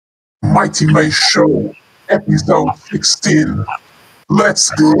MightyMai Show, episode 16. Let's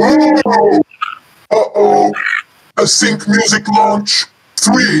go! Uh-oh! Async music launch.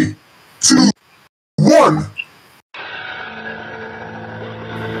 3, 2, 1.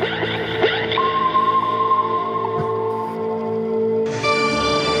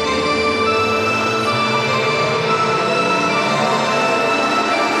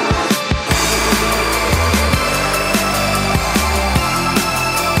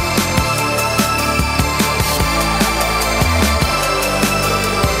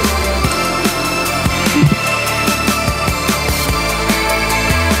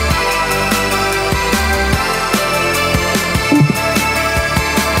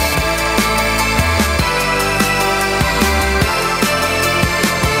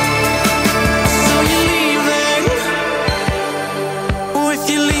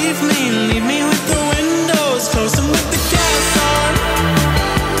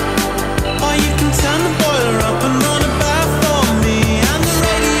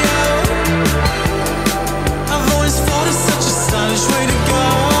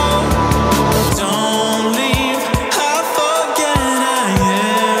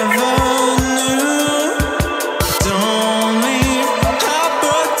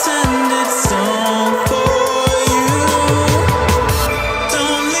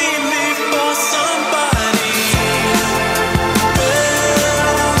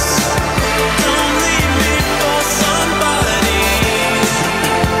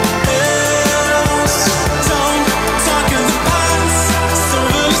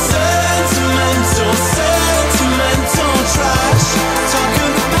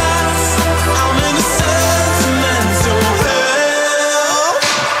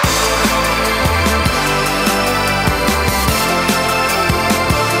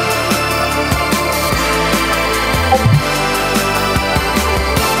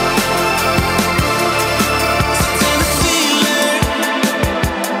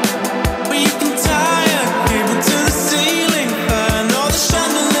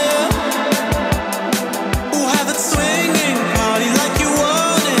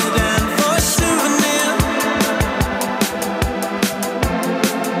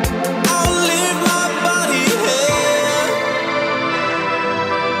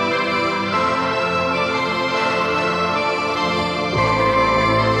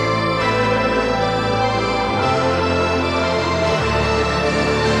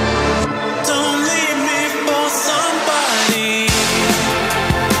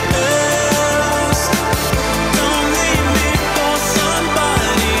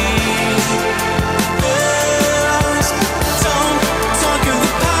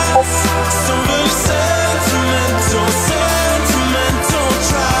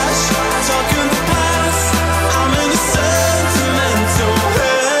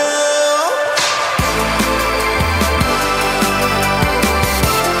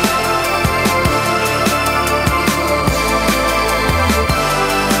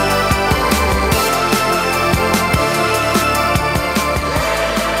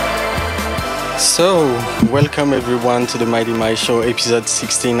 So, welcome everyone to the MightyMai Show, episode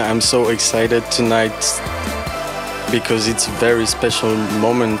 16. I'm so excited tonight because it's a very special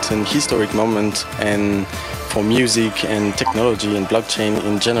moment and historic moment and for music and technology and blockchain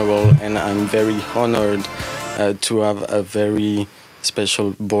in general. And I'm very honored to have a very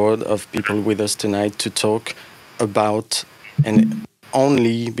special board of people with us tonight to talk about, and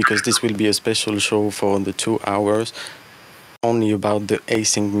only because this will be a special show for the 2 hours, only about the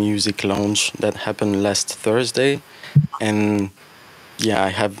async music launch that happened last Thursday. And yeah, I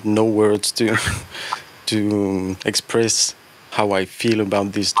have no words to to express how I feel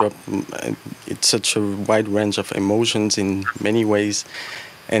about this drop. It's such a wide range of emotions in many ways,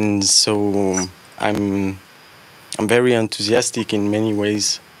 and so I'm very enthusiastic in many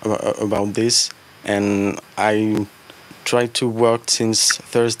ways about this, and I try to work since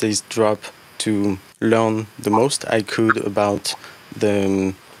Thursday's drop to learn the most I could about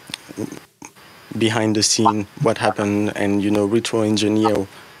the behind the scene, what happened, and retro engineer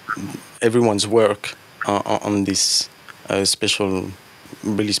everyone's work on this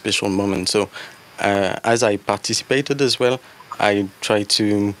really special moment. So as I participated as well, I try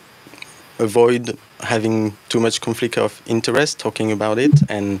to avoid having too much conflict of interest talking about it,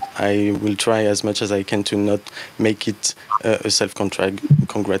 and I will try as much as I can to not make it a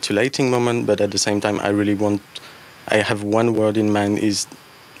self-congratulating moment, but at the same time I have one word in mind, is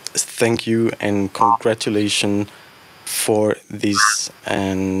thank you and congratulations for this.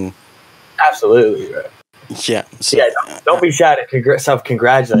 And absolutely right. Yeah. So, yeah, don't be shy to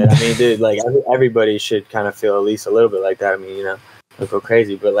self-congratulate. I mean, dude, like everybody should kind of feel at least a little bit like that. I mean, go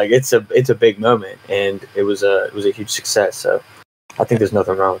crazy. But like it's a big moment, and it was a huge success. So I think there's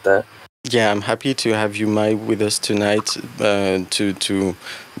nothing wrong with that. Yeah, I'm happy to have you, Mai, with us tonight to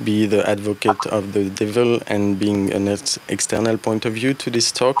be the advocate of the devil and being an external point of view to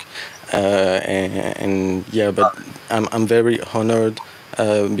this talk. And yeah, but I'm very honored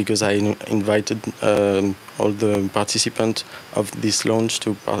because I invited all the participants of this launch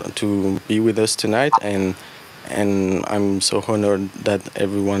to be with us tonight, and I'm so honored that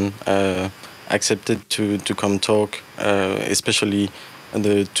everyone accepted to come talk, especially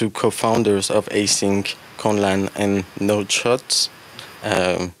the two co-founders of Async, Conlan and No Shots,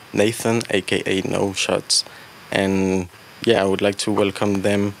 Nathan, aka No Shots, and yeah, I would like to welcome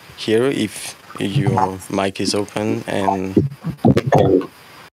them here if your mic is open and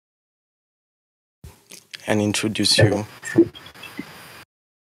introduce you.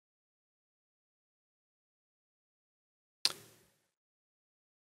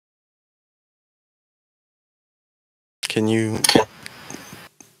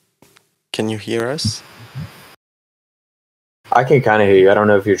 Can you hear us? I can kind of hear you. I don't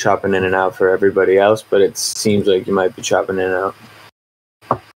know if you're chopping in and out for everybody else, but it seems like you might be chopping in and out.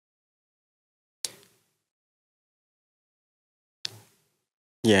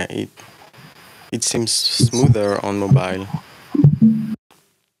 Yeah, it seems smoother on mobile,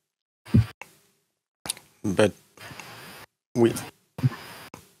 but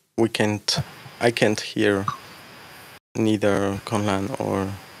I can't hear neither Conlan or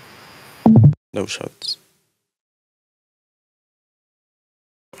No Shots.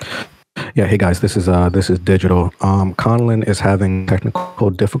 Yeah, hey guys, this is Digital. Conlan is having technical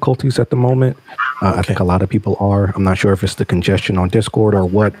difficulties at the moment. Okay. I think a lot of people are. I'm not sure if it's the congestion on Discord or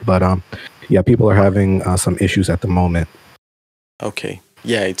what, but yeah, people are having some issues at the moment. Okay.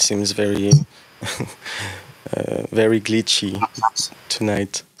 Yeah, it seems very very glitchy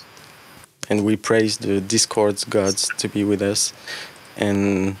tonight, and we praise the Discord's gods to be with us.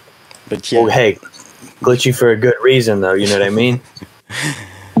 But yeah. Well, hey, glitchy for a good reason, though. You know what I mean?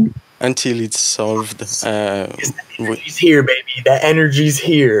 Until it's solved. The energy's here, baby. The energy's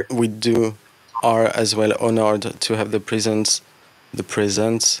here. We are as well honored to have the presence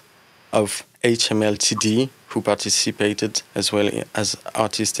of HMLTD, who participated as well as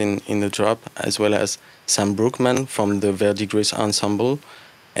artist in the drop, as well as Sam Brukhman from the Verdigris Ensemble,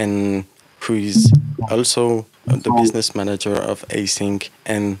 and who is also the business manager of Async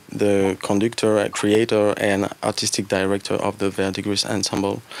and the conductor, creator, and artistic director of the Verdigris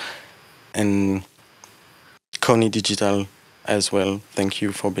Ensemble. And Connie Digital as well. Thank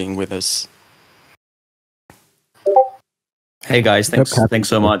you for being with us. Hey guys, thanks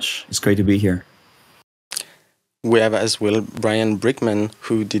so much. It's great to be here. We have as well Bryan Brinkman,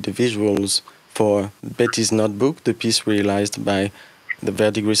 who did the visuals for Betty's Notebook, the piece realized by the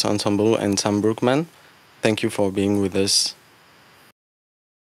Verdigris Ensemble and Sam Brukhman. Thank you for being with us.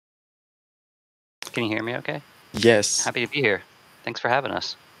 Can you hear me okay? Yes. Happy to be here. Thanks for having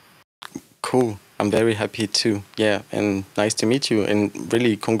us. Cool. I'm very happy too. Yeah, and nice to meet you. And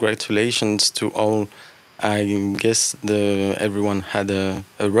really congratulations to all. I guess everyone had a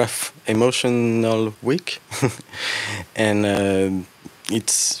rough emotional week. And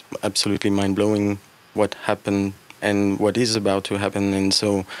it's absolutely mind-blowing what happened and what is about to happen. And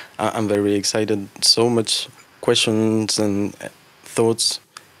so I'm very excited. So much questions and thoughts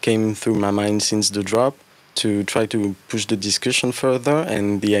came through my mind since the drop to try to push the discussion further.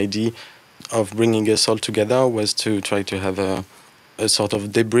 And the idea of bringing us all together was to try to have a sort of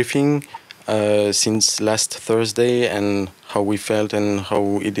debriefing since last Thursday and how we felt and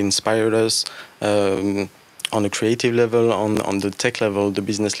how it inspired us on a creative level, on the tech level, the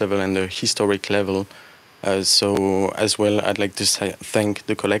business level, and the historic level. So as well, I'd like to thank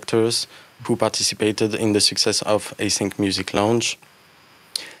the collectors who participated in the success of Async Music Launch.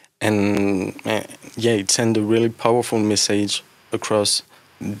 And yeah, it sent a really powerful message across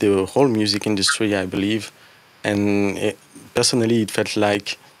the whole music industry, I believe. And personally, it felt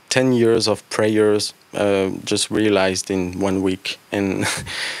like 10 years of prayers just realized in 1 week. And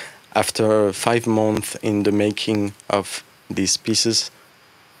after 5 months in the making of these pieces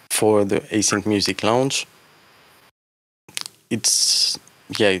for the Async Music Launch,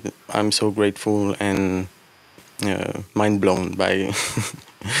 I'm so grateful and mind blown by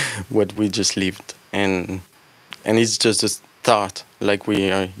what we just lived. And it's just a start, like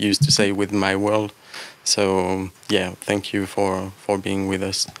we are used to say with My World. So yeah, thank you for being with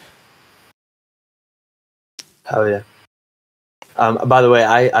us. Oh yeah. By the way,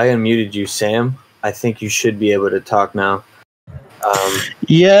 I unmuted you, Sam. I think you should be able to talk now.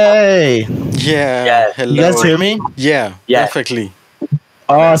 Yay! Yeah. Hello. You guys hear me? Yeah. Perfectly.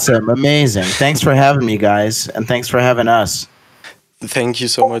 Awesome, amazing. Thanks for having me, guys, and thanks for having us. Thank you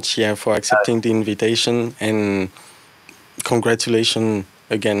so much, for accepting the invitation, and congratulations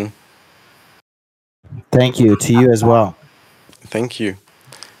again. Thank you to you as well. Thank you.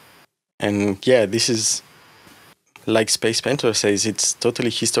 And this is, like Space Panther says, it's totally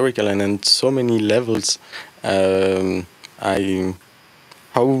historical and on so many levels. How do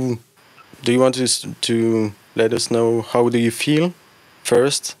you want to let us know? How do you feel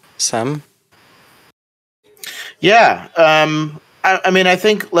first, Sam? Yeah, I mean, I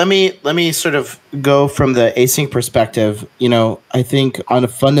think let me sort of go from the async perspective. I think on a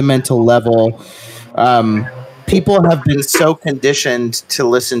fundamental level, people have been so conditioned to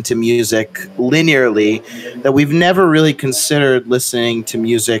listen to music linearly that we've never really considered listening to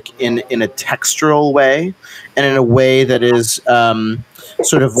music in a textural way and in a way that is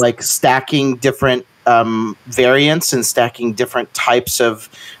sort of like stacking different variants and stacking different types of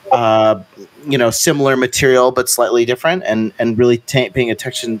similar material but slightly different, and really paying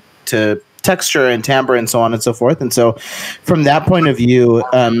attention to texture and timbre and so on and so forth. And so from that point of view,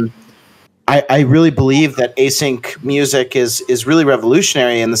 I really believe that async music is really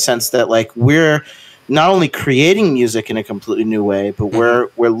revolutionary in the sense that, like, we're not only creating music in a completely new way, but we're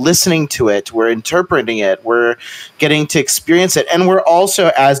listening to it, we're interpreting it, we're getting to experience it, and we're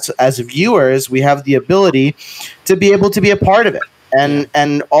also, as viewers, we have the ability to be able to be a part of it,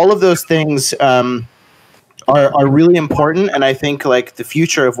 and all of those things are really important. And I think, like, the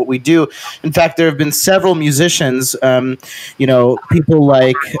future of what we do. In fact, there have been several musicians, people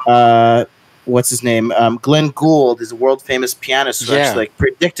like what's his name? Glenn Gould is a world famous pianist who actually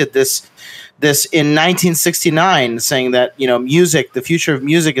predicted this in 1969, saying that music, the future of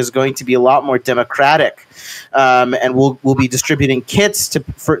music, is going to be a lot more democratic, and we'll be distributing kits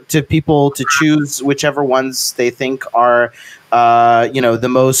to people to choose whichever ones they think are the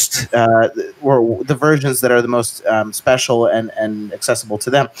most or the versions that are the most special and accessible to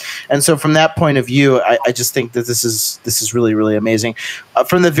them. And so from that point of view, I just think that this is really, really amazing.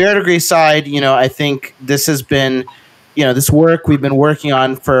 From the Verdigris side, I think this has been this work we've been working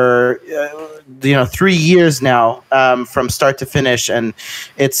on for 3 years now, from start to finish, and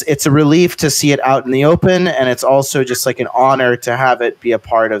it's a relief to see it out in the open, and it's also just like an honor to have it be a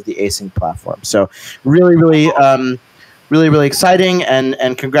part of the async platform. So really, really, really, really exciting,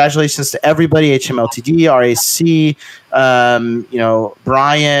 and congratulations to everybody, HMLTD, RAC,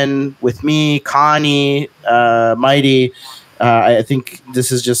 Bryan, with me, Connie, Mighty. I think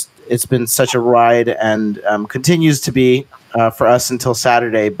this is just, it's been such a ride, and continues to be for us until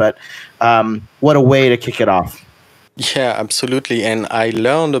Saturday. But what a way to kick it off. Yeah, absolutely. And I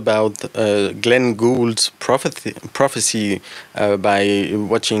learned about Glenn Gould's prophecy by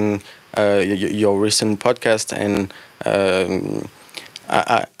watching your recent podcast. And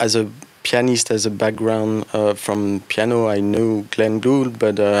as a pianist, as a background from piano, I knew Glenn Gould,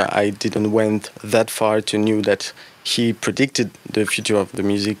 but I didn't went that far to know that he predicted the future of the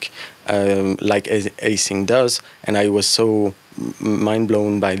music like async does, and I was so mind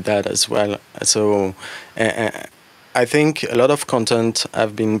blown by that as well. So I think a lot of content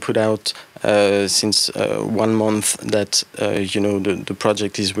have been put out since 1 month that the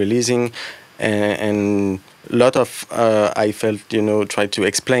project is releasing, and a lot of I felt try to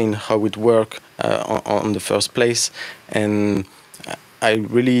explain how it works on the first place, and I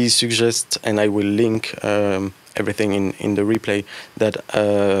really suggest, and I will link everything in the replay, that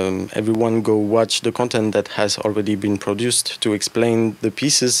everyone go watch the content that has already been produced to explain the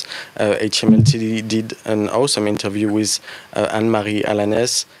pieces. HMLTD did an awesome interview with Anne-Marie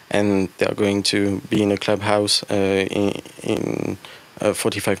Alanes, and they're going to be in a clubhouse in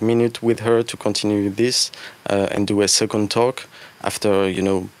 45 minutes with her to continue this and do a second talk after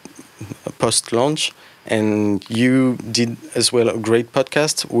post-launch. And you did as well a great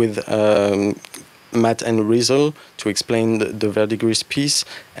podcast with Matt and Rizal to explain the Verdigris piece,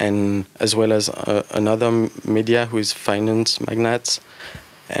 and as well as another media who is Finance Magnates.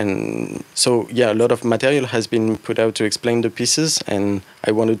 And so, a lot of material has been put out to explain the pieces, and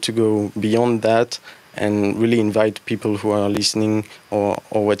I wanted to go beyond that and really invite people who are listening or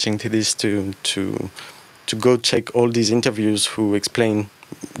watching to this to go check all these interviews who explain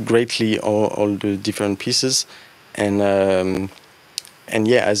greatly all the different pieces, and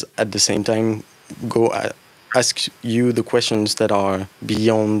as at the same time go ask you the questions that are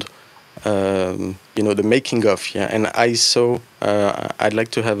beyond the making of. And I'd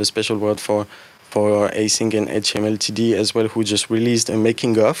like to have a special word for Async and HMLTD as well, who just released a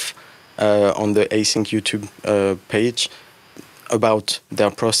making of on the Async YouTube page about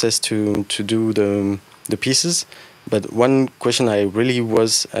their process to do the pieces. But one question I really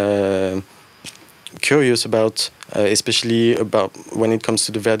was curious about, especially about when it comes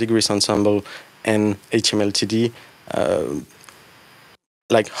to the Verdigris Ensemble and HMLTD,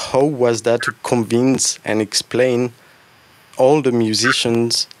 like how was that to convince and explain all the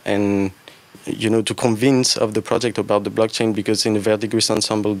musicians and to convince of the project about the blockchain? Because in the Verdigris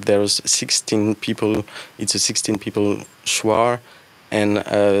Ensemble there's 16 people, it's a 16 people schwa, and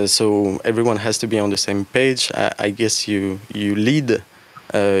so everyone has to be on the same page. I guess you lead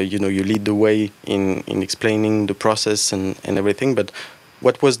you lead the way in explaining the process and everything. But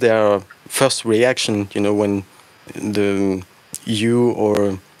what was their first reaction, when you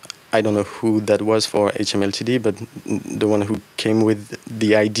or I don't know who that was for HMLTD, but the one who came with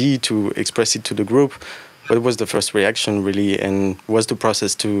the idea to express it to the group, what was the first reaction really? And was the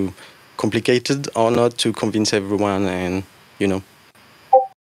process too complicated or not to convince everyone? And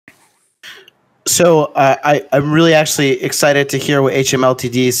So I'm really actually excited to hear what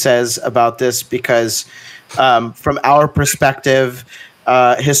HMLTD says about this, because from our perspective,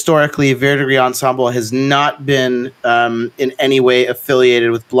 historically, Verdigris Ensemble has not been in any way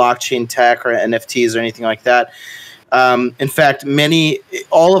affiliated with blockchain tech or NFTs or anything like that. In fact,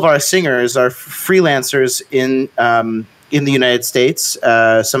 all of our singers are freelancers in the United States.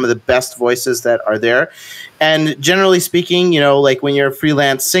 Some of the best voices that are there. And generally speaking, like when you're a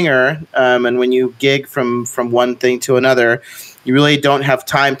freelance singer and when you gig from one thing to another, you really don't have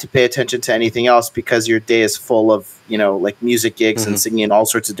time to pay attention to anything else, because your day is full of, like music gigs and singing in all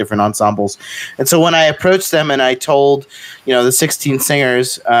sorts of different ensembles. And so when I approached them and I told, the 16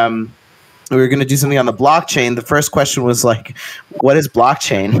 singers, we were going to do something on the blockchain, the first question was like, what is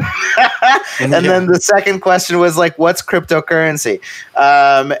blockchain? And then the second question was like, what's cryptocurrency?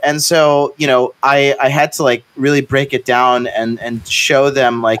 And so, I had to like really break it down and show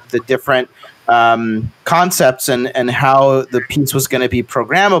them like the different concepts and how the piece was going to be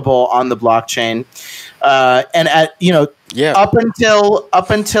programmable on the blockchain. And up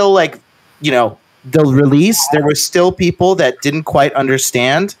until like, the release, there were still people that didn't quite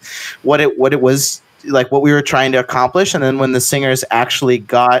understand what it was like, what we were trying to accomplish. And then when the singers actually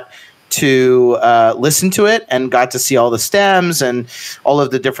got to listen to it and got to see all the stems and all of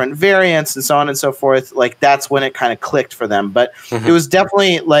the different variants and so on and so forth, like that's when it kind of clicked for them. But it was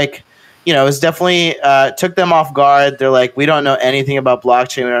definitely like, took them off guard. They're like, we don't know anything about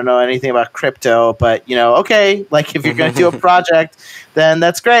blockchain. We don't know anything about crypto, but okay, like if you're going to do a project, then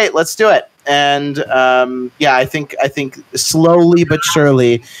that's great. Let's do it. And I think slowly but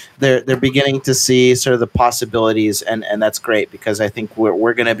surely they're beginning to see sort of the possibilities, and that's great, because I think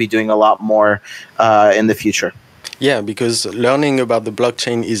we're going to be doing a lot more in the future. Yeah, because learning about the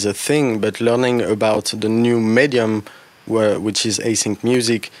blockchain is a thing, but learning about the new medium, which is async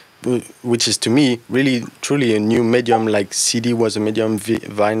music, which is to me really truly a new medium. Like CD was a medium,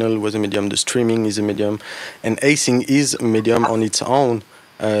 vinyl was a medium, the streaming is a medium, and async is a medium on its own.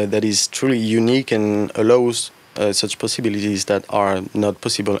 That is truly unique and allows such possibilities that are not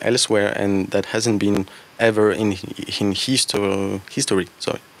possible elsewhere, and that hasn't been ever in history.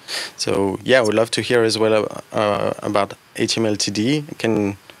 Sorry. So yeah, I would love to hear as well about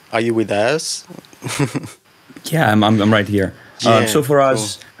HMLTD. Are you with us? Yeah, I'm right here. Yeah, so for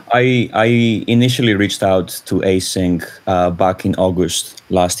us, I initially reached out to Async back in August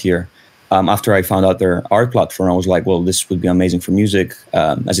last year. After I found out their art platform, I was like, well, this would be amazing for music.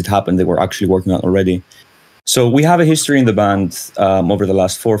 As it happened, they were actually working on it already. So we have a history in the band over the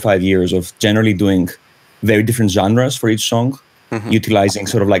last 4 or 5 years of generally doing very different genres for each song, utilizing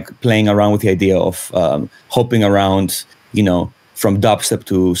sort of like playing around with the idea of hopping around, from dubstep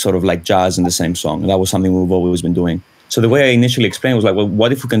to sort of like jazz in the same song. And that was something we've always been doing. So the way I initially explained was like, well,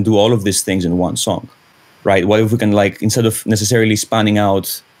 what if we can do all of these things in one song, right? What if we can, like, instead of necessarily spanning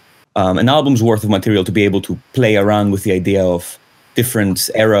out an album's worth of material to be able to play around with the idea of different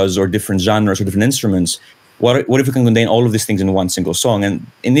eras or different genres or different instruments, what if we can contain all of these things in one single song? And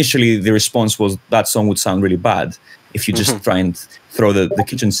initially the response was that song would sound really bad if you just try and throw the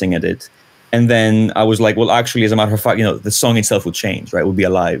kitchen sink at it. And then I was like, well, actually, as a matter of fact, the song itself would change, right? It would be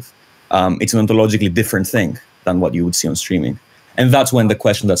alive. It's an ontologically different thing than what you would see on streaming. And that's when the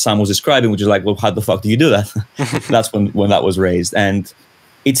question that Sam was describing, which is like, well, how the fuck do you do that? That's when that was raised. And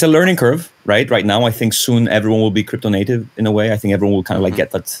it's a learning curve, right? Right now, I think soon everyone will be crypto native in a way. I think everyone will kind of like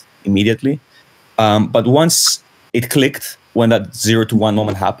get that immediately. But once it clicked, when that 0 to 1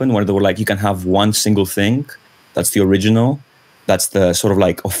 moment happened, where they were like, you can have one single thing, that's the original, that's the sort of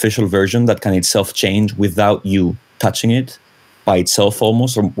like official version that can itself change without you touching it by itself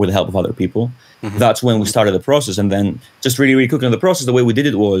almost, or with the help of other people. That's when we started the process. And then just really, really quickly on the process, the way we did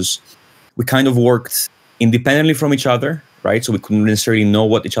it was we kind of worked independently from each other, right? So we couldn't necessarily know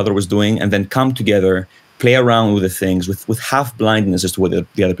what each other was doing, and then come together, play around with the things with half blindness as to what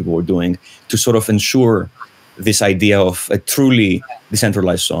the other people were doing, to sort of ensure this idea of a truly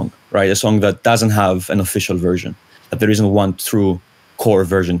decentralized song, right? A song that doesn't have an official version, that there isn't one true core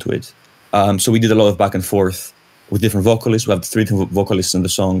version to it. So we did a lot of back and forth with different vocalists. We have 3 different vocalists in the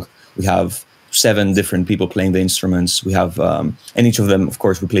song. We have 7 different people playing the instruments. We have, and each of them, of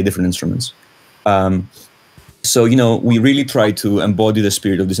course, we play different instruments. So, we really try to embody the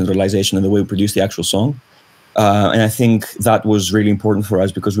spirit of decentralization in the way we produce the actual song. And I think that was really important for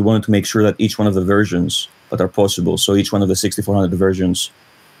us because we wanted to make sure that each one of the versions that are possible, so each one of the 6,400 versions,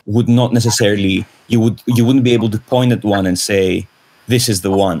 would not necessarily, you wouldn't be able to point at one and say, this is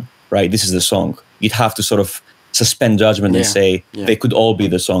the one, right? This is the song. You'd have to sort of suspend judgment and say they could all be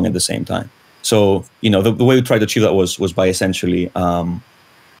the song at the same time. So, the way we tried to achieve that was by essentially,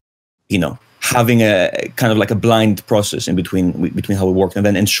 having a kind of like a blind process in between how we worked, and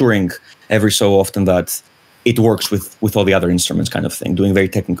then ensuring every so often that it works with all the other instruments, kind of thing, doing very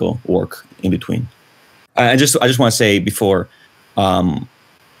technical work in between. I just want to say before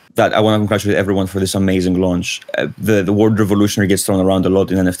that I want to congratulate everyone for this amazing launch. The word revolutionary gets thrown around a lot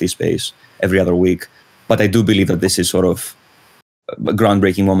in NFT space every other week, but I do believe that this is sort of a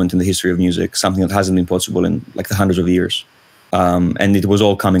groundbreaking moment in the history of music, something that hasn't been possible in like the hundreds of years. And it was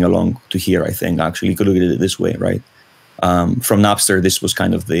all coming along to here, I think, actually. You could look at it this way, right? From Napster, this was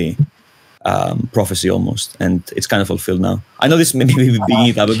kind of the prophecy almost, and it's kind of fulfilled now. I know this maybe be beating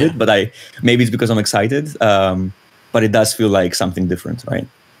it up a bit, but maybe it's because I'm excited, but it does feel like something different, right?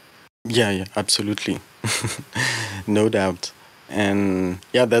 Yeah, absolutely. No doubt. And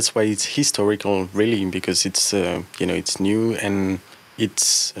yeah, that's why it's historical, really, because it's it's new and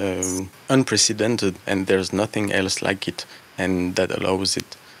it's unprecedented, and there's nothing else like it, and that allows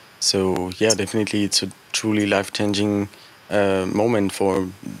it. So yeah, definitely, it's a truly life-changing moment for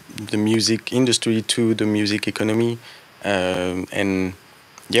the music industry to the music economy, and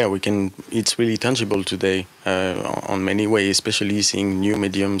yeah, it's really tangible today on many ways, especially seeing new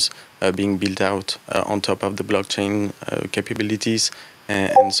mediums being built out on top of the blockchain capabilities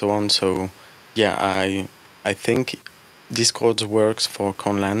and so on. So yeah, I think Discord works for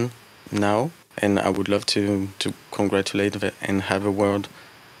Conlan now, and I would love to congratulate and have a word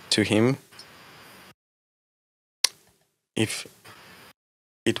to him if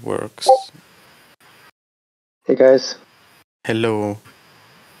it works. Hey guys. Hello.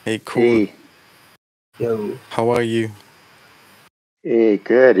 Hey, cool. Hey. Yo. How are you? Hey,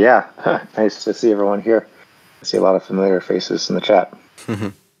 good. Yeah. Nice to see everyone here. I see a lot of familiar faces in the chat.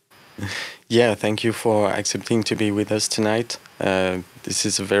 Yeah, thank you for accepting to be with us tonight. This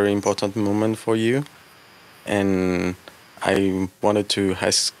is a very important moment for you. And I wanted to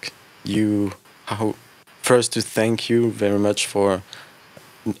ask you first to thank you very much for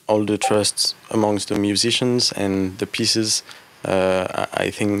all the trust amongst the musicians and the pieces. I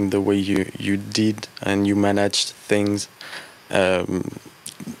think the way you did and you managed things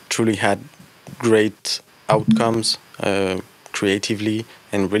truly had great outcomes creatively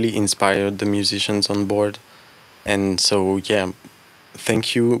and really inspired the musicians on board. And so, yeah,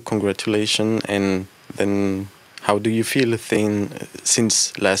 thank you, congratulations. And then how do you feel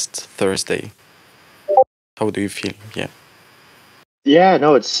since last Thursday? How do you feel? Yeah. Yeah,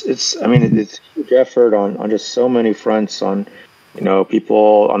 no, it's a huge effort on just so many fronts, on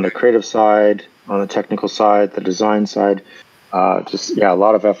people on the creative side, on the technical side, the design side. A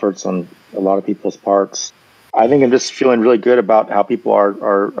lot of efforts on a lot of people's parts. I think I'm just feeling really good about how people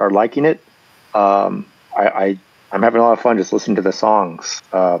are liking it. I'm having a lot of fun just listening to the songs.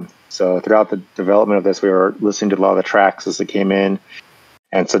 So throughout the development of this, we were listening to a lot of the tracks as they came in.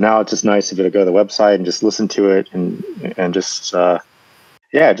 And so now it's just nice to be able to go to the website and just listen to it and just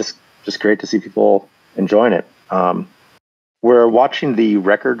great to see people enjoying it. We're watching the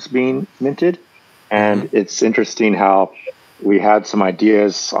records being minted, and it's interesting how we had some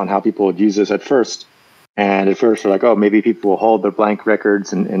ideas on how people would use this at first. And at first we're like, oh, maybe people will hold their blank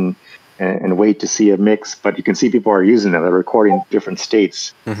records and wait to see a mix, but you can see people are using them. They're recording different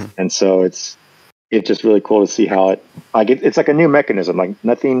states. And so it's just really cool to see how it's like a new mechanism, like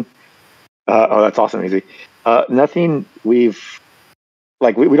nothing. Oh, that's awesome. Easy. Nothing we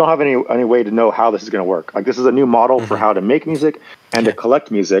don't have any way to know how this is going to work. Like, this is a new model for how to make music and to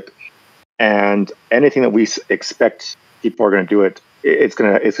collect music, and anything that we expect people are going to do it's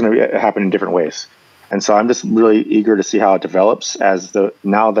going to happen in different ways. And so I'm just really eager to see how it develops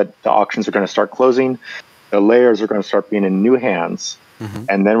now that the auctions are going to start closing, the layers are going to start being in new hands.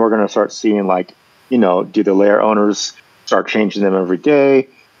 And then we're going to start seeing, do the layer owners start changing them every day?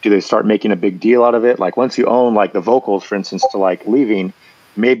 Do they start making a big deal out of it? Like once you own like the vocals, for instance, to like Leaving,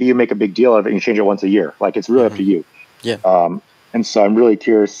 maybe you make a big deal of it and you change it once a year. Like it's really up to you. Yeah. And so I'm really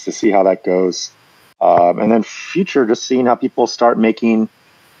curious to see how that goes. And then future, just seeing how people start making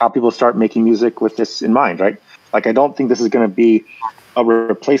music with this in mind, right? Like I don't think this is going to be a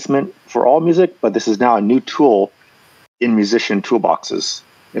replacement for all music, but this is now a new tool in musician toolboxes.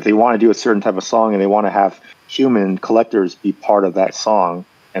 If they want to do a certain type of song and they want to have human collectors be part of that song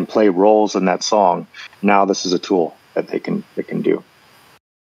and play roles in that song, now this is a tool that they can do.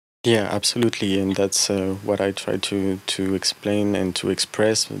 Yeah, absolutely, and that's what I try to explain and to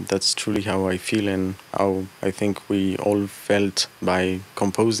express. That's truly how I feel and how I think we all felt by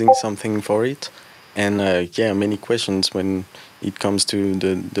composing something for it. And yeah, many questions when it comes to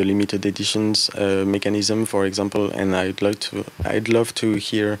the limited editions mechanism, for example. And I'd love to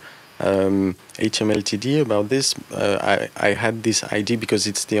hear HMLTD about this. I had this idea because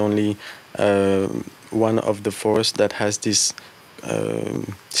it's the only one of the forest that has this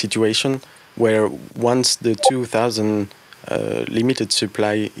situation where once the 2000 limited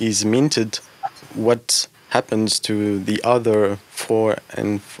supply is minted, what happens to the other 4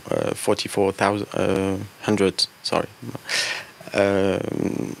 and 44,100? Sorry.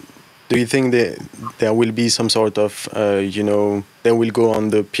 Do you think that there will be some sort of, they will go on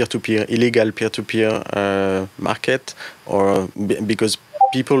the peer-to-peer, illegal peer-to-peer market, or because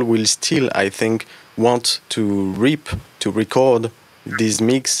people will still, I think, want to record this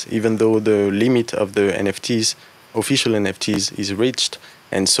mix, even though the limit of the NFTs, official NFTs, is reached,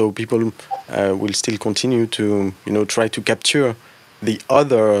 and so people will still continue to, try to capture the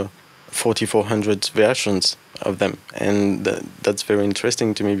other 4400 versions of them, and that's very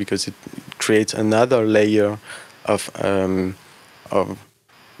interesting to me because it creates another layer of the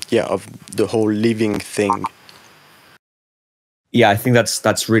whole living thing. Yeah, I think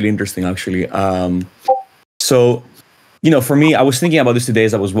that's really interesting, actually. So, for me, I was thinking about this today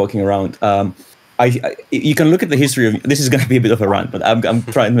as I was walking around. You can look at the history of, this is going to be a bit of a rant, but I'm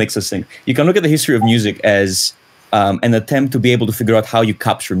trying to make succinct. You can look at the history of music as an attempt to be able to figure out how you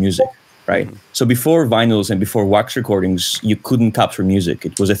capture music, right? Mm-hmm. So before vinyls and before wax recordings, you couldn't capture music.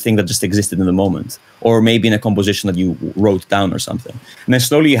 It was a thing that just existed in the moment, or maybe in a composition that you wrote down or something. And then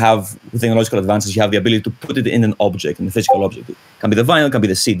slowly you have, with technological advances, you have the ability to put it in an object, in a physical object. It can be the vinyl, it can be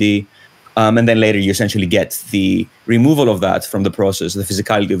the CD. And then later you essentially get the removal of that from the process, the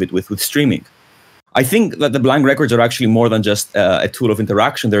physicality of it with streaming. I think that the blank records are actually more than just a tool of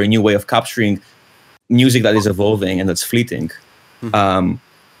interaction. They're a new way of capturing music that is evolving and that's fleeting. Mm-hmm.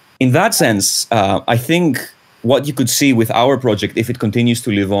 In that sense, I think what you could see with our project, if it continues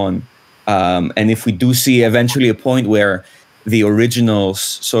to live on, and if we do see eventually a point where the originals,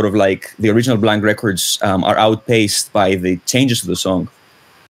 sort of like the original blank records, are outpaced by the changes to the song,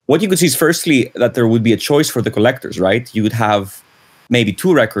 what you could see is firstly that there would be a choice for the collectors, right? You would have maybe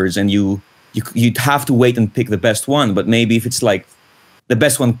 2 records and you'd have to wait and pick the best one. But maybe if it's like the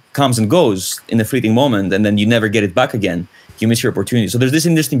best one comes and goes in a fleeting moment and then you never get it back again, you miss your opportunity. So there's this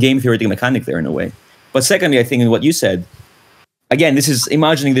interesting game theoretic mechanic there in a way. But secondly, I think in what you said, again, this is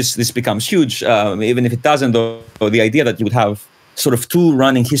imagining this becomes huge, even if it doesn't, though, the idea that you would have sort of 2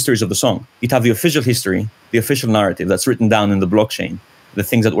 running histories of the song. You'd have the official history, the official narrative that's written down in the blockchain, the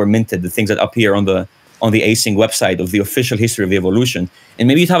things that were minted, the things that appear on the Async website of the official history of the evolution. And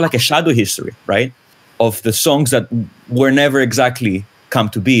maybe you'd have like a shadow history, right? Of the songs that were never exactly come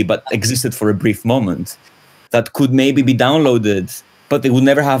to be, but existed for a brief moment, that could maybe be downloaded, but they would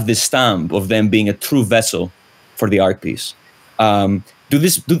never have this stamp of them being a true vessel for the art piece. Does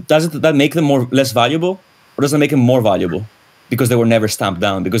that make them less valuable, or does it make them more valuable because they were never stamped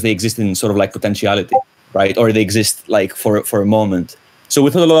down, because they exist in sort of like potentiality, right? Or they exist like for a moment. So we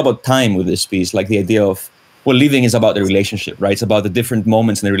thought a lot about time with this piece, like the idea of, well, living is about the relationship, right? It's about the different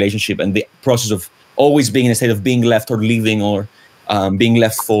moments in the relationship and the process of always being in a state of being left or leaving or being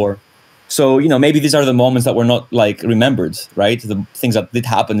left for. So, maybe these are the moments that were not like remembered, right? The things that did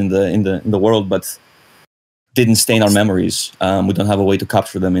happen in the world, but didn't stain our memories. We don't have a way to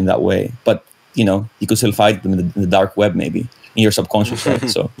capture them in that way. But, you could still find them in the dark web, maybe, in your subconscious, right?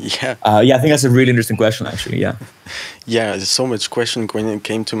 So, yeah, I think that's a really interesting question, actually. Yeah. Yeah, there's so much question when it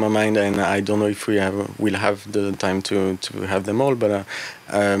came to my mind, and I don't know if we'll have the time to have them all. But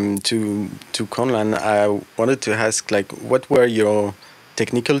to Conlan, I wanted to ask, like, what were your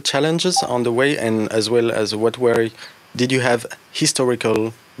technical challenges on the way, and as well as did you have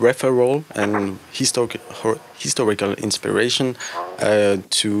historical referral and historical inspiration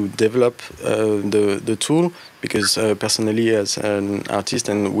to develop the tool? Because personally, as an artist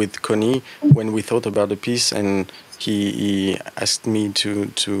and with Connie, when we thought about the piece and he asked me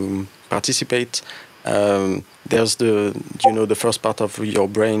to participate. There's the first part of your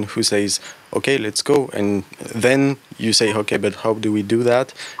brain who says, okay, let's go, and then you say, okay, but how do we do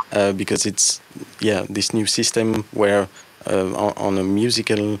that? Because it's this new system where on a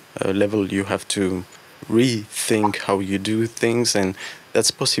musical level you have to rethink how you do things, and that's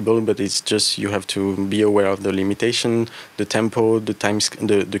possible, but it's just you have to be aware of the limitation, the tempo, the time,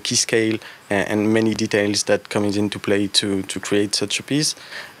 the key scale, and many details that comes into play to create such a piece,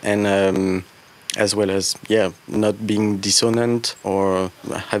 and as well as not being dissonant or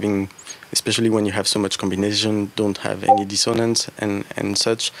having, especially when you have so much combination, don't have any dissonance and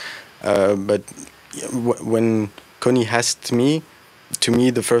such. But when Connie asked me, to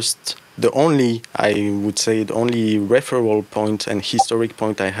me the only referral point and historic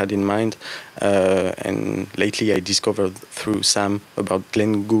point I had in mind, and lately I discovered through Sam about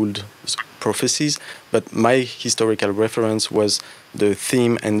Glenn Gould's prophecies, but my historical reference was the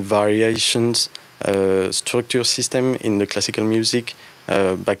theme and variations structure system in the classical music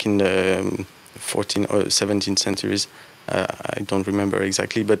back in the 14th or 17th centuries. I don't remember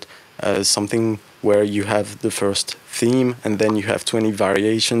exactly, but something where you have the first theme and then you have 20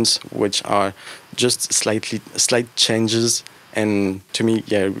 variations, which are just slight changes. And to me,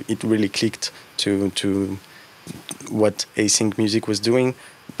 it really clicked to what async music was doing.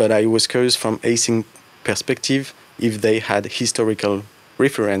 But I was curious from async perspective if they had historical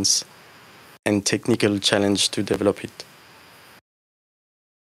reference and technical challenge to develop it.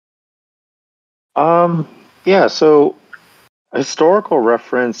 So historical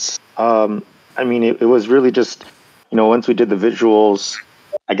reference, I mean, it was really just, once we did the visuals,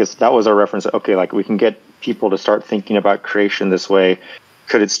 I guess that was our reference. Okay, like we can get people to start thinking about creation this way.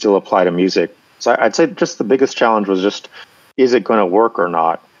 Could it still apply to music? So I'd say just the biggest challenge was just, is it going to work or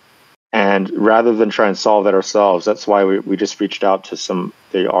not? And rather than try and solve that ourselves, that's why we just reached out to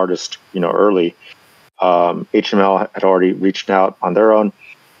the artists, early. HML had already reached out on their own,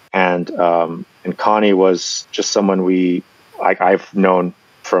 and Connie was just someone I've known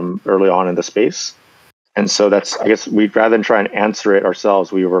from early on in the space. And so that's, I guess, rather than try and answer it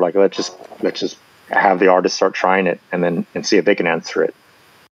ourselves, we were like, let's just have the artists start trying it and see if they can answer it.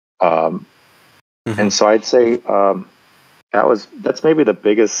 And so I'd say that's maybe the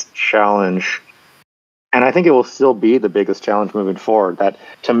biggest challenge, and I think it will still be the biggest challenge moving forward. That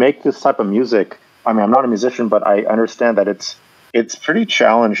to make this type of music, I mean, I'm not a musician, but I understand that it's pretty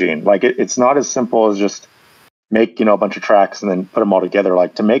challenging. Like it's not as simple as just make a bunch of tracks and then put them all together.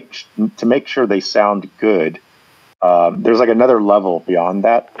 Like to make sure they sound good, there's like another level beyond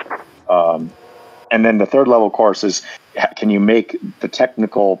that. And then the third level course is, can you make the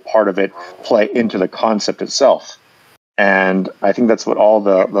technical part of it play into the concept itself? And I think that's what all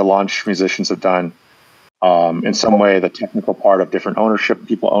the launch musicians have done. In some way, the technical part of different ownership,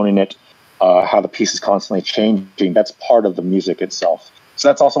 people owning it, how the piece is constantly changing, that's part of the music itself. So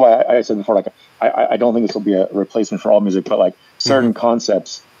that's also why I said before, like, I don't think this will be a replacement for all music, but like certain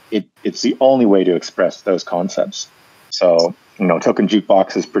concepts, it's the only way to express those concepts. So, Token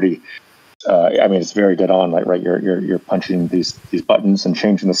Jukebox is pretty, I mean, it's very dead on, like, right, you're punching these buttons and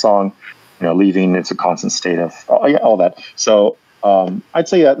changing the song, leaving, it's a constant state of all that. So I'd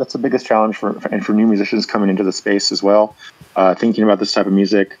say that's the biggest challenge for new musicians coming into the space as well, thinking about this type of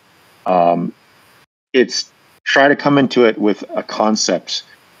music. It's try to come into it with a concept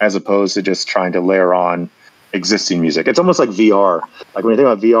as opposed to just trying to layer on existing music. It's almost like VR. Like when you think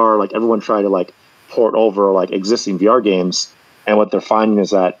about VR, like everyone tried to like port over like existing VR games, and what they're finding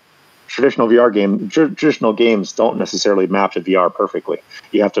is that traditional games don't necessarily map to VR perfectly.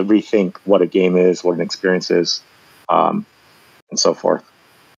 You have to rethink what a game is, what an experience is, and so forth.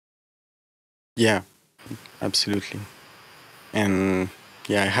 Yeah, absolutely. And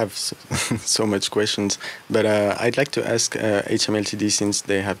I have so much questions, but I'd like to ask HMLTD, since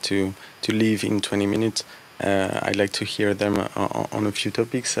they have to leave in 20 minutes. I'd like to hear them on a few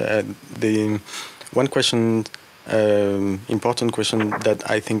topics. The one question, important question that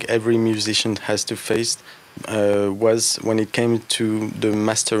I think every musician has to face was when it came to the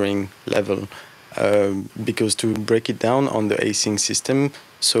mastering level, because to break it down on the async system,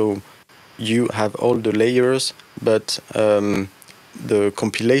 so you have all the layers, but the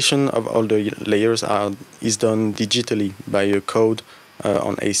compilation of all the layers is done digitally by a code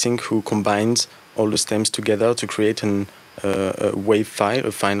on async who combines all the stems together to create a wave file,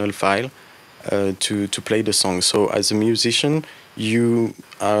 a final file, to play the song. So as a musician, you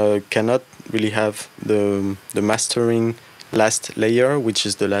cannot really have the mastering last layer, which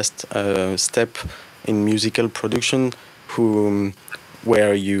is the last step in musical production,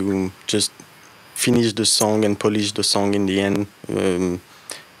 where you just finish the song and polish the song in the end,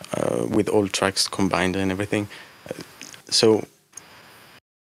 with all tracks combined and everything. So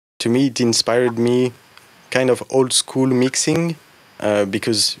to me, it inspired me kind of old school mixing,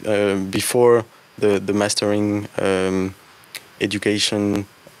 because before the mastering education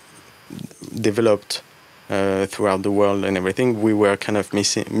developed throughout the world and everything, we were kind of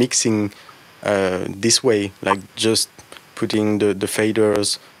mixing this way, like just putting the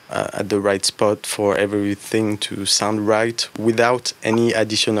faders at the right spot for everything to sound right without any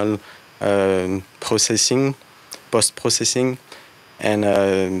additional post-processing. And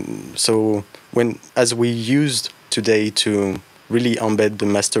so as we used today to really embed the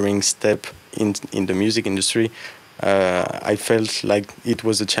mastering step in the music industry, I felt like it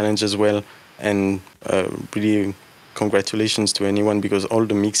was a challenge as well. And really congratulations to anyone, because all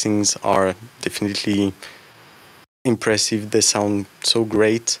the mixings are definitely impressive. They sound so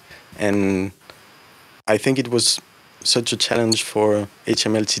great. And I think it was such a challenge for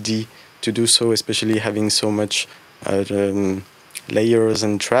HMLTD to do so, especially having so much layers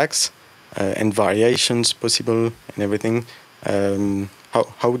and tracks and variations possible and everything.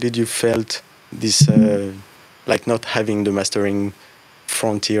 How did you felt this, like not having the mastering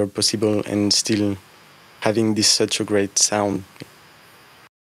frontier possible and still having this such a great sound?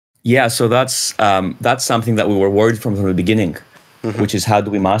 Yeah, so that's something that we were worried from the beginning, which is how do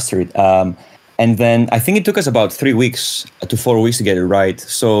we master it? And then I think it took us about 3 weeks to 4 weeks to get it right.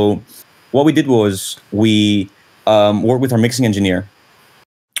 So what we did was we worked with our mixing engineer.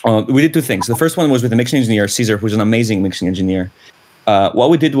 We did two things. The first one was with the mixing engineer, Caesar, who's an amazing mixing engineer. What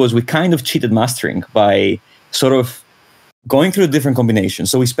we did was we kind of cheated mastering by sort of going through different combinations.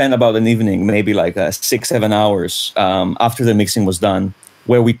 So we spent about an evening, maybe like 6-7 hours after the mixing was done,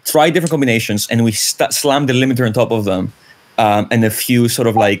 where we tried different combinations and we slammed the limiter on top of them and a few sort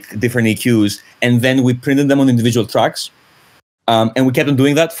of like different EQs, and then we printed them on individual tracks. And we kept on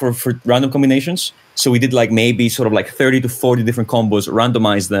doing that for random combinations. So we did like maybe sort of like 30 to 40 different combos,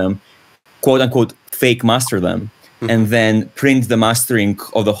 randomize them, quote unquote, fake master them, and then print the mastering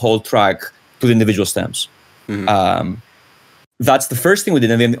of the whole track to the individual stems. That's the first thing we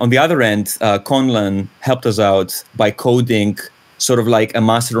did. And then on the other end, Conlan helped us out by coding sort of like a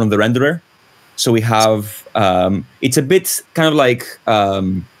master on the renderer. So we have, it's a bit kind of like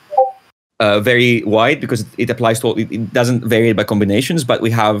very wide because it applies to all, it doesn't vary by combinations, but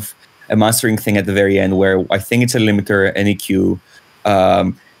we have a mastering thing at the very end where I think it's a limiter, an EQ.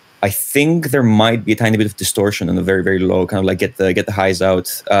 I think there might be a tiny bit of distortion on the very, very low, kind of like get the highs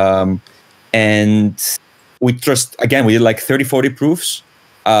out. And we just, again, we did like 30, 40 proofs,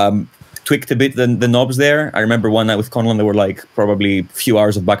 tweaked a bit the knobs there. I remember one night with Conlan, there were like probably a few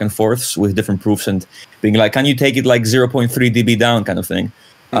hours of back and forths with different proofs and being like, can you take it like 0.3 dB down kind of thing?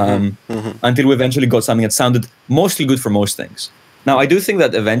 Until we eventually got something that sounded mostly good for most things. Now, I do think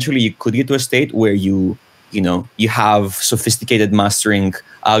that eventually you could get to a state where you have sophisticated mastering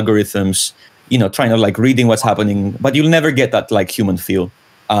algorithms, trying to like reading what's happening, but you'll never get that like human feel.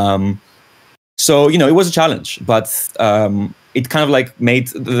 So, it was a challenge, but it kind of like made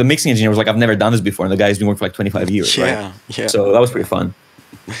the mixing engineer was like, I've never done this before. And the guy's been working for like 25 years, right? Yeah. So that was pretty fun.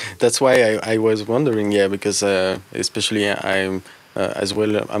 That's why I was wondering, because especially I'm as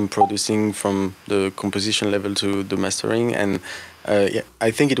well, I'm producing from the composition level to the mastering. And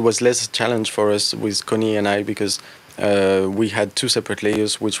I think it was less a challenge for us with Connie and I because we had two separate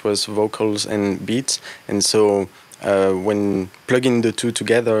layers, which was vocals and beats. And so when plugging the two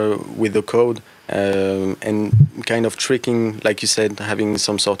together with the code and kind of tricking, like you said, having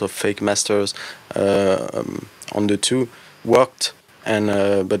some sort of fake masters on the two worked,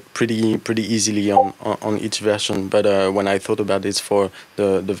 and but pretty easily on each version. But when I thought about it for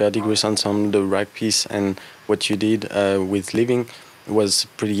the Verdigris Ensemble, the rack piece, and what you did with Living was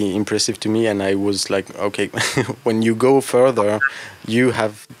pretty impressive to me, and I was like, okay, when you go further, you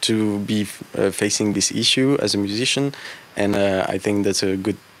have to be facing this issue as a musician, and I think that's a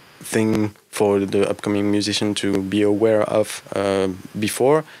good thing for the upcoming musician to be aware of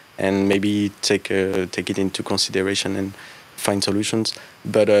before, and maybe take it into consideration and find solutions.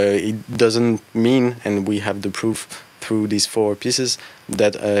 But it doesn't mean, and we have the proof through these 4 pieces,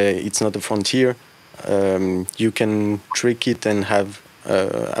 that it's not a frontier. You can trick it and have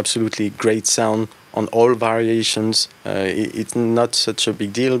absolutely great sound on all variations. It's not such a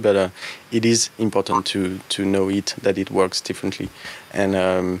big deal, but it is important to know that it works differently.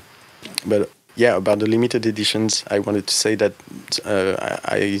 And but yeah, about the limited editions, I wanted to say that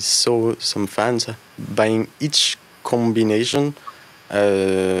I saw some fans buying each combination.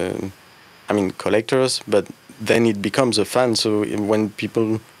 I mean, collectors, but then it becomes a fan. So when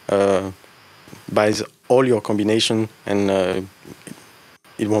people buys all your combination, and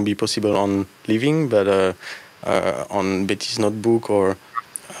it won't be possible on Living, but on Betty's notebook or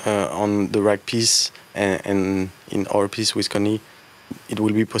on the rack piece and in our piece with Connie, it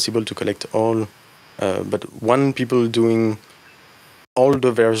will be possible to collect all. But one people doing all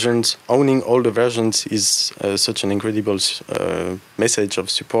the versions, owning all the versions is such an incredible message of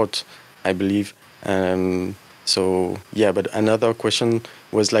support, I believe. So yeah, but another question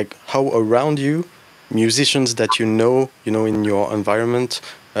was like, how around you, musicians that you know in your environment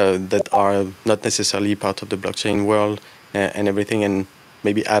that are not necessarily part of the blockchain world and everything, and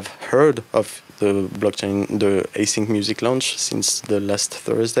maybe I've heard of the blockchain, the async music launch since the last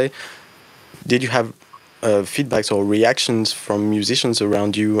Thursday. Did you have feedbacks or reactions from musicians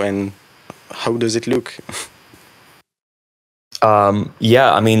around you, and how does it look?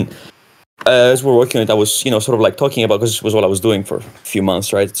 Yeah, I mean, as we're working on it, I was, sort of like talking about, because it was what I was doing for a few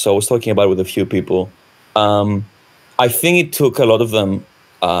months, right? So I was talking about it with a few people. I think it took a lot of them,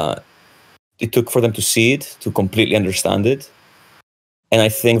 it took for them to see it, to completely understand it. And I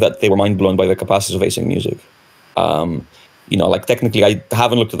think that they were mind blown by the capacities of async music. Like technically, I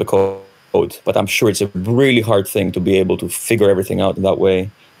haven't looked at the code, but I'm sure it's a really hard thing to be able to figure everything out in that way.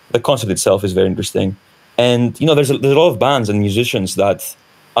 The concept itself is very interesting. And, there's a lot of bands and musicians that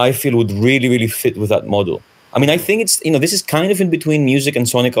I feel would really, really fit with that model. I mean, I think it's, this is kind of in between music and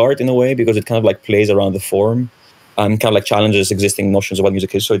sonic art in a way, because it kind of like plays around the form and kind of like challenges existing notions of what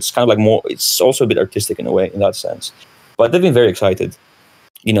music is. So it's kind of like more, it's also a bit artistic in a way, in that sense. But they've been very excited.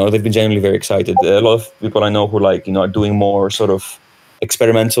 They've been genuinely very excited. A lot of people I know who are doing more sort of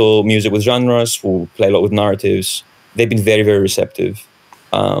experimental music with genres, who play a lot with narratives. They've been very, very receptive.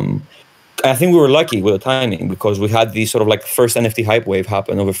 I think we were lucky with the timing, because we had the sort of like first NFT hype wave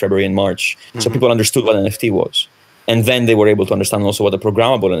happen over February and March. So people understood what NFT was. And then they were able to understand also what a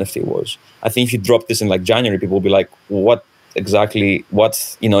programmable NFT was. I think if you drop this in like January, people will be like, what exactly,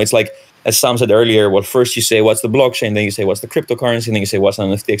 it's like, as Sam said earlier, well, first you say, what's the blockchain? Then you say, what's the cryptocurrency? And then you say, what's an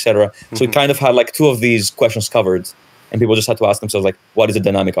NFT, etc. So we kind of had like two of these questions covered, and people just had to ask themselves, like, what is a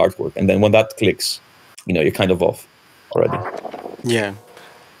dynamic artwork? And then when that clicks, you're kind of off already. Yeah.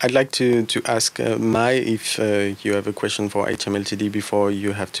 I'd like to ask Mai if you have a question for HMLTD before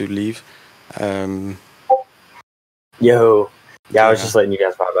you have to leave. Yo. Yeah, I was just letting you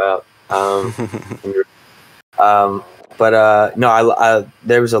guys pop out. No,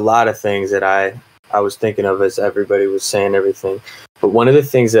 there was a lot of things that I was thinking of as everybody was saying everything. But one of the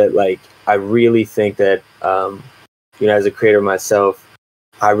things that I really think that, as a creator myself,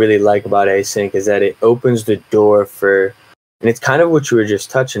 I really like about async is that it opens the door for, and it's kind of what you were just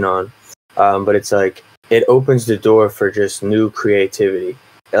touching on, but it's like, it opens the door for just new creativity.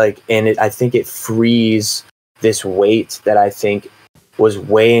 I think it frees this weight that I think was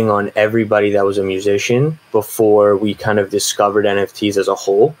weighing on everybody that was a musician before we kind of discovered NFTs as a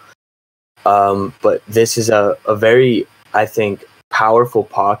whole. But this is a very, I think, powerful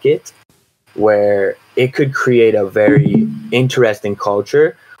pocket where it could create a very interesting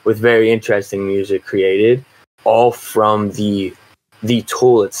culture with very interesting music created, all from the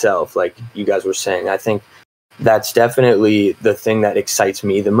tool itself, like you guys were saying. I think that's definitely the thing that excites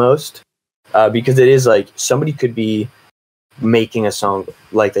me the most, because it is like somebody could be making a song,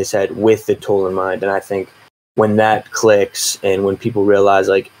 like they said, with the tool in mind. And I think when that clicks and when people realize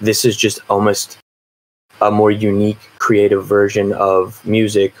like this is just almost a more unique creative version of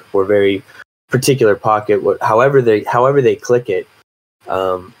music or very particular pocket, however they click it,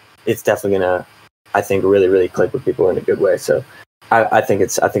 it's definitely gonna, I think, really, really click with people in a good way. So I think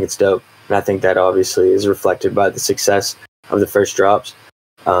it's dope. And I think that obviously is reflected by the success of the first drops.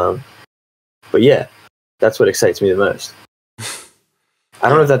 But yeah, that's what excites me the most. I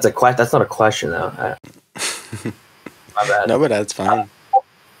don't know if that's a question. That's not a question though. My bad. No, but that's fine.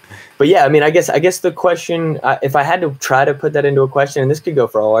 But yeah, I mean, I guess the question, if I had to try to put that into a question, and this could go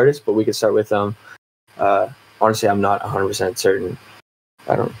for all artists, but we could start with honestly, I'm not 100% certain.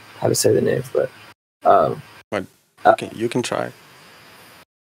 I don't know how to say the name, but you can try.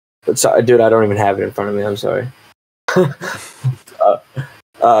 But sorry, dude, I don't even have it in front of me. I'm sorry.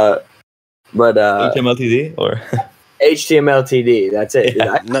 But HMLTD or HTMLTD. That's it.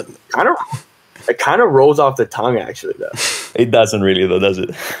 Yeah, it kind of rolls off the tongue, actually, though. It doesn't really, though, does it?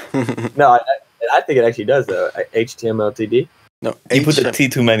 No, I think it actually does, though. HTMLTD. No, you put the T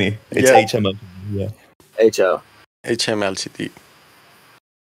too many. It's HMLTD. Yeah. HO. HMLTD.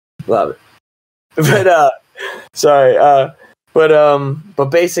 Love it. But sorry. But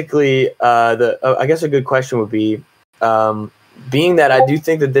basically, I guess a good question would be, being that I do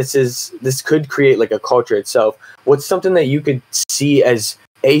think that this could create like a culture itself. What's something that you could see as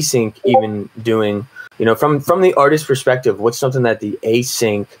async even doing, from the artist perspective, what's something that the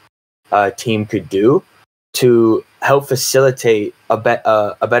async team could do to help facilitate a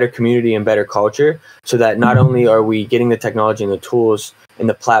better community and better culture, so that not only are we getting the technology and the tools and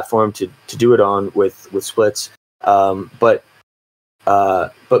the platform to do it on with splits, but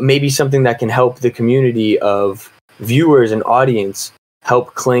maybe something that can help the community of viewers and audience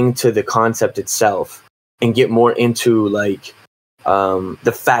help cling to the concept itself and get more into like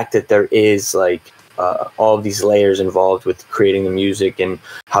the fact that there is like all of these layers involved with creating the music, and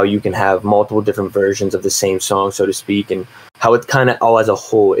how you can have multiple different versions of the same song, so to speak, and how it kind of all as a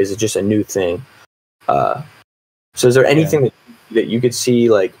whole is just a new thing. So is there anything that you could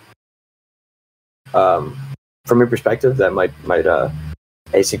see, like, from your perspective, that might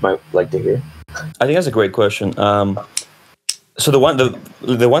ASIC might like to hear? I think that's a great question. So the one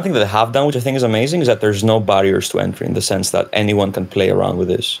thing that they have done, which I think is amazing, is that there's no barriers to entry, in the sense that anyone can play around with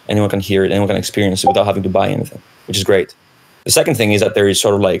this, anyone can hear it, anyone can experience it without having to buy anything, which is great. The second thing is that there is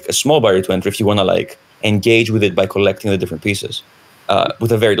sort of like a small barrier to entry if you want to like engage with it by collecting the different pieces,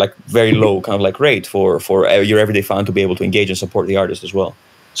 with a very low kind of like rate for your everyday fan to be able to engage and support the artist as well.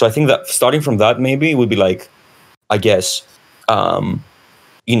 So I think that starting from that maybe would be like, I guess,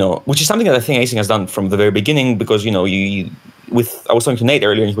 which is something that I think Async has done from the very beginning, because I was talking to Nate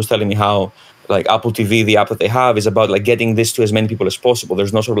earlier, and he was telling me how like Apple TV, the app that they have, is about like getting this to as many people as possible.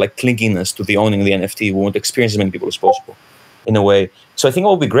 There's no sort of like clinkiness to the owning the NFT. We want to experience as many people as possible, in a way. So I think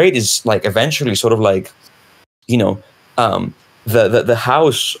what would be great is like eventually sort of like, the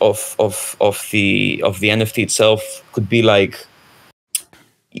house of the NFT itself could be like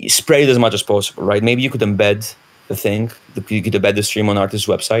spread as much as possible, right? Maybe you could embed the thing, you could embed the stream on artists'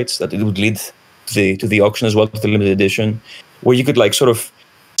 websites, that it would lead to the auction as well, to the limited edition, where you could like sort of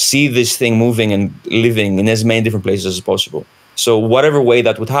see this thing moving and living in as many different places as possible. So whatever way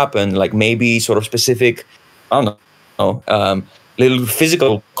that would happen, like maybe sort of specific, I don't know, little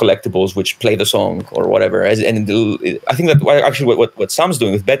physical collectibles which play the song or whatever. I think that actually what Sam's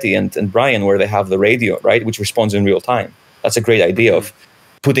doing with Betty and Bryan, where they have the radio, right, which responds in real time. That's a great idea of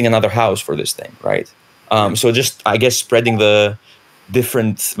putting another house for this thing, right? So just, I guess, spreading the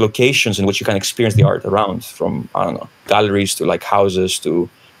different locations in which you can experience the art around, from, I don't know, galleries to like houses to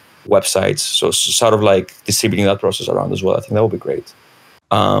websites. So sort of like distributing that process around as well. I think that would be great.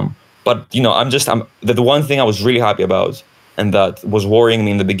 But the one thing I was really happy about, and that was worrying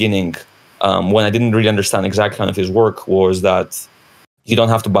me in the beginning, when I didn't really understand exactly kind of his work, was that you don't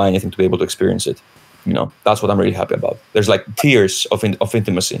have to buy anything to be able to experience it. That's what I'm really happy about. There's like tiers of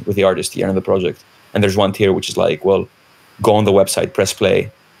intimacy with the artist here in the project. And there's one tier which is like, well, go on the website, press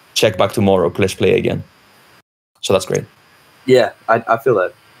play, check back tomorrow, press play again. So that's great. Yeah, I feel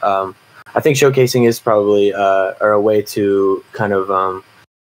that. I think showcasing is probably a way to kind of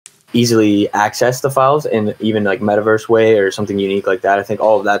easily access the files in even like metaverse way or something unique like that. I think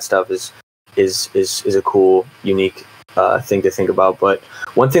all of that stuff is a cool, unique thing to think about. But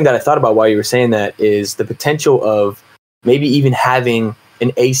one thing that I thought about while you were saying that is the potential of maybe even having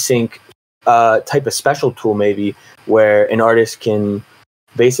an async type of special tool, maybe, where an artist can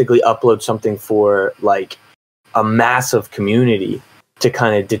basically upload something for like a massive community to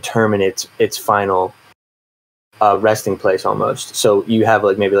kind of determine its final resting place almost. So you have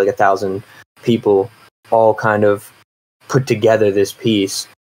like maybe like 1,000 people all kind of put together this piece,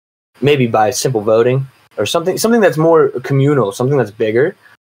 maybe by simple voting or something that's more communal, something that's bigger,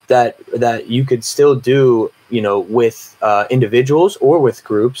 that you could still do, with individuals or with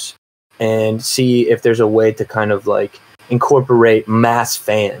groups, and see if there's a way to kind of like incorporate mass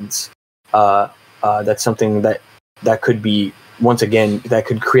fans. That's something that could be, once again, that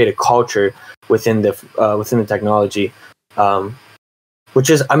could create a culture within the technology, which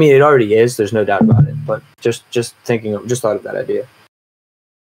is, I mean, it already is. There's no doubt about it. But just thought of that idea.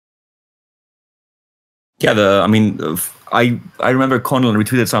 Yeah, I remember Conlan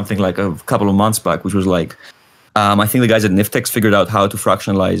retweeted something like a couple of months back, which was like, I think the guys at Niftex figured out how to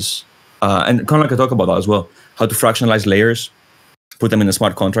fractionalize. And Conlan can talk about that as well, how to fractionalize layers, put them in a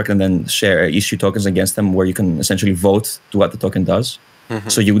smart contract, and then issue tokens against them, where you can essentially vote to what the token does. Mm-hmm.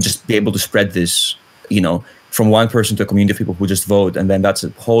 So you would just be able to spread this, from one person to a community of people who just vote, and then that's a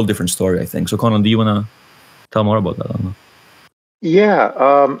whole different story, I think. So Conlan, do you want to tell more about that? I don't know.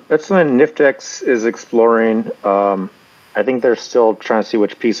 Yeah, that's something Niftex is exploring. I think they're still trying to see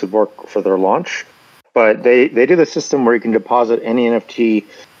which piece would work for their launch, but they do the system where you can deposit any NFT,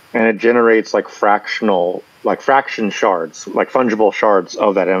 and it generates like fraction shards, like fungible shards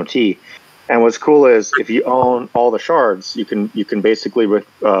of that NFT. And what's cool is if you own all the shards, you can basically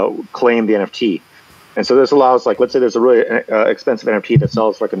claim the NFT. And so this allows, like, let's say there's a really expensive NFT that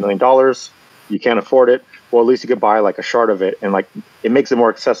sells for like $1 million. You can't afford it. Well, at least you could buy like a shard of it, and like it makes it more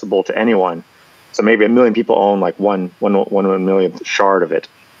accessible to anyone. So maybe 1 million people own like one millionth shard of it.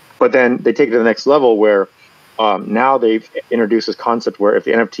 But then they take it to the next level where now they've introduced this concept where if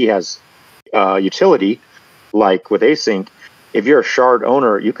the NFT has utility, like with Async, if you're a shard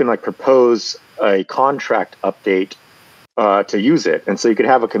owner, you can like propose a contract update to use it. And so you could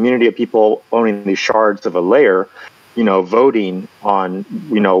have a community of people owning these shards of a layer, voting on,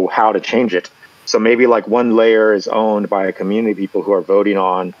 how to change it. So maybe like one layer is owned by a community of people who are voting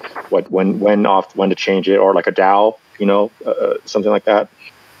on when to change it, or like a DAO, something like that.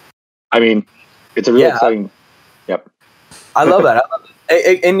 I mean, it's a really exciting. Yep. I love that.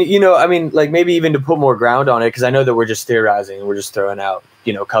 And like maybe even to put more ground on it, because I know that we're just theorizing and we're just throwing out,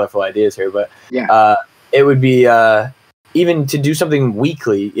 colorful ideas here, but it would be even to do something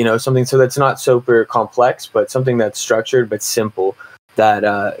weekly, something so that's not super complex, but something that's structured but simple.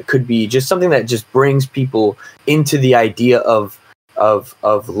 That could be just something that just brings people into the idea of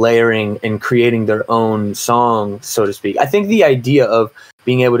layering and creating their own song, so to speak. I think the idea of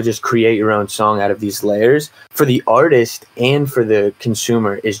being able to just create your own song out of these layers for the artist and for the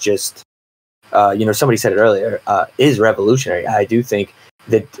consumer is just, somebody said it earlier, is revolutionary. I do think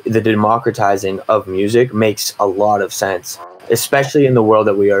that the democratizing of music makes a lot of sense, especially in the world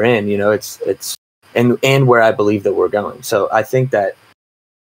that we are in. It's and where I believe that we're going. So I think that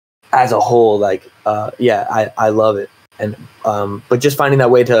as a whole, like, I love it. And but just finding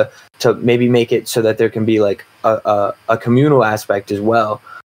that way to maybe make it so that there can be like a communal aspect as well,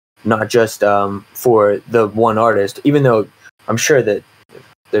 not just for the one artist, even though I'm sure that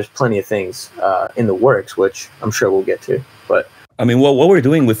there's plenty of things in the works, which I'm sure we'll get to. But I mean, what we're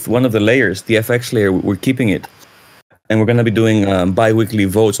doing with one of the layers, the FX layer, we're keeping it. And we're going to be doing bi-weekly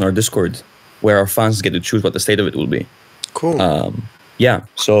votes on our Discord where our fans get to choose what the state of it will be. Cool.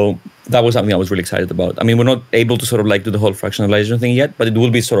 So that was something I was really excited about. I mean, we're not able to sort of like do the whole fractionalization thing yet, but it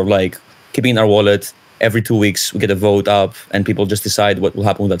will be sort of like keeping in our wallet. Every 2 weeks, we get a vote up and people just decide what will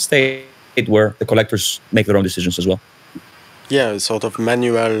happen with that state, where the collectors make their own decisions as well. Yeah, sort of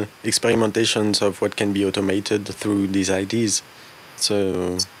manual experimentations of what can be automated through these IDs.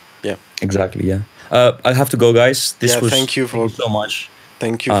 So, yeah. Exactly, yeah. I have to go, guys. Thank you so much.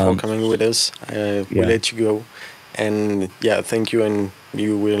 Thank you for coming with us. We'll let you go. And thank you. And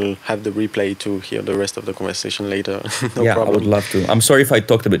you will have the replay to hear the rest of the conversation later. No problem. I would love to. I'm sorry if I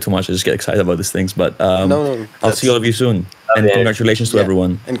talked a bit too much. I just get excited about these things. But no, I'll see all of you soon. And congratulations to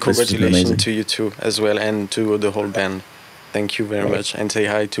everyone. And congratulations to you too as well, and to the whole band. Thank you very much. And say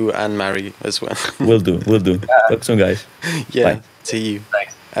hi to Anne-Marie as well. Will do. Talk soon, guys. Bye. See you.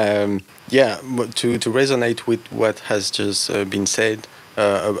 Thanks. To resonate with what has just been said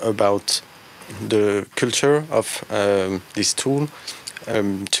about the culture of this tool,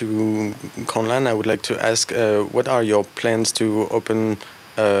 to Conlan, I would like to ask, what are your plans to open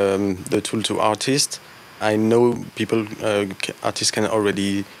the tool to artists? I know artists can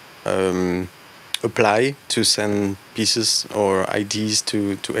already apply to send pieces or IDs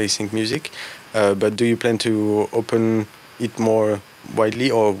to Async Music, but do you plan to open it more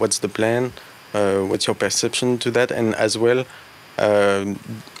widely, or what's the plan? What's your perception to that? And as well,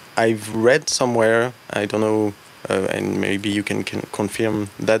 I've read somewhere, I don't know, and maybe you can confirm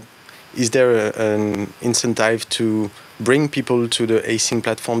that, is there an incentive to bring people to the Async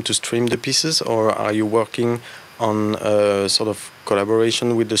platform to stream the pieces, or are you working on a sort of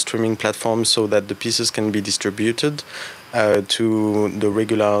collaboration with the streaming platform so that the pieces can be distributed to the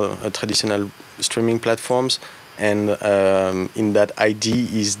regular traditional streaming platforms? And in that ID,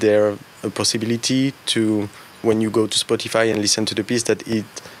 is there a possibility to, when you go to Spotify and listen to the piece, that it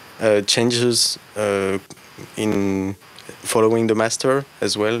changes in following the master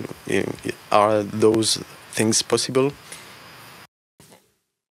as well? Are those things possible?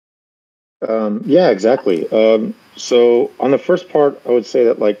 Yeah, exactly. So on the first part, I would say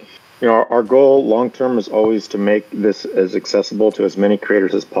that, like, our goal long term is always to make this as accessible to as many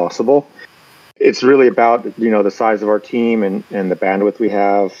creators as possible. It's really about, the size of our team and the bandwidth we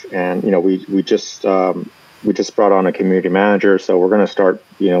have. And, we just brought on a community manager, so we're going to start,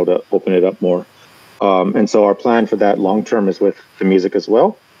 to open it up more. And so our plan for that long term is with the music as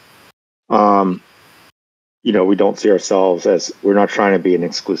well. We don't see ourselves as, we're not trying to be an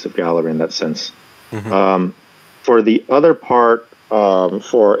exclusive gallery in that sense. Mm-hmm. For the other part,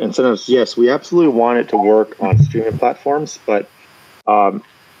 for incentives, yes, we absolutely want it to work on streaming platforms, but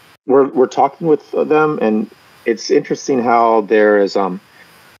we're talking with them, and it's interesting how there is some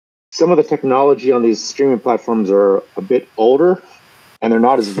of the technology on these streaming platforms are a bit older, and they're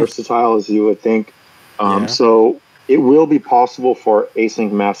not as versatile as you would think. So it will be possible for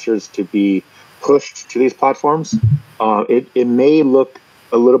async masters to be pushed to these platforms. It may look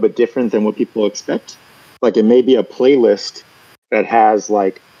a little bit different than what people expect. Like it may be a playlist that has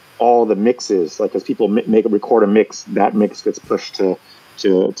like all the mixes. Like as people record a mix, that mix gets pushed to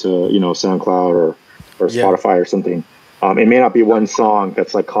SoundCloud or Spotify or something. It may not be one song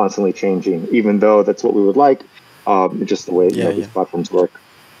that's like constantly changing, even though that's what we would like. Just the way these platforms work.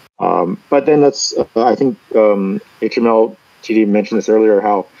 But then I think HMLTD mentioned this earlier,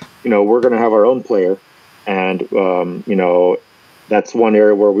 how we're going to have our own player, and that's one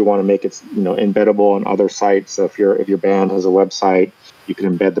area where we want to make it embeddable on other sites. So if your band has a website, you can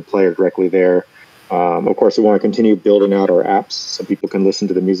embed the player directly there. Of course, we want to continue building out our apps so people can listen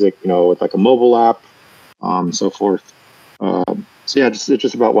to the music, with like a mobile app, so forth. It's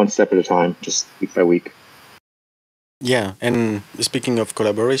just about one step at a time, just week by week. Yeah, and speaking of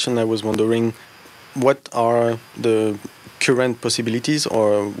collaboration, I was wondering, what are the current possibilities,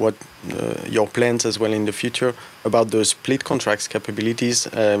 or what your plans as well in the future about the split contracts capabilities?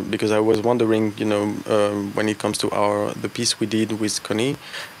 Because I was wondering, when it comes to the piece we did with Connie,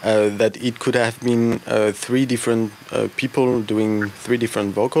 that it could have been 3 different people doing 3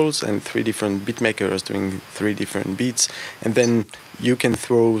 different vocals and 3 different beat makers doing 3 different beats, and then you can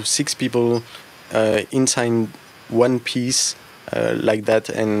throw 6 people inside one piece like that,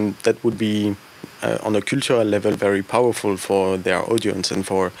 and that would be on a cultural level very powerful for their audience and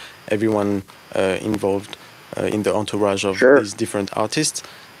for everyone involved in the entourage of these different artists.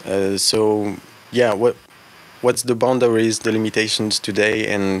 What's the boundaries, the limitations today,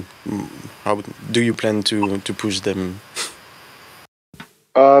 and how do you plan to push them?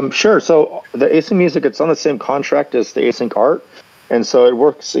 Sure. So the async music, it's on the same contract as the async art, and so it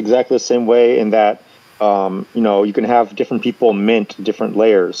works exactly the same way in that you can have different people mint different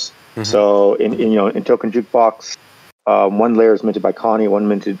layers. Mm-hmm. So in Token Jukebox, one layer is minted by Connie, one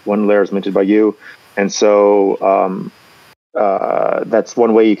layer is minted by you, and so that's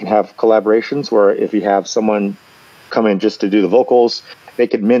one way you can have collaborations, where if you have someone come in just to do the vocals, they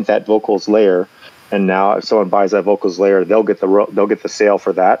could mint that vocals layer, and now if someone buys that vocals layer, they'll get the sale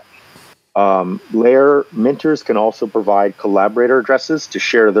for that. Layer minters can also provide collaborator addresses to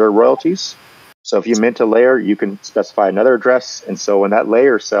share their royalties. So if you mint a layer, you can specify another address, and so when that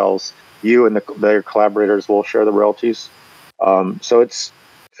layer sells, you and their collaborators will share the royalties. So it's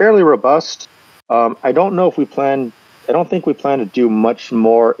fairly robust. I don't think we plan to do much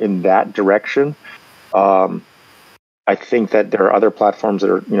more in that direction. I think that there are other platforms that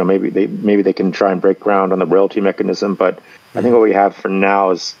are, maybe they can try and break ground on the royalty mechanism, but I think what we have for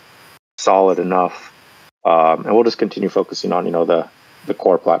now is solid enough, and we'll just continue focusing on the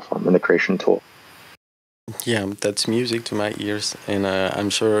core platform and the creation tool. Yeah, that's music to my ears, and I'm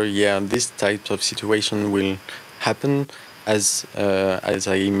sure, this type of situation will happen as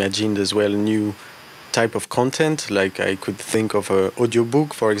I imagined as well, new type of content. Like I could think of an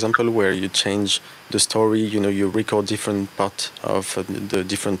audiobook, for example, where you change the story, you record different parts of the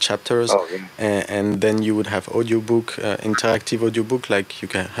different chapters, and then you would have audiobook, interactive audiobook, like you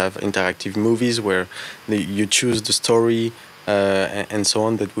can have interactive movies where you choose the story and so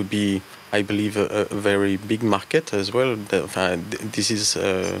on. That would be, I believe, a very big market as well. This is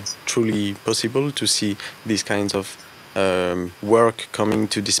truly possible to see these kinds of work coming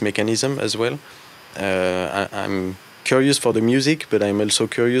to this mechanism as well. I'm curious for the music, but I'm also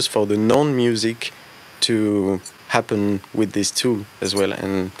curious for the non-music to happen with this tool as well.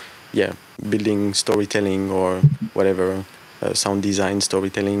 And building storytelling or whatever, sound design,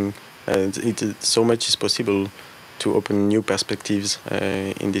 storytelling, so much is possible to open new perspectives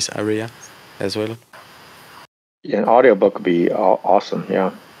in this area as well. Yeah, an audiobook would be awesome,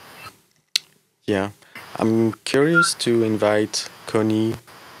 yeah. Yeah, I'm curious to invite Connie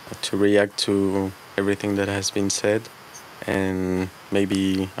to react to everything that has been said, and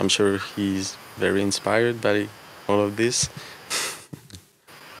maybe I'm sure he's very inspired by all of this.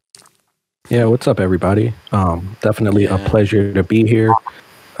 Yeah, what's up, everybody? Definitely a pleasure to be here.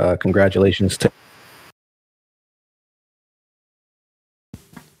 Congratulations to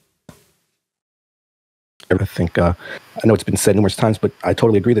I think I know it's been said numerous times, but I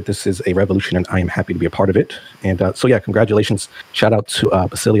totally agree that this is a revolution, and I am happy to be a part of it. And congratulations! Shout out to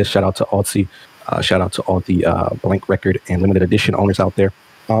Basilius, shout out to Altsi, shout out to all the Blank Record and Limited Edition owners out there.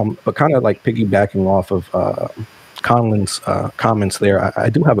 But kind of like piggybacking off of Conlan's comments there, I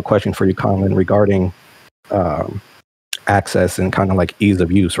do have a question for you, Conlan, regarding access and kind of like ease of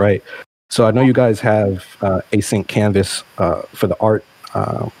use, right? So I know you guys have async canvas for the art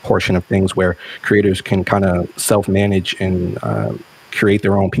portion of things, where creators can kind of self-manage and create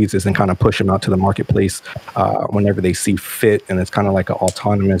their own pieces and kind of push them out to the marketplace whenever they see fit. And it's kind of like an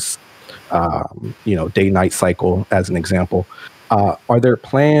autonomous, day-night cycle, as an example. Are there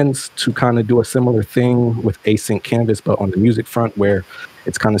plans to kind of do a similar thing with Async Canvas, but on the music front, where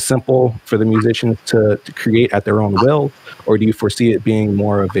it's kind of simple for the musicians to create at their own will? Or do you foresee it being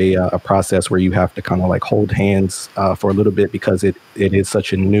more of a process where you have to kind of like hold hands for a little bit, because it is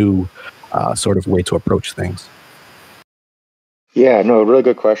such a new sort of way to approach things? Yeah, no, really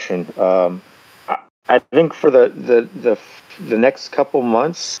good question. I think for the next couple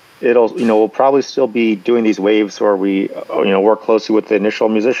months, we'll probably still be doing these waves where we work closely with the initial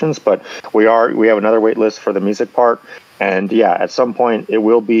musicians, but we have another wait list for the music part. And yeah, at some point it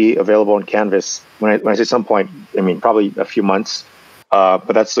will be available on Canvas. When I say some point, I mean probably a few months.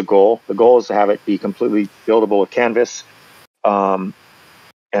 But that's the goal. The goal is to have it be completely buildable with Canvas. And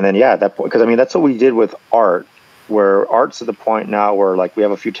then at that point, because I mean that's what we did with art, where art's at the point now where like we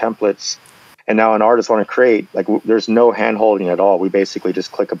have a few templates, and now an artist want to create, like there's no hand holding at all. We basically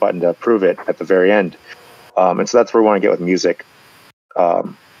just click a button to approve it at the very end. And so that's where we want to get with music.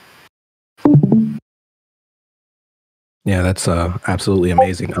 Yeah, that's absolutely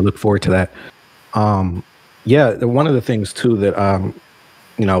amazing. I look forward to that. One of the things too that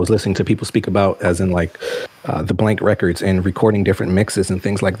I was listening to people speak about, as in like the blank records and recording different mixes and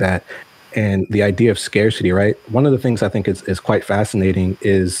things like that, and the idea of scarcity, right? One of the things I think is quite fascinating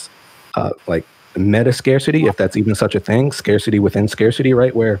is like meta scarcity, if that's even such a thing, scarcity within scarcity,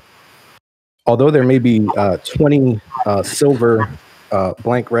 right? Where although there may be 20 silver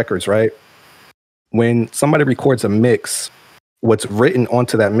blank records, right? When somebody records a mix, what's written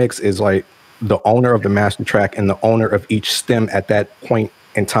onto that mix is like the owner of the master track and the owner of each stem at that point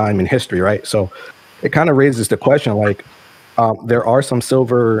in time in history, right? So it kind of raises the question, like, there are some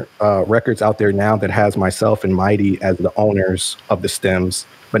silver records out there now that has myself and Mighty as the owners of the stems,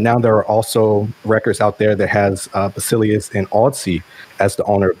 but now there are also records out there that has Basilius and Audsey as the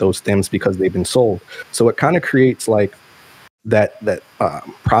owner of those stems because they've been sold. So it kind of creates like that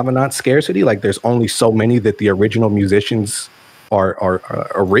provenance scarcity. Like there's only so many that the original musicians are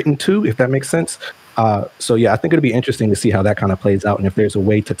written to, if that makes sense. So yeah, I think it'd be interesting to see how that kind of plays out, and if there's a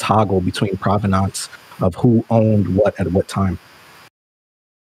way to toggle between provenance of who owned what at what time.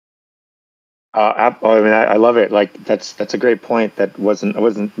 I love it. Like that's a great point that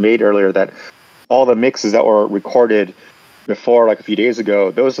wasn't made earlier. That all the mixes that were recorded before, like a few days ago,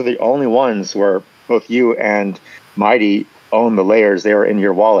 those are the only ones where both you and Mighty own the layers. They were in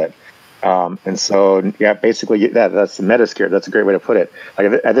your wallet. And so, yeah, basically that's the Metascare. That's a great way to put it.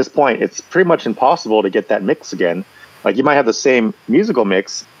 Like at this point, it's pretty much impossible to get that mix again. Like you might have the same musical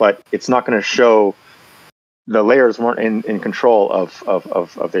mix, but it's not going to show. The layers weren't in control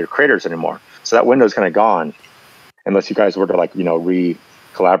of their creators anymore. So that window's kind of gone, unless you guys were to like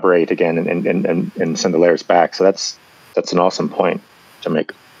re-collaborate again and send the layers back. So that's an awesome point to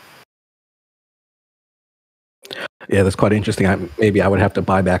make. Yeah, that's quite interesting. Maybe I would have to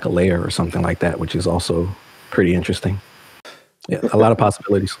buy back a layer or something like that, which is also pretty interesting. Yeah, a lot of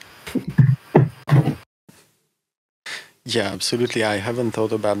possibilities. Yeah, absolutely. I haven't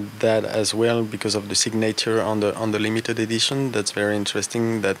thought about that as well because of the signature on the limited edition. That's very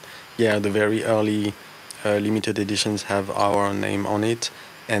interesting. That the very early limited editions have our name on it,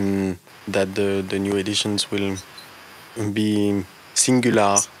 and that the new editions will be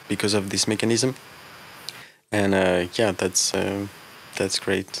singular because of this mechanism. And that's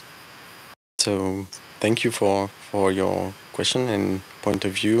great. So thank you for your question and point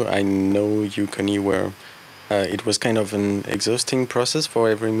of view. I know you, Connie, were. It was kind of an exhausting process for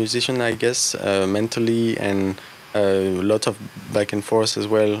every musician, I guess, mentally, and a lot of back and forth as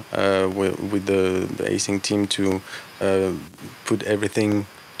well with the Async team to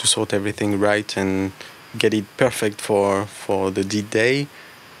sort everything right and get it perfect for the D-Day.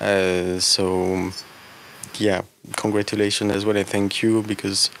 So, yeah, congratulations as well, and thank you,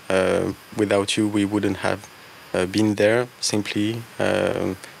 because without you, we wouldn't have been there. Simply,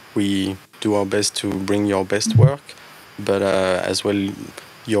 we do our best to bring your best work, but as well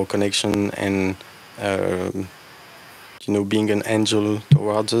your connection and being an angel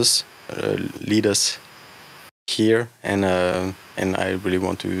towards us lead us here, and I really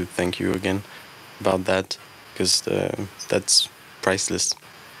want to thank you again about that, because that's priceless.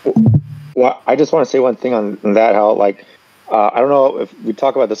 Well, I just want to say one thing on that, how like I don't know if we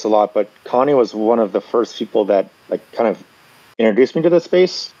talk about this a lot, but Connie was one of the first people that like kind of introduced me to the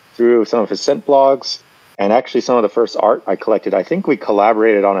space through some of his scent blogs, and actually some of the first art I collected. I think we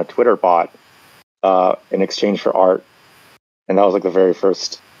collaborated on a Twitter bot in exchange for art, and that was like the very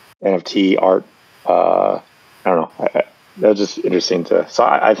first NFT art. I don't know. that was just interesting to. So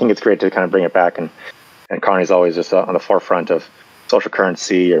I think it's great to kind of bring it back, and Connie's always just on the forefront of social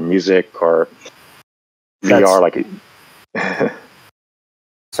currency or music or VR. Like,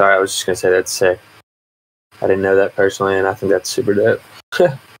 sorry, I was just gonna say that's sick. I didn't know that personally, and I think that's super dope.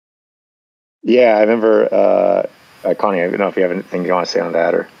 Yeah, I remember Connie. I don't know if you have anything you want to say on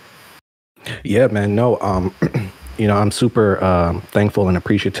that or. Yeah, man. No, you know, I'm super thankful and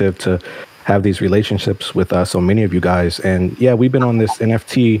appreciative to have these relationships with so many of you guys. And yeah, we've been on this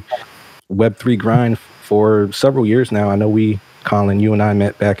NFT Web3 grind for several years now. I know Conlan, you and I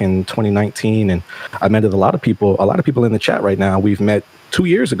met back in 2019, and I met a lot of people in the chat right now we've met 2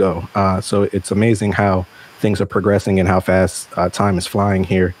 years ago. So it's amazing how things are progressing and how fast time is flying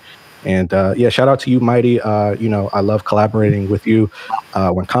here. And yeah, shout out to you, Mighty. You know, I love collaborating with you.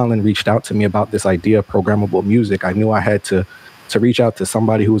 When Conlan reached out to me about this idea of programmable music, I knew I had to reach out to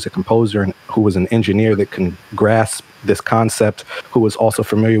somebody who was a composer and who was an engineer that can grasp this concept, who was also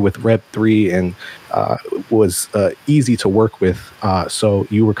familiar with Web3 and was easy to work with. So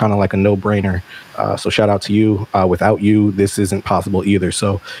you were kind of like a no-brainer. So shout out to you. Without you, this isn't possible either.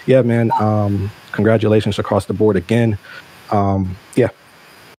 So yeah, man, congratulations across the board again. Yeah.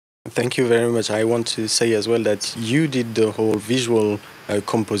 Thank you very much. I want to say as well that you did the whole visual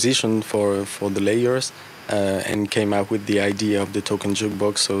composition for the layers and came up with the idea of the token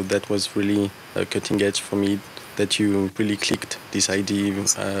jukebox. So that was really cutting edge for me, that you really clicked this idea.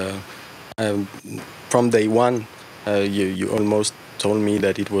 From day one, you almost told me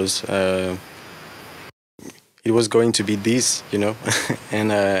that it was going to be this, you know,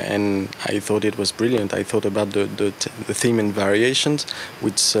 and I thought it was brilliant. I thought about the theme and variations,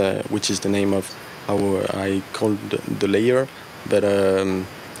 which is the name of how I called the layer, but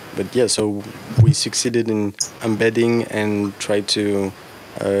yeah, so we succeeded in embedding and try to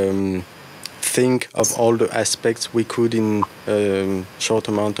think of all the aspects we could in a short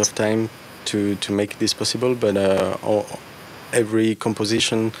amount of time to make this possible. But every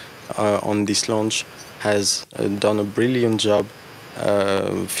composition on this launch has done a brilliant job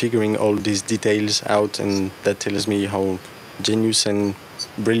figuring all these details out, and that tells me how genius and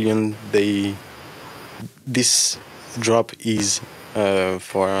brilliant this drop is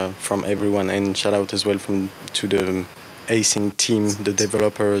from everyone. And shout out as well to the Async team, the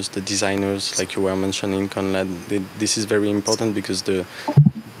developers, the designers, like you were mentioning, Conlan. This is very important because the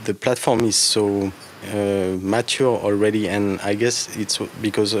platform is so mature already, and I guess it's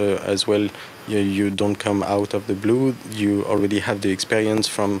because as well you don't come out of the blue. You already have the experience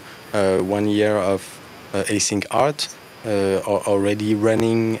from 1 year of async art already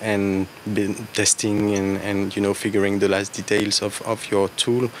running and been testing and you know, figuring the last details of your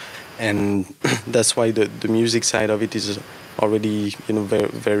tool. And that's why the music side of it is already, you know,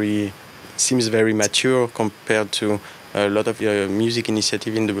 very seems very mature compared to a lot of music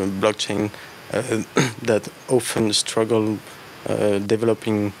initiative in the blockchain that often struggle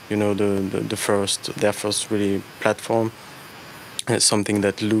developing, you know, their first really platform, something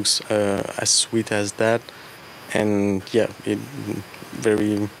that looks as sweet as that. And yeah,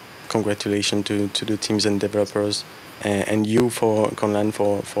 very congratulations to the teams and developers, and you for Conlan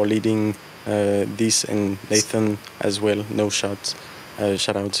for leading this, and Nathan as well. No shout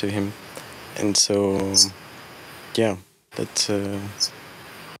out to him. And so yeah, that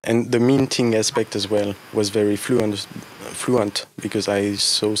and the minting aspect as well was very fluent because I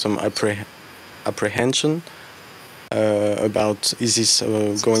saw some apprehension about, is this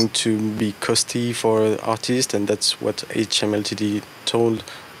going to be costly for artists? And that's what HMLTD told,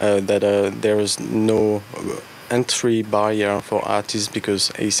 that there is no entry barrier for artists because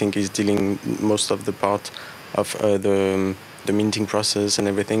Async is dealing most of the part of the minting process and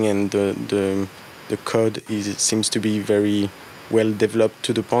everything, and the code seems to be very well developed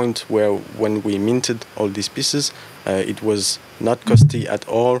to the point where when we minted all these pieces, it was not costly at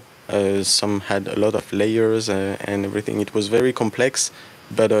all. Some had a lot of layers and everything. It was very complex,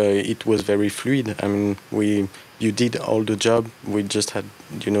 but it was very fluid. I mean, you did all the job. We just had,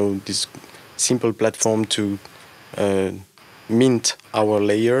 you know, this simple platform to mint our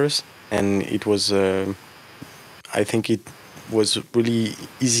layers, and it was. I think it was really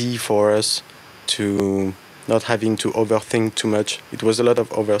easy for us to not having to overthink too much. It was a lot of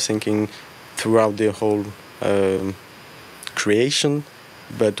overthinking throughout the whole creation.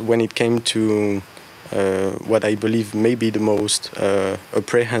 But when it came to what I believe may be the most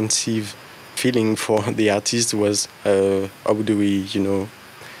apprehensive feeling for the artist was, how do we, you know,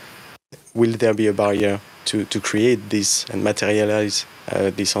 will there be a barrier to create this and materialize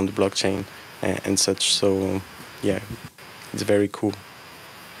this on the blockchain and such. So yeah, it's very cool.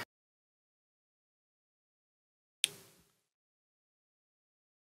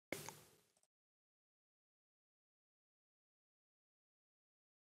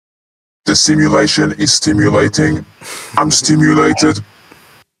 The simulation is stimulating. I'm stimulated.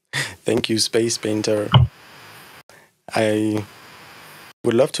 Thank you, Space Painter. I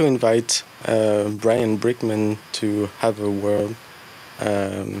would love to invite Bryan Brinkman to have a word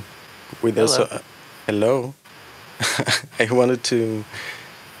with us. Hello. I wanted to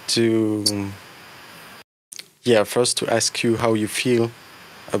first to ask you how you feel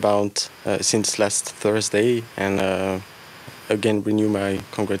about since last Thursday, and again renew my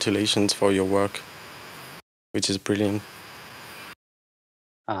congratulations for your work, which is brilliant.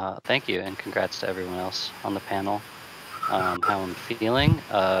 Thank you, and congrats to everyone else on the panel. How I'm feeling?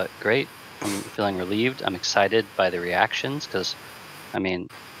 Great. I'm feeling relieved. I'm excited by the reactions because, I mean,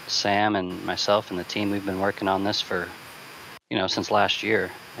 Sam and myself and the team, we've been working on this for, since last year,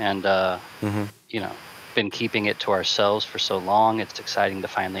 and been keeping it to ourselves for so long. It's exciting to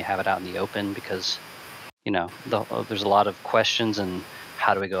finally have it out in the open because, there's a lot of questions and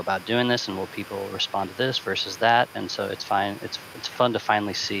how do we go about doing this, and will people respond to this versus that? And so it's fine. It's fun to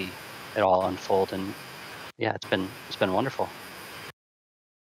finally see it all unfold, and yeah, it's been wonderful.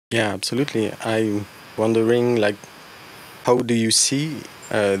 Yeah, absolutely. I'm wondering, like, how do you see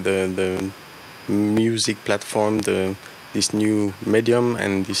the music platform, this new medium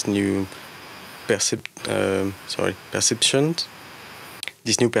and this new perceptions,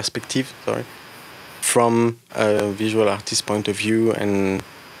 this new perspective, from a visual artist point of view, and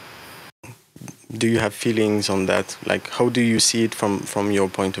do you have feelings on that? Like, how do you see it from your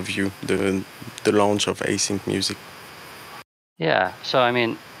point of view, the launch of async music? Yeah, so I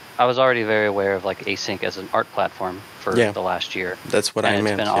mean, I was already very aware of like async as an art platform for the last year. That's what I meant. And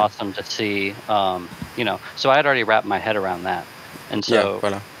it's been awesome to see, so I had already wrapped my head around that. And so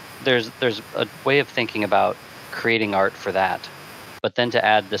there's a way of thinking about creating art for that, but then to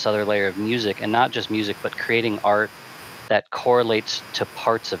add this other layer of music, and not just music, but creating art that correlates to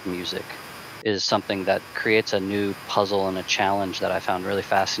parts of music is something that creates a new puzzle and a challenge that I found really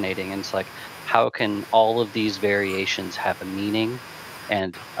fascinating. And it's like, how can all of these variations have a meaning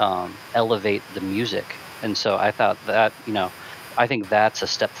and elevate the music? And so I thought that, I think that's a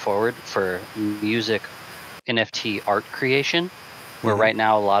step forward for music NFT art creation, where right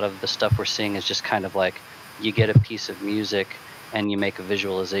now a lot of the stuff we're seeing is just kind of like you get a piece of music and you make a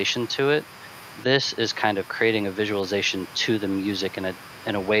visualization to it. This is kind of creating a visualization to the music in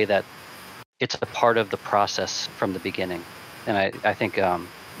a way that it's a part of the process from the beginning. And I think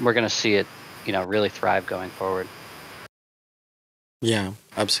we're going to see it, really thrive going forward. Yeah,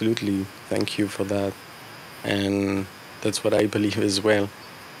 absolutely. Thank you for that. And that's what I believe as well.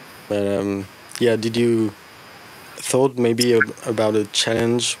 But did you thought maybe about a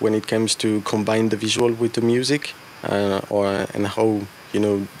challenge when it comes to combine the visual with the music, and how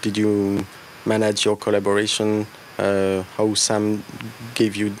did you manage your collaboration? How Sam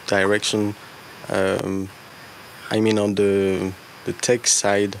gave you direction? I mean, on the tech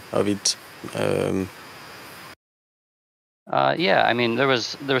side of it. Yeah, I mean, there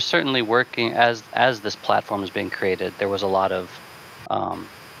was certainly working as this platform was being created. There was a lot of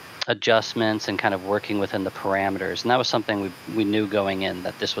adjustments and kind of working within the parameters, and that was something we knew going in,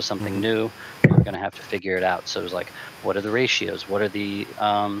 that this was something new. We were going to have to figure it out. So it was like, what are the ratios? What are the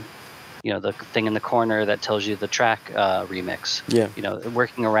the thing in the corner that tells you the track remix? Yeah.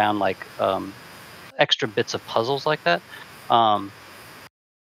 Working around like extra bits of puzzles like that. And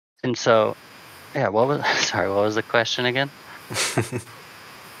so, yeah. What was the question again?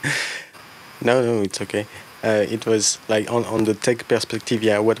 No, it's okay. It was like on the tech perspective.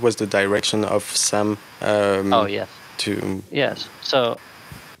 Yeah, what was the direction of Sam? Yes. So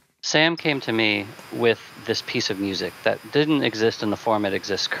Sam came to me with this piece of music that didn't exist in the form it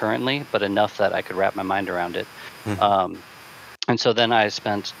exists currently, but enough that I could wrap my mind around it. And so then I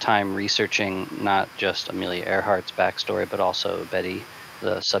spent time researching not just Amelia Earhart's backstory, but also Betty,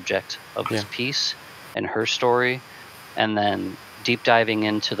 the subject of this piece, and her story, and then deep diving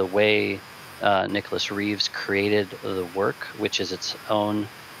into the way Nicholas Reeves created the work, which is its own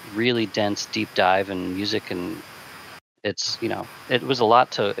really dense deep dive in music. And it's it was a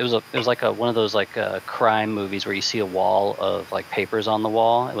lot to it was like one of those like crime movies where you see a wall of like papers on the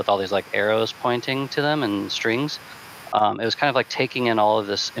wall with all these like arrows pointing to them and strings. It was kind of like taking in all of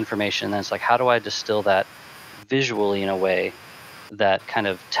this information, and then it's like, how do I distill that visually in a way that kind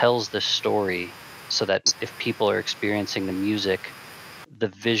of tells this story, so that if people are experiencing the music, the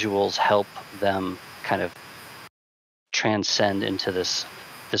visuals help them kind of transcend into this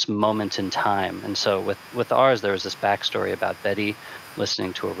moment in time. And so with ours, there was this backstory about Betty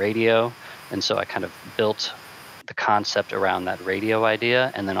listening to a radio, and so I kind of built the concept around that radio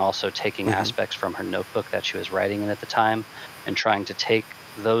idea, and then also taking aspects from her notebook that she was writing in at the time, and trying to take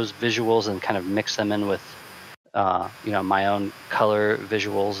those visuals and kind of mix them in with my own color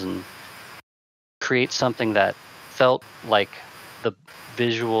visuals and create something that felt like the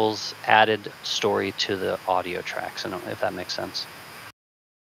visuals added story to the audio tracks, and if that makes sense.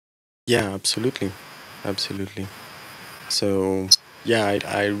 Yeah, absolutely. So yeah,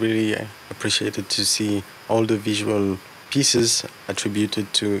 I really appreciated to see all the visual pieces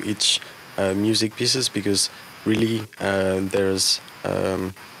attributed to each music pieces, because really there's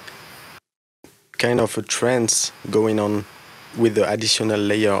kind of a trance going on with the additional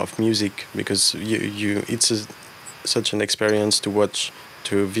layer of music, because it's such an experience to watch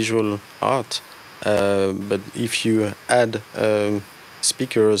to visual art, but if you add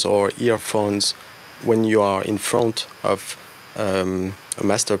speakers or earphones when you are in front of a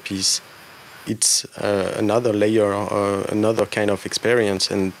masterpiece, it's another layer, another kind of experience,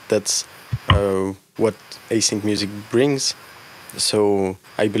 and that's what async music brings. So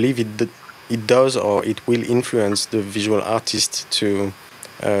I believe it does, or it will influence the visual artist to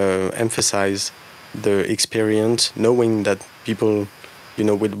emphasize the experience, knowing that people,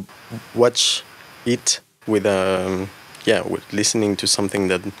 will watch it with with listening to something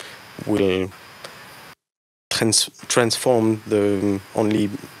that will transform the only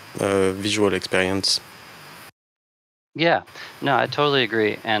visual experience. Yeah, no, I totally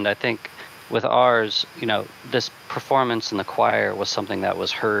agree. And I think with ours, this performance in the choir was something that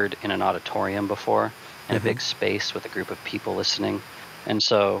was heard in an auditorium before, in a big space with a group of people listening. And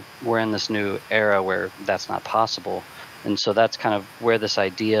so we're in this new era where that's not possible. And so that's kind of where this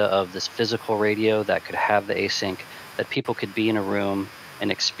idea of this physical radio that could have the async, that people could be in a room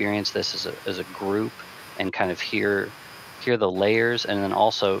and experience this as a group and kind of hear the layers, and then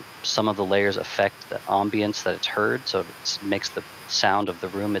also some of the layers affect the ambience that it's heard, so it makes the sound of the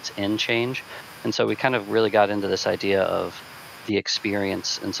room it's in change. And so we kind of really got into this idea of the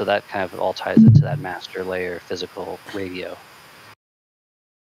experience, and so that kind of all ties into that master layer physical radio.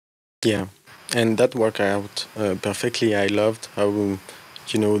 Yeah, and that worked out perfectly. I loved how,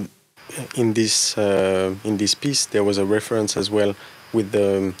 in this piece there was a reference as well with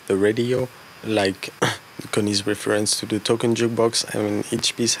the radio, like Connie's reference to the token jukebox. I mean,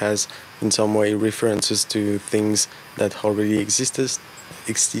 each piece has in some way references to things that already existed,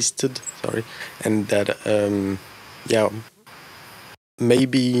 and that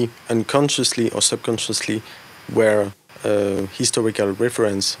maybe unconsciously or subconsciously were historical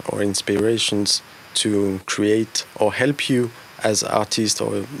reference or inspirations to create or help you as artists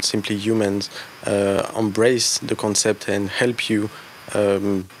or simply humans embrace the concept and help you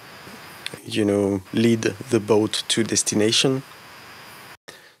lead the boat to destination.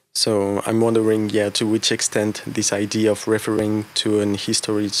 So I'm wondering, to which extent this idea of referring to an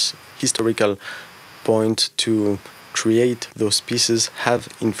historical point to create those pieces have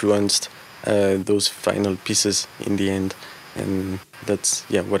influenced those final pieces in the end. And that's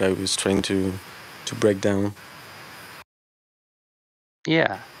what I was trying to break down.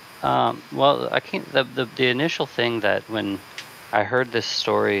 Yeah. Well, I can't. The initial thing that when I heard this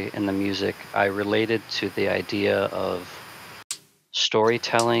story in the music, I related to the idea of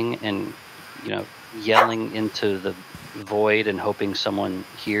storytelling and yelling into the void and hoping someone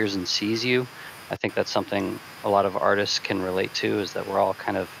hears and sees you. I think that's something a lot of artists can relate to, is that we're all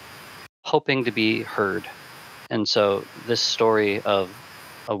kind of hoping to be heard. And so this story of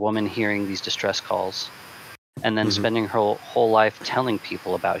a woman hearing these distress calls and then spending her whole life telling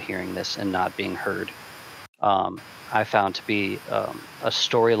people about hearing this and not being heard, I found to be a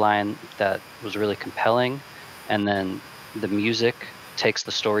storyline that was really compelling. And then the music takes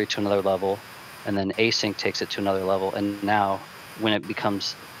the story to another level, and then async takes it to another level. And now when it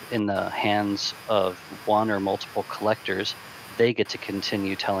becomes in the hands of one or multiple collectors, they get to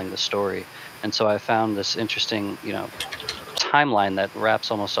continue telling the story. And so I found this interesting, timeline that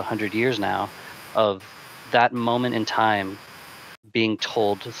wraps almost 100 years now of that moment in time being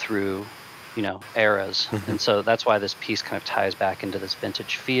told through, eras. And so that's why this piece kind of ties back into this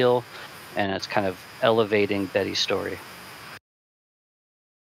vintage feel, and it's kind of elevating Betty's story.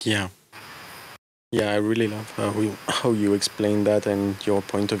 Yeah, I really love how you explain that and your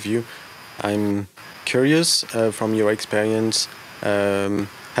point of view. I'm curious, from your experience,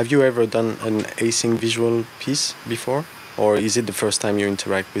 have you ever done an async visual piece before, or is it the first time you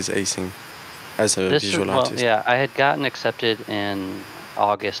interact with async as a visual artist? Well, yeah, I had gotten accepted in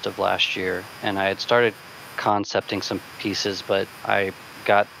August of last year, and I had started concepting some pieces, but I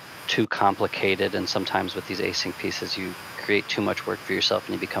got too complicated, and sometimes with these async pieces you create too much work for yourself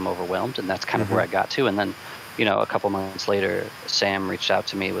and you become overwhelmed, and that's kind of where I got to. And then a couple months later, Sam reached out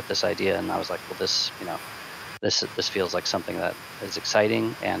to me with this idea, and I was like, well, this this feels like something that is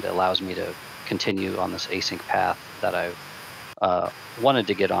exciting and allows me to continue on this async path that I wanted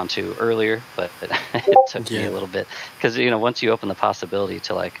to get onto earlier, but it took me a little bit, because once you open the possibility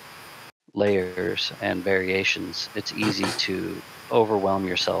to like layers and variations, it's easy to overwhelm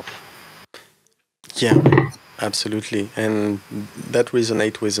yourself. Yeah, absolutely, and that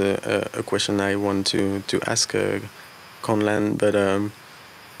resonates with a question I want to ask Conlan, but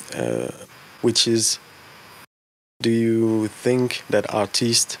which is, do you think that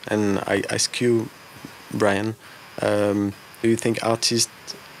artists, and I ask you, Bryan, do you think artists,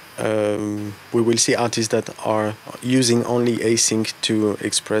 we will see artists that are using only async to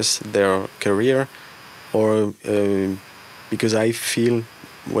express their career, or because I feel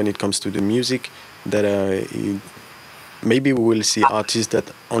when it comes to the music that maybe we will see artists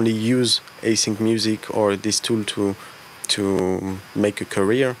that only use async music or this tool to make a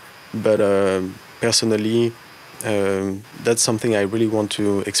career, but personally that's something I really want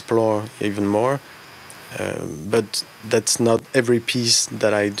to explore even more. But that's not every piece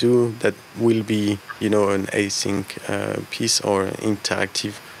that I do that will be, an async piece or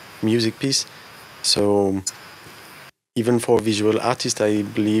interactive music piece. So even for visual artists, I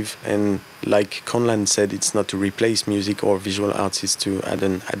believe, and like Conlan said, it's not to replace music or visual artists, to add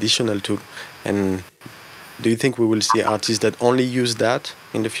an additional tool. And do you think we will see artists that only use that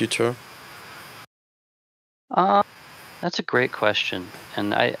in the future? That's a great question,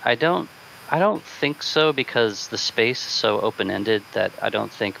 and I don't think so, because the space is so open-ended that I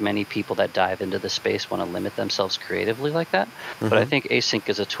don't think many people that dive into the space want to limit themselves creatively like that. Mm-hmm. But I think async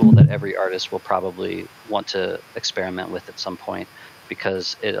is a tool that every artist will probably want to experiment with at some point,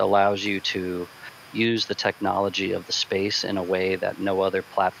 because it allows you to use the technology of the space in a way that no other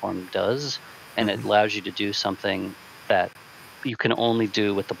platform does, and it allows you to do something that you can only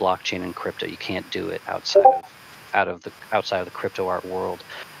do with the blockchain and crypto. You can't do it outside of the crypto art world.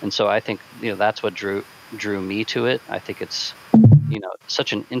 And so I think that's what drew me to it. I think it's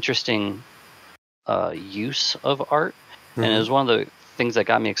such an interesting use of art, and it was one of the things that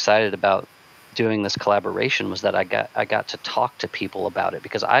got me excited about doing this collaboration, was that I got to talk to people about it,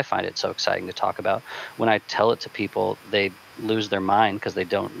 because I find it so exciting to talk about. When I tell it to people, they lose their mind because they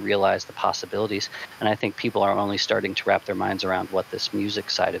don't realize the possibilities, and I think people are only starting to wrap their minds around what this music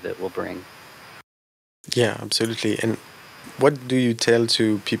side of it will bring. Yeah, absolutely. And what do you tell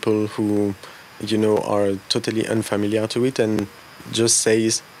to people who, are totally unfamiliar to it and just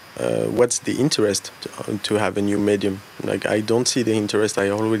says, what's the interest to have a new medium? Like, I don't see the interest. I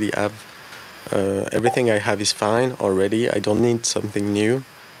already have, everything I have is fine already. I don't need something new.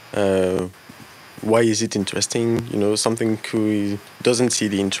 Why is it interesting? Something who doesn't see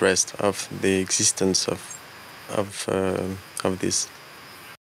the interest of the existence of this.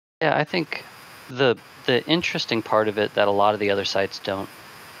 Yeah, I think the interesting part of it that a lot of the other sites don't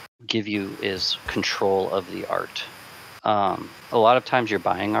give you is control of the art. A lot of times you're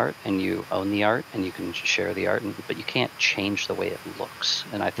buying art and you own the art and you can share the art, but you can't change the way it looks.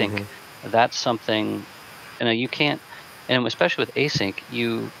 And I think that's something, you can't, and especially with async,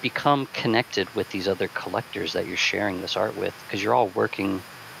 you become connected with these other collectors that you're sharing this art with, because you're all working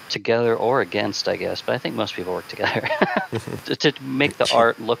together or against, I guess, but I think most people work together to make the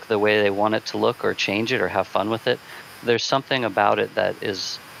art look the way they want it to look, or change it, or have fun with it. There's something about it that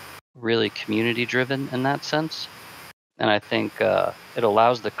is really community driven in that sense, and I think it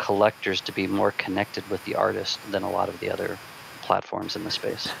allows the collectors to be more connected with the artist than a lot of the other platforms in the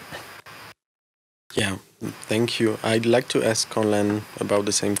space. Yeah, thank you. I'd like to ask Conlan about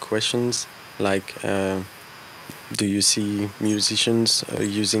the same questions, like do you see musicians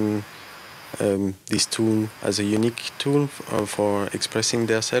using this tool as a unique tool for expressing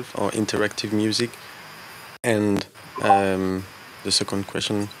themselves, or interactive music? And the second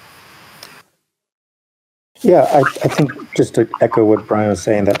question. Yeah, I think, just to echo what Bryan was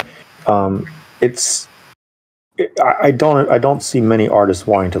saying, that I don't see many artists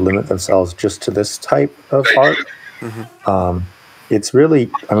wanting to limit themselves just to this type of art. It's really,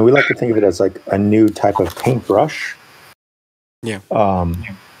 we like to think of it as like a new type of paintbrush. Yeah.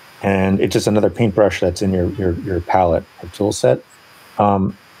 And it's just another paintbrush that's in your palette or tool set.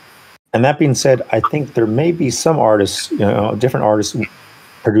 And that being said, I think there may be some artists, different artists who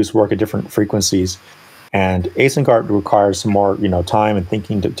produce work at different frequencies, and async art requires some more, time and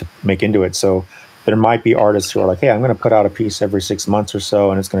thinking to make into it. So there might be artists who are like, hey, I'm going to put out a piece every 6 months or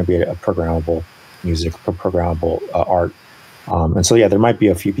so, and it's going to be a programmable music, programmable art. And so, yeah, there might be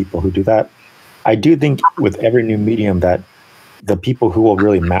a few people who do that. I do think with every new medium that the people who will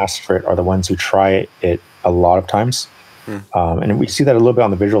really master it are the ones who try it a lot of times. And we see that a little bit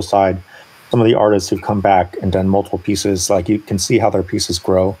on the visual side. some of the artists who've come back and done multiple pieces, like you can see how their pieces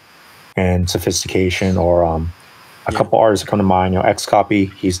grow in sophistication. Or a couple artists that come to mind,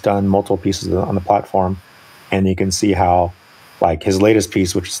 Xcopy, he's done multiple pieces on the platform, and you can see how, like, his latest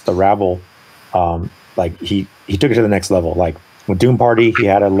piece, which is the Rabble, like he took it to the next level. Like with Doom Party, he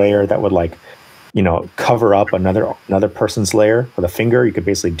had a layer that would, like, cover up another person's layer with a finger. You could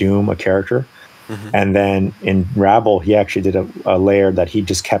basically doom a character. And then in Rabble, he actually did a layer that he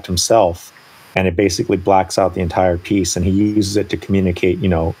just kept himself, and it basically blacks out the entire piece, and he uses it to communicate,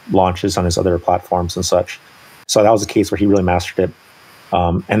 launches on his other platforms and such. So that was a case where he really mastered it.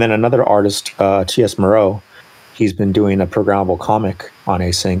 And then another artist, T.S. Moreau, he's been doing a programmable comic on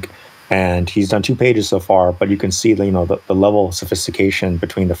async, and he's done 2 pages so far, but you can see the level of sophistication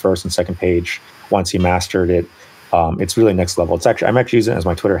between the first and second page once he mastered it. It's really next level. I'm actually using it as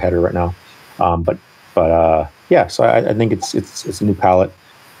my Twitter header right now. Yeah, so I think it's a new palette,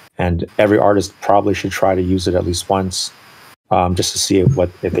 and every artist probably should try to use it at least once, just to see if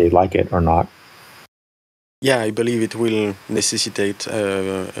they like it or not. Yeah, I believe it will necessitate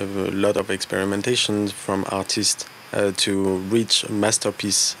a lot of experimentation from artists to reach a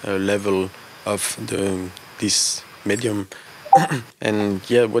masterpiece level of this medium. And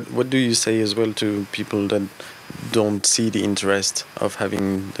yeah, what do you say as well to people that don't see the interest of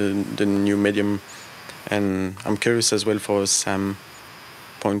having the new medium? And I'm curious as well for Sam's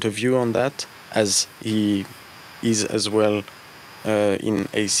point of view on that, as he is as well in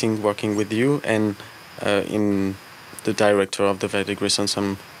async working with you, and in the director of the Verdigris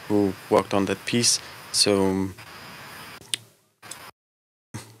Ensemble who worked on that piece. So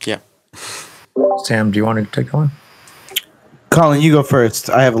yeah. Sam, do you want to take that one? Colin, you go first.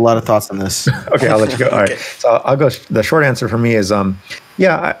 I have a lot of thoughts on this. Okay, I'll let you go. All right. So I'll go. The short answer for me is,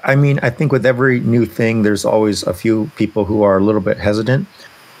 yeah, I mean, I think with every new thing, there's always a few people who are a little bit hesitant.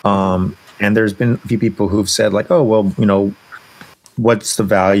 And there's been a few people who've said, like, oh, well, what's the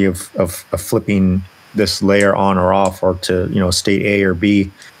value of flipping this layer on or off, or to, state A or B?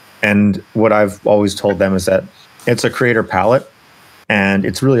 And what I've always told them is that it's a creator palette, and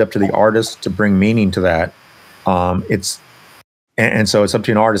it's really up to the artist to bring meaning to that. And so it's up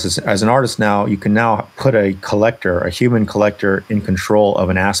to an artist. As an artist now, you can now put a human collector, in control of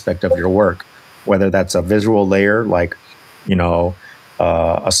an aspect of your work, whether that's a visual layer, like,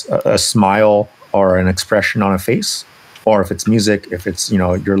 a smile or an expression on a face, or if it's music, if it's,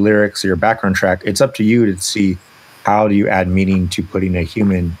 your lyrics or your background track. It's up to you to see how do you add meaning to putting a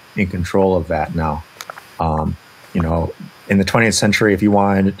human in control of that now. In the 20th century, if you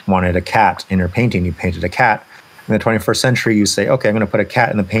wanted a cat in your painting, you painted a cat. In the 21st century, you say, okay, I'm going to put a cat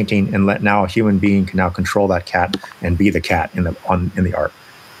in the painting, and now a human being can now control that cat and be the cat in the art.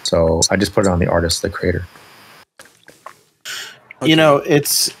 So I just put it on the artist, the creator. Okay.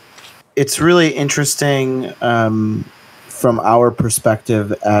 It's really interesting from our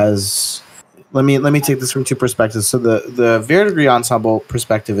perspective. As let me take this from 2 perspectives. So the Verdigris Ensemble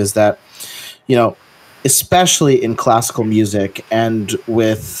perspective is that, especially in classical music and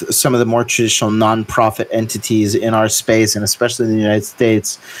with some of the more traditional nonprofit entities in our space, and especially in the United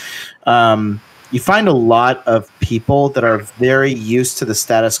States, you find a lot of people that are very used to the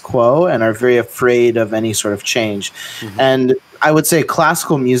status quo and are very afraid of any sort of change. Mm-hmm. And I would say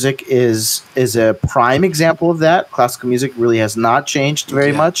classical music is a prime example of that. Classical music really has not changed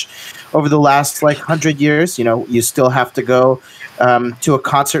very much over the last 100 years. You still have to go to a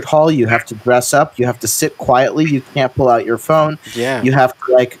concert hall. You have to dress up. You have to sit quietly. You can't pull out your phone. Yeah. You have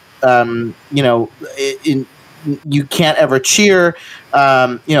to you can't ever cheer.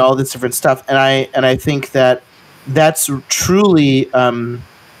 All this different stuff. And I think that that's truly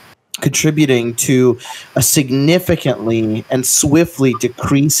contributing to a significantly and swiftly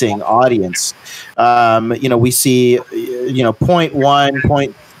decreasing audience. We see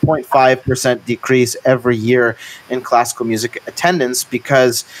 0.1, 0.5% decrease every year in classical music attendance,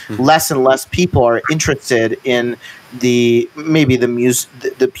 because less and less people are interested in the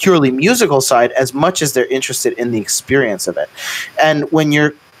purely musical side as much as they're interested in the experience of it. And when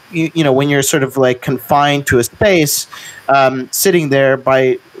you're sort of confined to a space, sitting there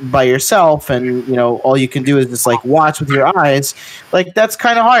by yourself, and all you can do is just watch with your eyes, that's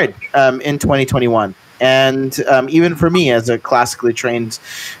kind of hard in 2021. And even for me as a classically trained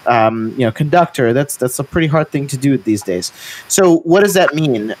conductor, that's a pretty hard thing to do these days. So what does that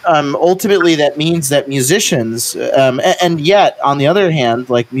mean? Ultimately, that means that musicians, and yet on the other hand,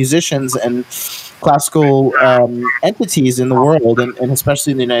 musicians and classical entities in the world, and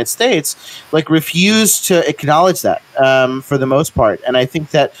especially in the United States, like refuse to acknowledge that for the most part. And I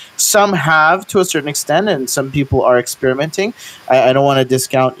think that some have to a certain extent, and some people are experimenting. I don't want to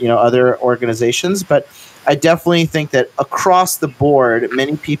discount other organizations, but I definitely think that across the board,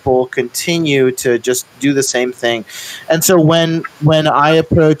 many people continue to just do the same thing. And so when I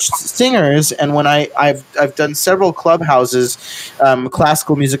approached singers, and when I've done several clubhouses,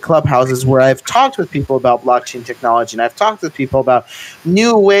 classical music clubhouses, where I've talked with people about blockchain technology, and I've talked with people about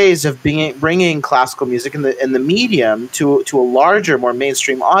new ways of bringing classical music in the medium to a larger, more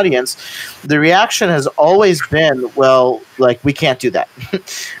mainstream audience, the reaction has always been, well, like, we can't do that.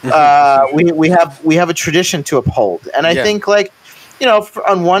 We have a tradition to uphold, and I think, like,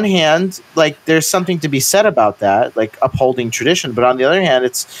 on one hand, like, there's something to be said about that, like upholding tradition, but on the other hand,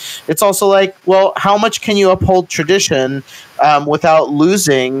 it's also like, well, how much can you uphold tradition without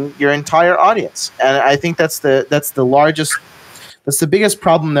losing your entire audience? And I think that's the biggest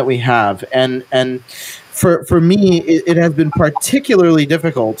problem that we have, and for me, it has been particularly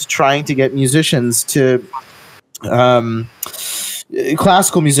difficult trying to get musicians to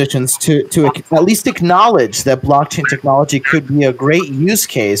classical musicians to at least acknowledge that blockchain technology could be a great use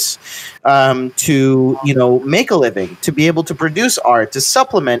case to make a living, to be able to produce art, to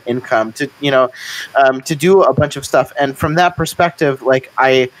supplement income, to do a bunch of stuff. And from that perspective, like,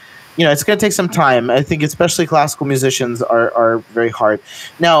 it's going to take some time. I think especially classical musicians are very hard.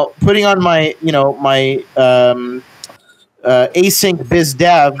 Now, putting on my async biz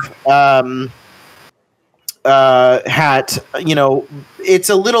dev hat, it's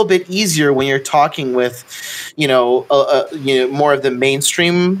a little bit easier when you're talking with more of the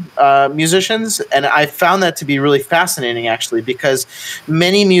mainstream musicians, and I found that to be really fascinating, actually, because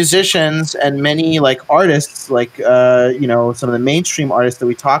many musicians and many, like, artists, like some of the mainstream artists that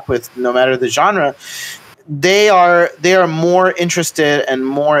we talk with, no matter the genre, they are more interested and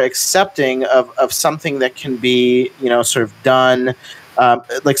more accepting of something that can be sort of done,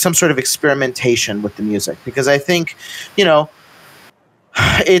 like some sort of experimentation with the music, because I think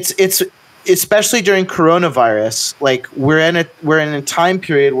it's especially during coronavirus, like, we're in a time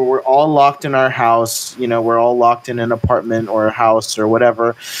period where we're all locked in our house, we're all locked in an apartment or a house or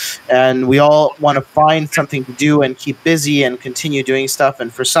whatever, and we all want to find something to do and keep busy and continue doing stuff.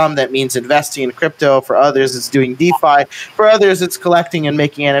 And for some, that means investing in crypto. For others, it's doing DeFi. For others, it's collecting and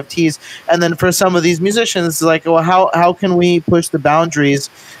making NFTs. And then for some of these musicians, it's like, well, how can we push the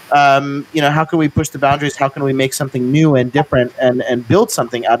boundaries? How can we push the boundaries? How can we make something new and different and build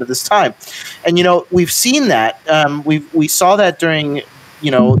something out of this time? And, we've seen that. We saw that during,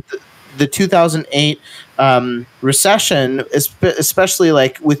 the 2008 recession, especially,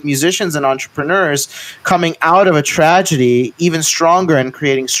 like, with musicians and entrepreneurs coming out of a tragedy even stronger and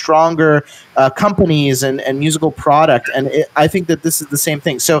creating stronger companies and musical product. And I think that this is the same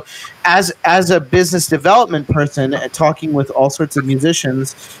thing. So as a business development person, talking with all sorts of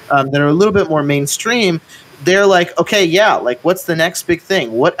musicians that are a little bit more mainstream, they're like, okay, yeah, like, what's the next big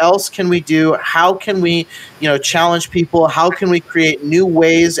thing? What else can we do? How can we, challenge people? How can we create new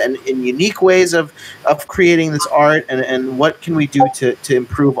ways and unique ways of creating this art? And what can we do to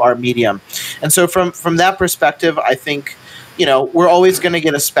improve our medium? And so from that perspective, I think, we're always going to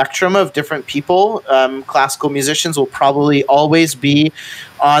get a spectrum of different people. Classical musicians will probably always be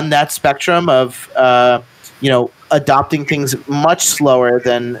on that spectrum of, adopting things much slower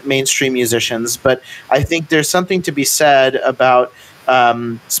than mainstream musicians. But I think there's something to be said about,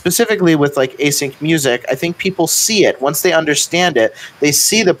 specifically with, like, async music. I think people see it. Once they understand it, they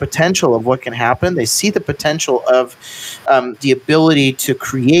see the potential of what can happen. They see the potential of the ability to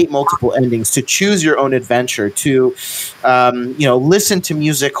create multiple endings, to choose your own adventure, to listen to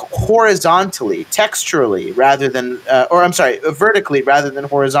music horizontally, texturally, rather than vertically rather than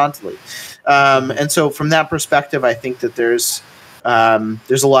horizontally. And so from that perspective, I think that there's a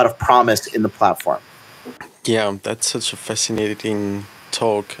lot of promise in the platform. Yeah, that's such a fascinating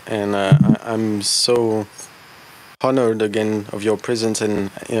talk, and I'm so honored again of your presence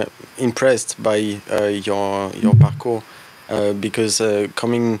and impressed by your parcours, because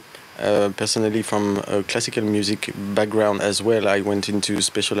coming personally from a classical music background as well, I went into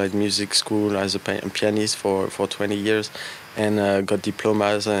specialized music school as a pianist for 20 years, and got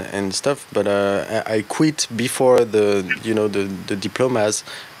diplomas and stuff. But I quit before the diplomas.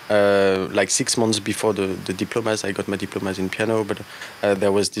 Like 6 months before the diplomas, I got my diplomas in piano, but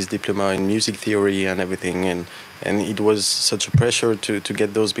there was this diploma in music theory and everything, and it was such a pressure to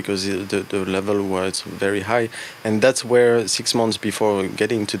get those because the level was very high. And that's where 6 months before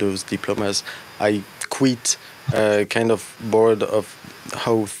getting to those diplomas, I quit, kind of bored of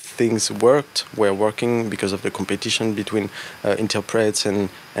how things were working because of the competition between interprets and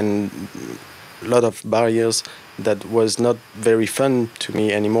a lot of barriers that was not very fun to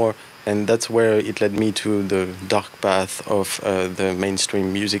me anymore. And that's where it led me to the dark path of the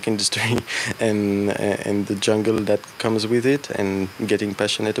mainstream music industry and the jungle that comes with it, and getting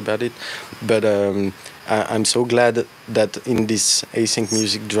passionate about it. But I'm so glad that in this async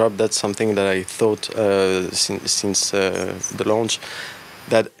music drop, that's something that I thought since the launch,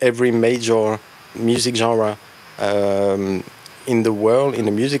 that every major music genre in the world, in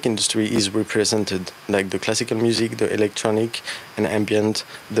the music industry, is represented, like the classical music, the electronic and ambient,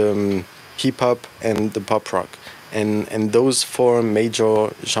 the hip hop and the pop rock, and those four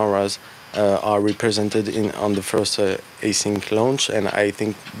major genres are represented on the first async launch. And I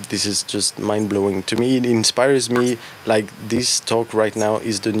think this is just mind blowing to me. It inspires me. Like, this talk right now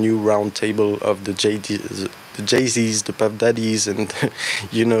is the new round table of the Jay-Z's, the Puff Daddies, and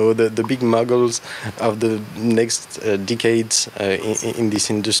you know, the big muggles of the next decades in this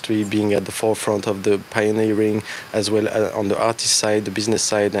industry, being at the forefront of the pioneering, as well as on the artist side, the business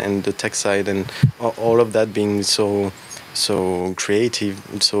side, and the tech side, and all of that being so creative,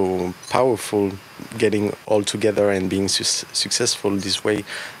 so powerful, getting all together and being successful this way,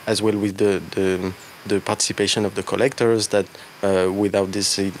 as well with the participation of the collectors, that without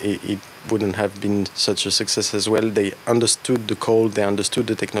this it wouldn't have been such a success as well. They understood the call, they understood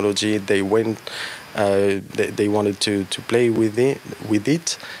the technology, they went, they wanted to play with it,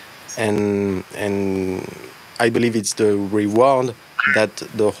 and I believe it's the reward that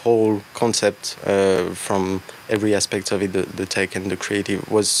the whole concept, from every aspect of it, the tech and the creative,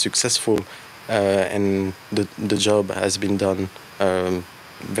 was successful, and the job has been done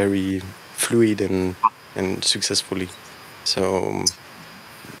very fluid and successfully. So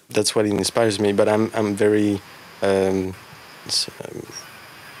that's what inspires me. But I'm very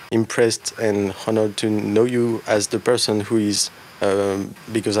impressed and honored to know you as the person who is,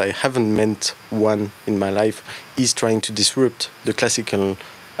 because I haven't met one in my life, is trying to disrupt the classical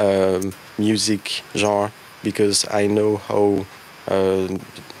music genre, because I know how a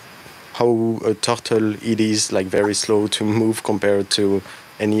turtle it is, like very slow to move compared to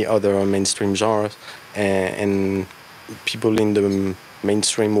any other mainstream genre, and people in the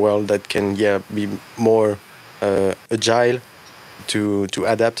mainstream world that can be more agile to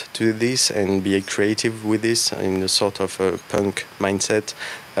adapt to this and be creative with this in a sort of a punk mindset,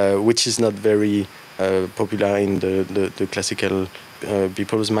 which is not very popular in the classical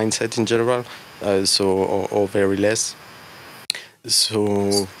people's mindset in general, or very less.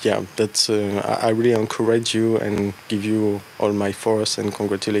 So yeah, that's I really encourage you and give you all my force and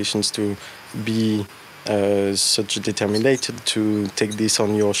congratulations to be such determined to take this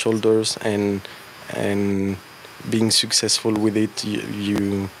on your shoulders and being successful with it.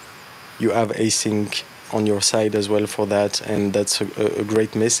 You have async on your side as well for that, and that's a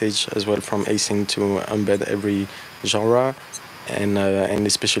great message as well from async to embed every genre, and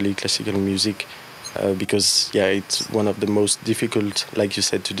especially classical music. Because it's one of the most difficult, like you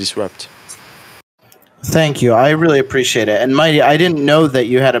said, to disrupt. Thank you. I really appreciate it. And Mighty, I didn't know that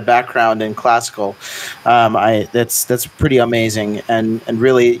you had a background in classical. That's pretty amazing. And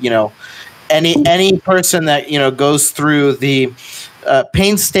really, any person that goes through the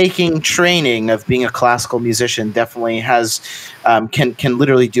painstaking training of being a classical musician definitely has can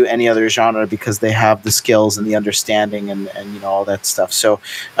literally do any other genre, because they have the skills and the understanding and all that stuff. So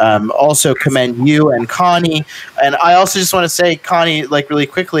also commend you and Connie. And I also just want to say, Connie, like really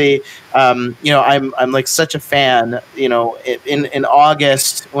quickly, I'm like such a fan. In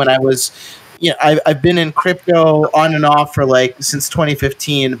August, when I was, I've been in crypto on and off for since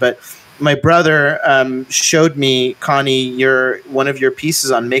 2015, but my brother showed me, Connie, one of your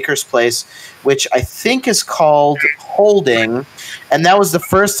pieces on Maker's Place, which I think is called Holding, and that was the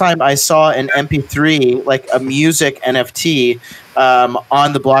first time I saw an MP3, like a music NFT,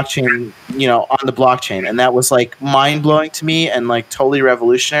 on the blockchain, and that was like mind blowing to me and like totally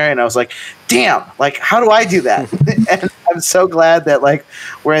revolutionary. And I was like, damn, like how do I do that? And I'm so glad that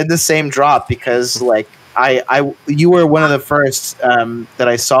we're in the same drop, because you were one of the first that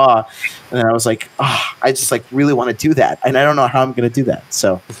I saw, and I was like, I just really want to do that, and I don't know how I'm going to do that.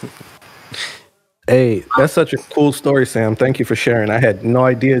 So, hey, that's such a cool story, Sam. Thank you for sharing. I had no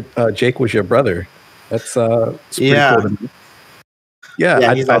idea Jake was your brother. That's pretty cool to me.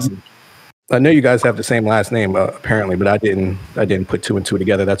 Yeah, he's awesome. I know you guys have the same last name apparently, but I didn't put two and two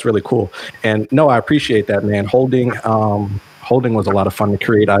together. That's really cool. And no, I appreciate that, man. Holding was a lot of fun to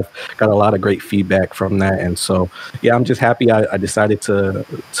create. I've got a lot of great feedback from that, and so I'm just happy I decided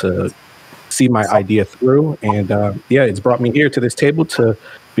to see my idea through. And yeah, it's brought me here to this table to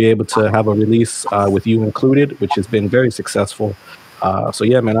be able to have a release with you included, which has been very successful. So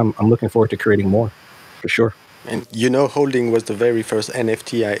yeah, man, I'm looking forward to creating more, for sure. And holding was the very first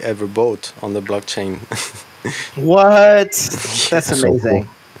NFT I ever bought on the blockchain. What? That's amazing. So cool.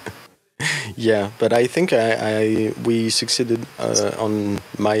 Yeah, but I think we succeeded on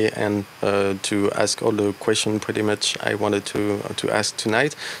my end to ask all the questions pretty much I wanted to ask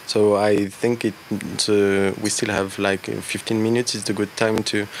tonight. So I think we still have like 15 minutes. It's a good time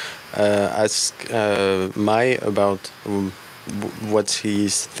to ask Mai about what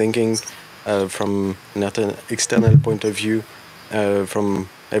he's thinking from an external point of view, from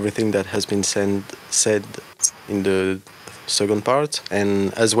everything that has been said in the second part,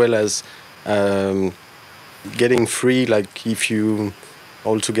 and as well as getting free, like if you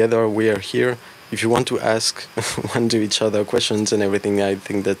all together we are here, if you want to ask one to each other questions and everything, I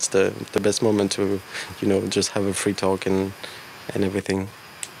think that's the best moment to just have a free talk and everything.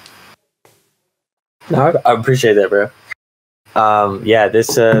 No, I appreciate that, bro. Yeah,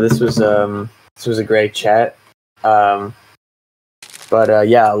 this was a great chat. But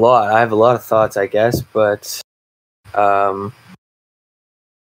yeah, I have a lot of thoughts, I guess, but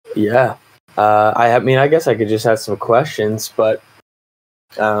yeah. I mean, I guess I could just have some questions, but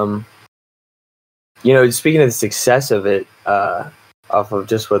speaking of the success of it, off of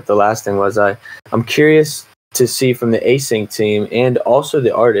just what the last thing was, I'm curious to see from the Async team and also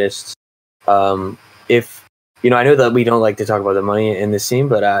the artists, if I know that we don't like to talk about the money in the scene,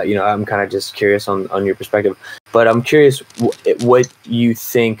 but I'm kind of just curious on your perspective. But I'm curious what you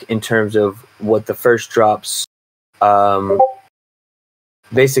think in terms of what the first drops,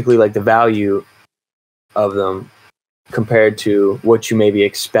 basically like the value of them compared to what you maybe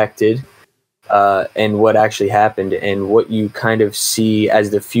expected, and what actually happened, and what you kind of see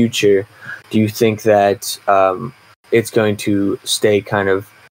as the future. Do you think that it's going to stay kind of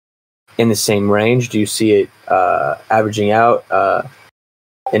in the same range? Do you see it averaging out?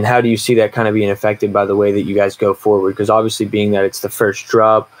 And how do you see that kind of being affected by the way that you guys go forward? Because obviously, being that it's the first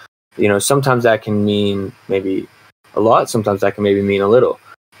drop, sometimes that can mean maybe a lot. Sometimes that can maybe mean a little.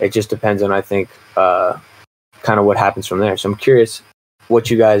 It just depends on, I think, kind of what happens from there. So I'm curious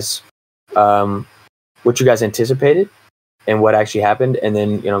what you guys anticipated and what actually happened, and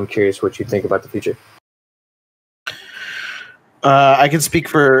then I'm curious what you think about the future. I can speak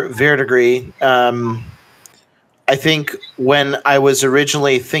for Verdigris. I think when I was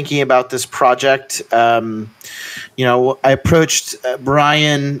originally thinking about this project, I approached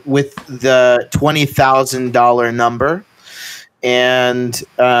Bryan with the $20,000 number, and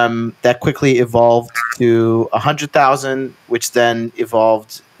that quickly evolved to 100,000, which then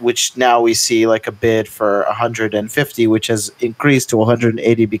evolved, which now we see like a bid for 150, which has increased to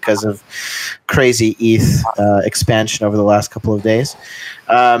 180 because of crazy ETH expansion over the last couple of days.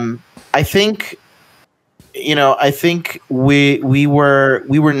 I think we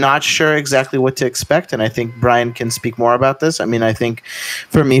were not sure exactly what to expect, and I think Bryan can speak more about this. I mean, I think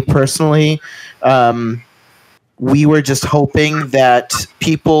for me personally, we were just hoping that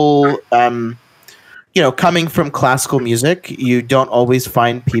people, coming from classical music, you don't always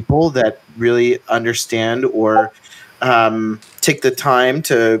find people that really understand or take the time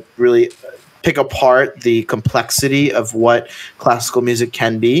to really pick apart the complexity of what classical music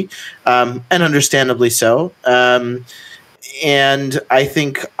can be, and understandably so. And I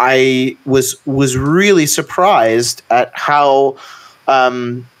think I was really surprised at how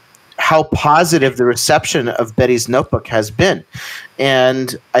positive the reception of Betty's Notebook has been.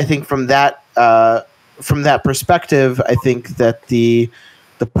 And I think from that perspective, I think that the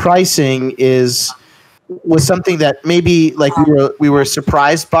pricing was something that maybe like we were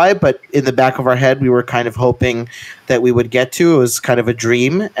surprised by, but in the back of our head we were kind of hoping that we would get to. It was kind of a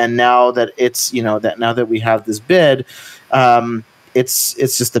dream, and now that it's now that we have this bid, it's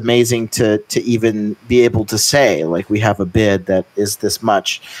just amazing to even be able to say like we have a bid that is this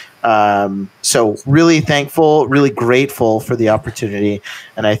much. So really thankful, really grateful for the opportunity,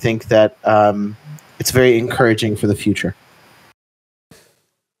 and I think that it's very encouraging for the future.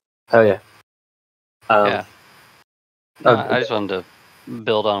 Oh yeah. Yeah. I just wanted to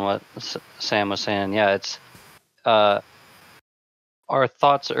build on what Sam was saying. Yeah, it's our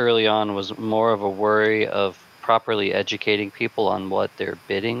thoughts early on was more of a worry of properly educating people on what they're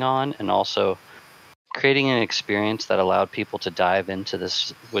bidding on, and also creating an experience that allowed people to dive into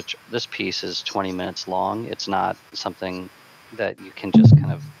this, which this piece is 20 minutes long. It's not something that you can just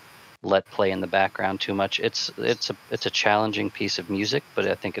kind of let play in the background too much. It's a challenging piece of music, but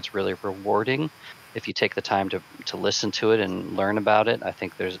I think it's really rewarding if you take the time to listen to it and learn about it. I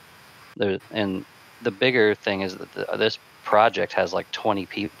think there's And the bigger thing is that this project has like 20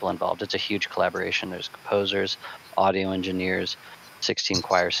 people involved. It's a huge collaboration. There's composers, audio engineers, 16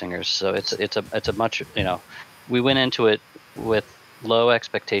 choir singers. So it's a much, we went into it with low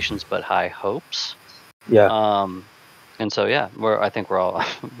expectations but high hopes. Yeah. And so I think we're all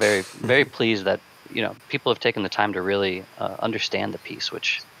very, very pleased that people have taken the time to really understand the piece,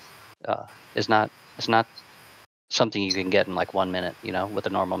 which is not something you can get in like 1 minute, with a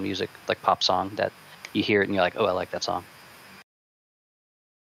normal music like pop song that you hear it and you're like, oh, I like that song.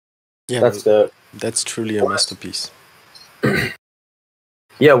 Yeah, that's truly a masterpiece.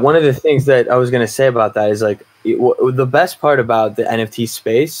 Yeah, one of the things that I was going to say about that is like the best part about the NFT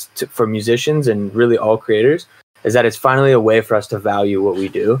space for musicians and really all creators is that it's finally a way for us to value what we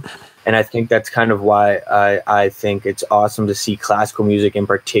do. And I think that's kind of why I think it's awesome to see classical music in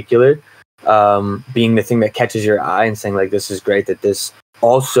particular being the thing that catches your eye and saying like, this is great that this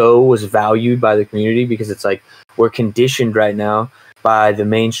also was valued by the community, because it's like we're conditioned right now by the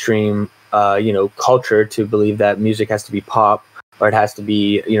mainstream culture to believe that music has to be pop, or it has to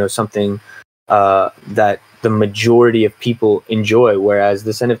be something that the majority of people enjoy, whereas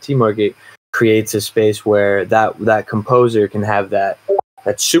this NFT market creates a space where that composer can have that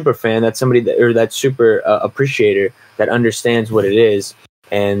super fan, that's somebody that super appreciator that understands what it is.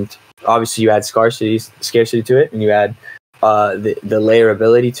 And obviously you add scarcity to it, and you add the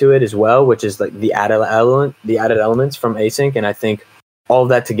layerability to it as well, which is like the added elements from async. And I think all of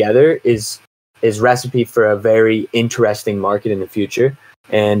that together is recipe for a very interesting market in the future,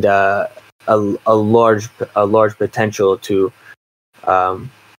 and a large potential to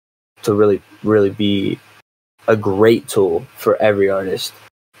really be a great tool for every artist.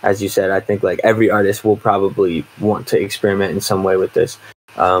 As you said, I think like every artist will probably want to experiment in some way with this,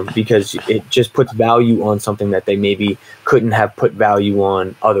 because it just puts value on something that they maybe couldn't have put value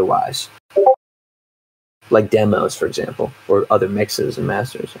on otherwise. Like demos, for example, or other mixes and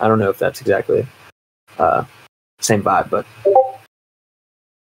masters. I don't know if that's exactly same vibe, but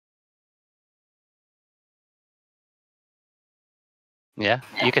yeah,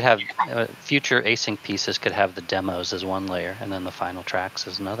 you could have future async pieces could have the demos as one layer, and then the final tracks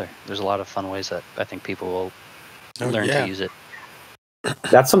as another. There's a lot of fun ways that I think people will learn to use it.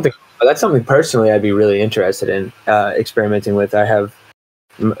 That's something personally I'd be really interested in experimenting with.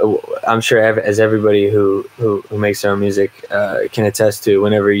 I'm sure as everybody who makes their own music can attest to,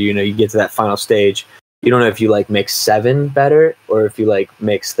 whenever you get to that final stage, you don't know if you like mix 7 better or if you like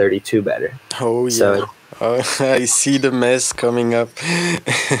mix 32 better. Oh yeah. So, I see the mess coming up.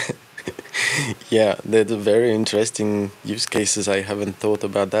 Yeah, they're very interesting use cases. I haven't thought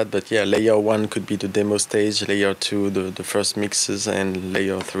about that, but yeah, layer 1 could be the demo stage, layer 2 the first mixes, and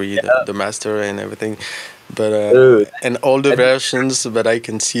layer 3 the master and everything. But and all the versions, but I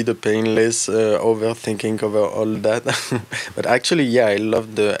can see the painless overthinking over all that. But actually, yeah, I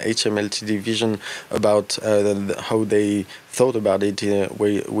love the HMLTD vision about how they thought about it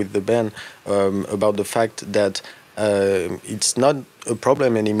with the band, about the fact that it's not a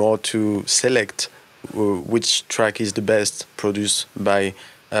problem anymore to select which track is the best produced by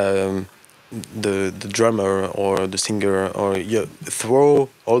the drummer or the singer, or you throw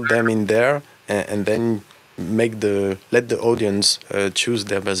all them in there and then let the audience choose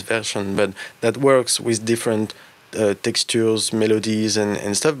their best version. But that works with different textures, melodies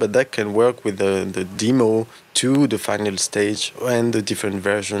and stuff, but that can work with the demo to the final stage and the different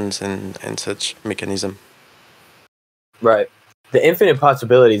versions and such mechanism. Right. The infinite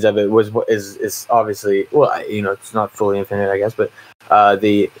possibilities of it is obviously, well, it's not fully infinite, I guess, but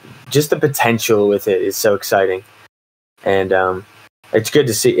the potential with it is so exciting, and it's good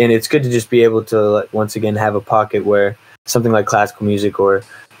to see, and it's good to just be able to once again have a pocket where something like classical music or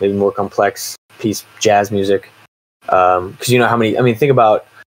maybe more complex piece jazz music, because how many, I mean, think about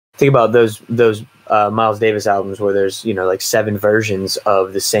those Miles Davis albums where there's like 7 versions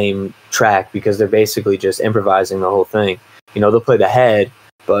of the same track, because they're basically just improvising the whole thing. They'll play the head,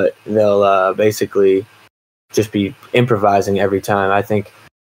 but they'll basically just be improvising every time. I think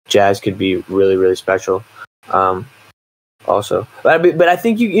jazz could be really, really special. Also, but I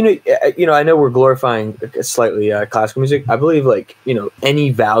think I know we're glorifying slightly classical music. I believe any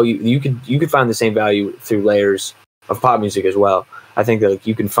value you could find the same value through layers of pop music as well. I think that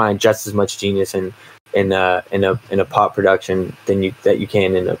you can find just as much genius in a pop production that you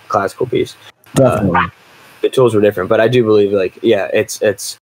can in a classical piece. Definitely. The tools were different, but I do believe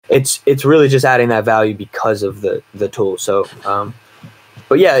it's really just adding that value because of the tool. So,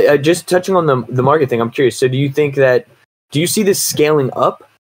 but yeah, just touching on the market thing, I'm curious. So do you see this scaling up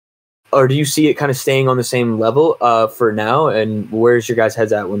or do you see it kind of staying on the same level for now? And where's your guys'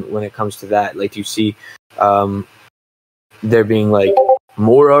 heads at when it comes to that? Like, do you see there being like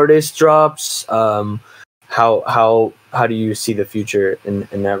more artist drops? How do you see the future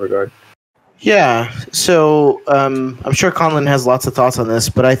in that regard? Yeah, so I'm sure Conlan has lots of thoughts on this,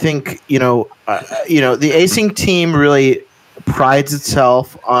 but I think the async team really prides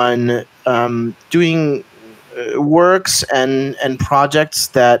itself on doing works and projects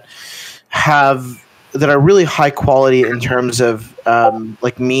that are really high quality in terms of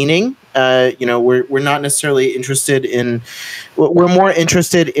like meaning. We're not necessarily interested in. We're more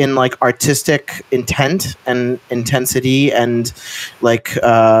interested in like artistic intent and intensity and like.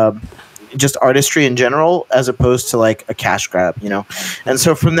 Just artistry in general, as opposed to like a cash grab, And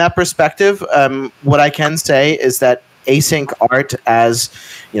so from that perspective, what I can say is that async art as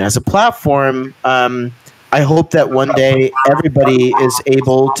a platform, I hope that one day everybody is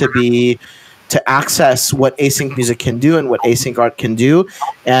able to access what async music can do and what async art can do.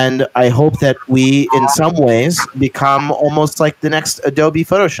 And I hope that we, in some ways, become almost like the next Adobe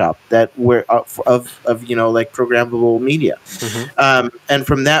Photoshop, that we're of like programmable media. Mm-hmm. And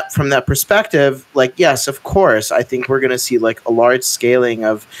from that perspective, like, yes, of course, I think we're going to see like a large scaling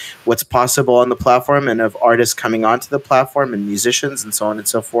of what's possible on the platform and of artists coming onto the platform and musicians and so on and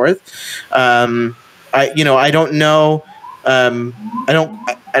so forth. I don't know.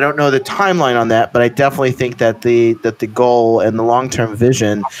 I don't know the timeline on that, but I definitely think that the goal and the long-term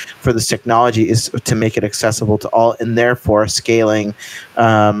vision for this technology is to make it accessible to all, and therefore scaling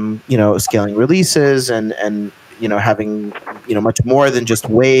releases and having much more than just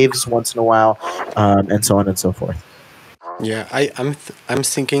waves once in a while, and so on and so forth. Yeah, I'm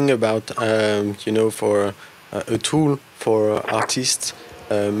thinking about for a tool for artists.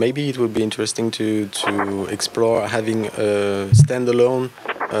 Maybe it would be interesting to explore having a standalone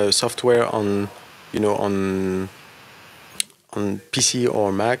software on PC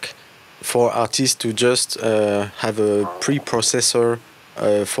or Mac for artists to just have a preprocessor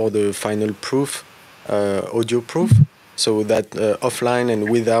for the final proof, audio proof, so that offline and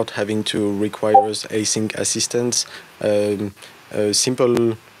without having to require async assistance,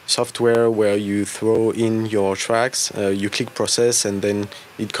 simple software where you throw in your tracks, you click process, and then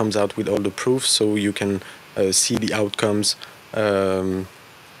it comes out with all the proofs, so you can see the outcomes on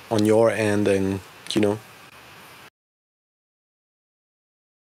your end, and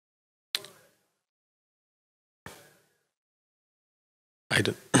I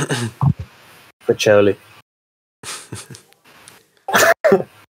don't. For Charlie.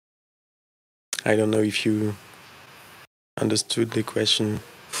 I don't know if you understood the question.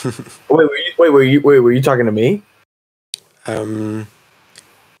 Were you talking to me?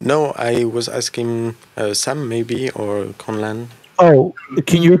 No, I was asking Sam maybe, or Conlan. Oh,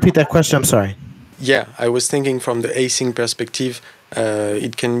 can you repeat that question? I'm sorry. Yeah, I was thinking from the async perspective,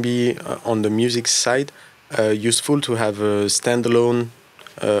 it can be on the music side useful to have a standalone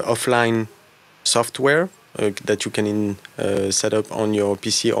offline software that you can set up on your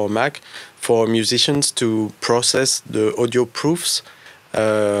PC or Mac for musicians to process the audio proofs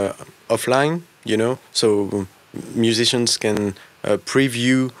offline, so musicians can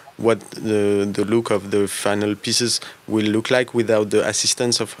preview what the look of the final pieces will look like without the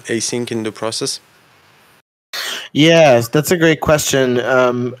assistance of async in the process. Yes, that's a great question.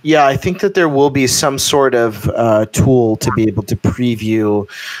 I think that there will be some sort of tool to be able to preview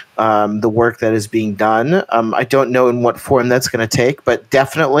the work that is being done. I don't know in what form that's going to take, but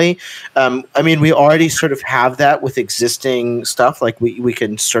definitely. We already sort of have that with existing stuff. Like we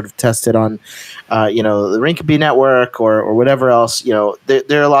can sort of test it on, the Rinkeby network or whatever else.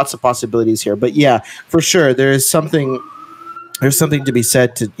 There are lots of possibilities here. But yeah, for sure, there's something to be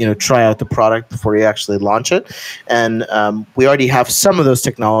said to try out the product before you actually launch it, and we already have some of those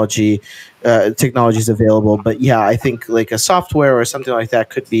technologies available. But yeah, I think like a software or something like that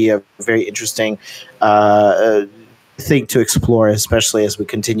could be a very interesting thing to explore, especially as we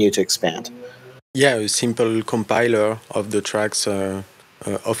continue to expand. Yeah, a simple compiler of the tracks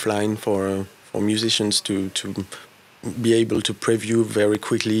offline for musicians to be able to preview very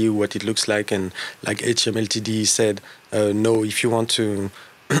quickly what it looks like, and like HMLTD said, if you want to,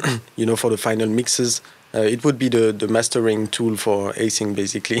 for the final mixes, it would be the mastering tool for async,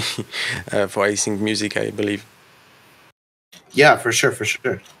 basically, for async music, I believe. Yeah, for sure.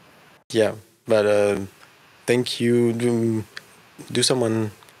 Yeah, but thank you. Do someone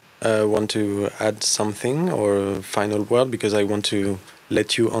want to add something or a final word? Because I want to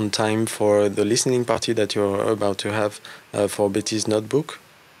let you on time for the listening party that you're about to have for Betty's notebook.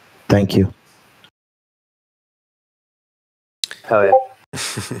 Thank you. Hell yeah.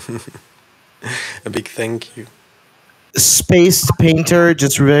 A big thank you. Spaced Painter,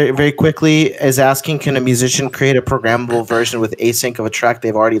 just very, very quickly, is asking, can a musician create a programmable version with async of a track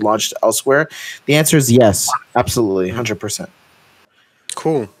they've already launched elsewhere? The answer is yes, absolutely, 100%.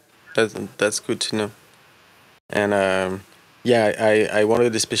 Cool. That's good to know. And yeah, I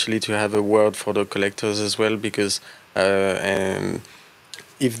wanted especially to have a word for the collectors as well, because and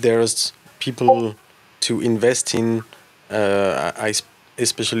if there's people to invest in, I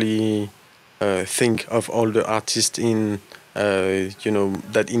especially think of all the artists in,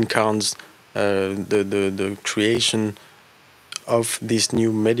 that incarns the creation of this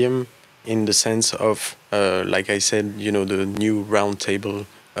new medium, in the sense of, like I said, the new round table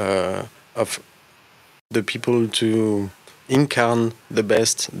of the people to incarn the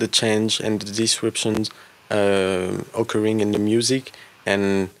best, the change and the disruptions occurring in the music.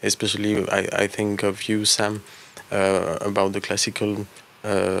 And especially I think of you, Sam, about the classical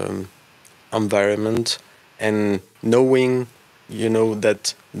environment, and knowing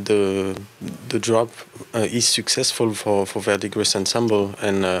that the drop is successful for Verdigris Ensemble.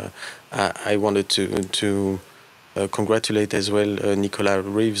 And I wanted to congratulate as well Nicolas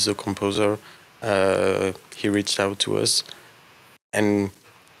Reeves, the composer. He reached out to us, and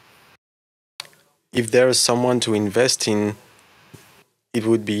if there is someone to invest in, it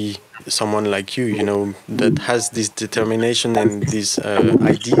would be someone like you, that has this determination and these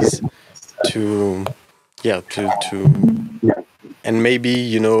ideas to and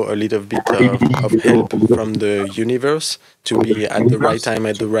maybe a little bit of help from the universe to be at the right time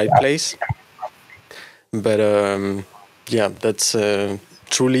at the right place. But yeah, that's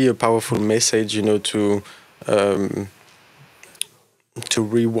truly a powerful message, to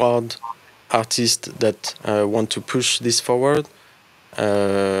reward artists that want to push this forward,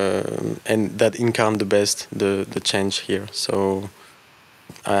 and that incarn the best the change here. So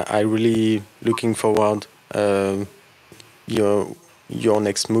I really looking forward your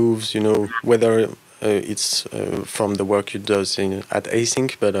next moves, whether it's from the work you does at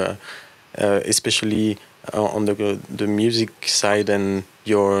Async, but especially on the music side and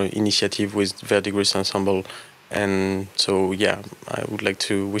your initiative with Verdigris Ensemble. And so yeah, I would like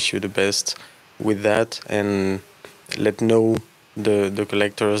to wish you the best with that, and let know the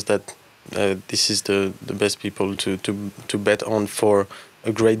collectors that this is the best people to bet on for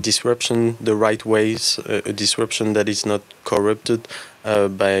a great disruption, the right ways, a disruption that is not corrupted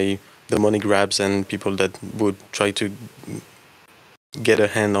by the money grabs and people that would try to get a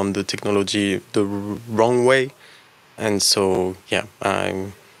hand on the technology the wrong way. And so yeah,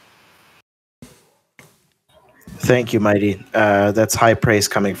 Thank you, Mighty. That's high praise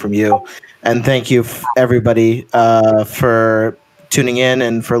coming from you. And thank you, everybody, for tuning in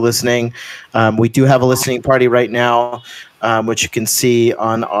and for listening. We do have a listening party right now, which you can see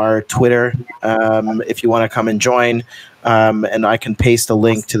on our Twitter if you want to come and join. And I can paste a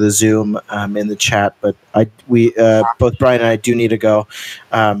link to the Zoom in the chat. But we both Bryan and I do need to go.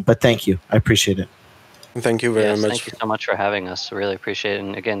 But thank you. I appreciate it. Thank you very much. Thank you so much for having us. Really appreciate it.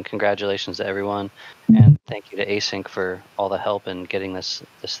 And again, congratulations to everyone. And thank you to Async for all the help in getting this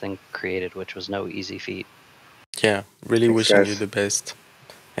thing created, which was no easy feat. Yeah, really wishing you the best.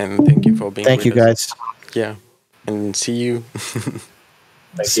 And thank you for being with us. Thank you, guys. Yeah, and see you.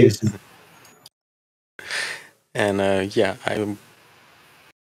 See you soon. And yeah,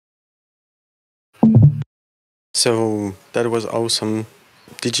 so that was awesome.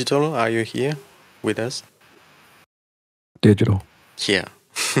 Digital, are you here with us? Digital. Yeah.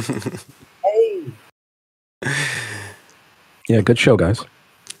 Hey. Yeah, good show, guys.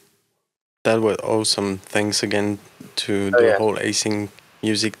 That was awesome. Thanks again to the whole Async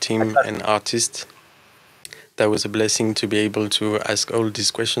music team and artists. That was a blessing to be able to ask all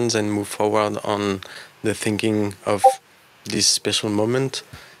these questions and move forward on the thinking of this special moment.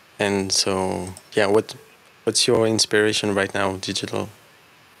 And so, yeah, what's your inspiration right now, Digital?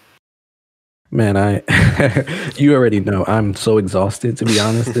 Man, you already know I'm so exhausted, to be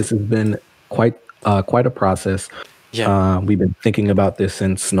honest. This has been quite a process. Yeah. We've been thinking about this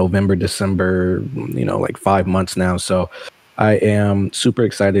since November, December, like 5 months now. So I am super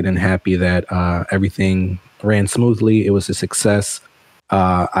excited and happy that everything ran smoothly. It was a success.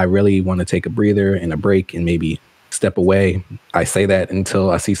 I really want to take a breather and a break and maybe step away. I say that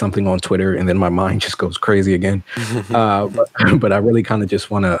until I see something on Twitter and then my mind just goes crazy again. But I really kind of just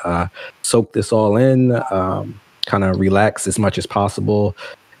want to soak this all in, kind of relax as much as possible,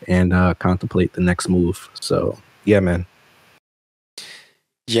 and contemplate the next move. So yeah, man.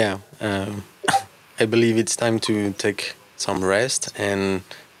 Yeah, I believe it's time to take some rest and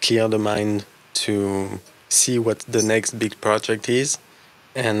clear the mind to see what the next big project is.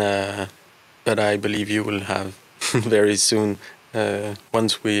 and but I believe you will have very soon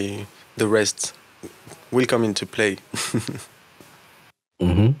once the rest will come into play.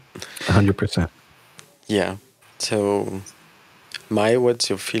 100%. Yeah. So, Mai, what's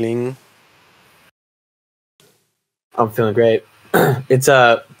your feeling? I'm feeling great. It's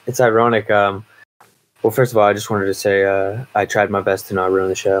ironic. Well, first of all, I just wanted to say I tried my best to not ruin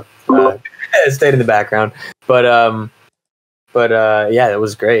the show. It stayed in the background, but yeah, it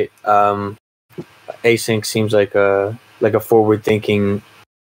was great. Async seems like a forward-thinking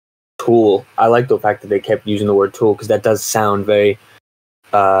tool. I like the fact that they kept using the word tool because that does sound very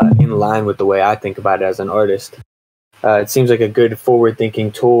in line with the way I think about it as an artist. It seems like a good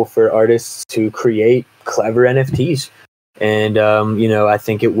forward-thinking tool for artists to create clever NFTs. And, I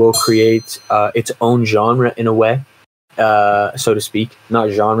think it will create its own genre in a way, so to speak. Not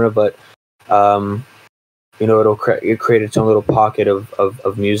genre, but, it'll create its own little pocket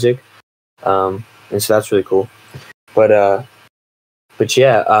of music. And so that's really cool. But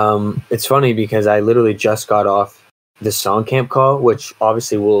yeah, it's funny because I literally just got off the Song Camp call, which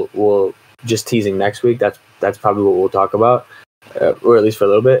obviously we'll just teasing next week. That's probably what we'll talk about, or at least for a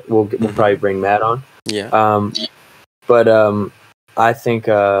little bit. We'll probably bring Matt on. Yeah. But I think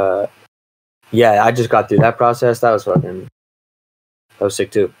I just got through that process. That was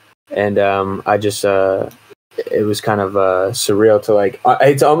sick too. And I just it was kind of surreal to like.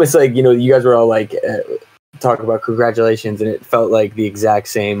 It's almost like you guys were all like talking about congratulations, and it felt like the exact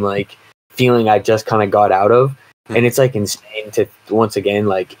same like feeling I just kind of got out of. And it's like insane to once again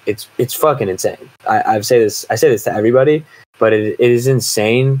like it's fucking insane. I say this to everybody, but it is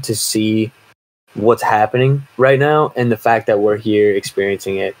insane to see what's happening right now and the fact that we're here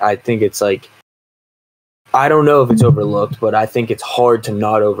experiencing it. I think it's like, I don't know if it's overlooked, but I think it's hard to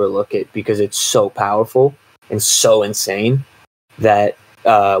not overlook it because it's so powerful and so insane that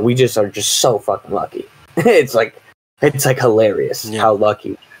we just are just so fucking lucky. It's like hilarious how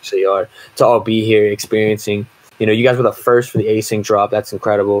lucky we actually are to all be here experiencing. You guys were the first for the async drop. That's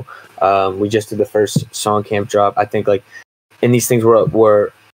incredible. We just did the first Song Camp drop. I think like in these things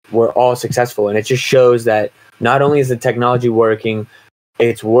we're all successful, and it just shows that not only is the technology working,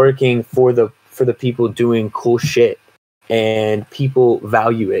 it's working for the people doing cool shit, and people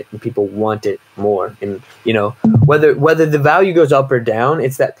value it and people want it more. And whether the value goes up or down,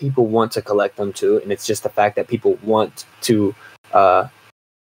 it's that people want to collect them too, and it's just the fact that people want to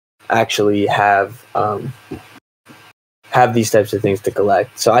actually have these types of things to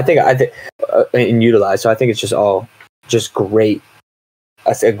collect. So I think and utilize. So I think it's just all just great.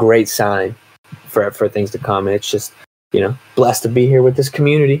 That's a great sign for things to come, and it's just blessed to be here with this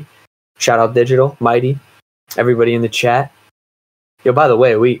community. Shout out Digital, Mighty, everybody in the chat. Yo, by the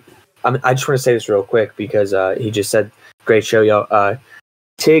way, I just want to say this real quick because he just said great show, y'all.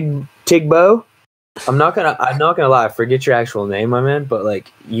 Tigbo, I'm not gonna lie, forget your actual name, my man, but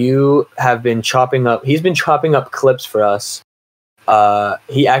like you have been he's been chopping up clips for us.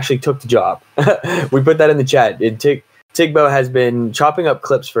 He actually took the job. We put that in the chat. Tigbo has been chopping up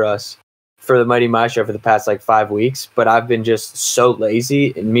clips for us for the MightyMai show for the past like 5 weeks, but I've been just so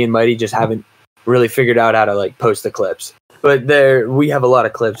lazy, and me and Mighty just haven't really figured out how to like post the clips. But we have a lot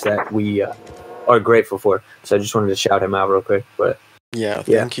of clips that we are grateful for. So I just wanted to shout him out real quick. But yeah,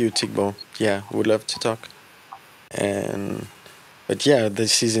 thank you, Tigbo. Yeah, would love to talk. But yeah,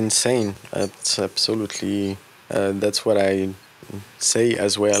 this is insane. It's absolutely that's what I say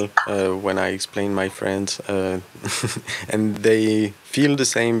as well when I explain my friends, and they feel the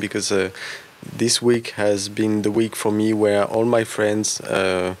same because this week has been the week for me where all my friends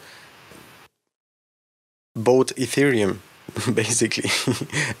bought Ethereum basically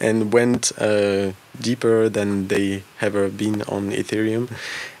and went deeper than they ever been on Ethereum.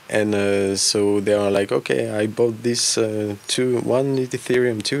 And so they are like, okay, I bought this one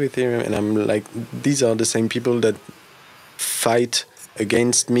Ethereum, 2 Ethereum, and I'm like, these are the same people that fight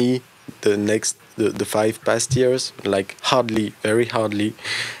against me the 5 past years, like very hardly,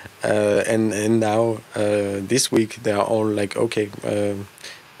 and now this week they are all like, okay,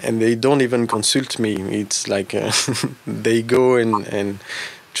 and they don't even consult me. It's like they go and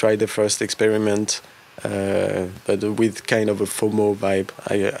try the first experiment, but with kind of a FOMO vibe,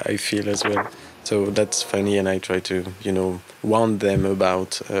 I feel as well. So that's funny, and I try to warn them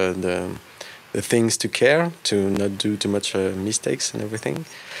about the things to care, to not do too much mistakes and everything.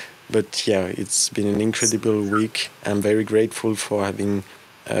 But yeah, it's been an incredible week. I'm very grateful for having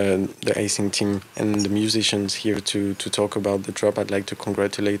the Async team and the musicians here to talk about the drop. I'd like to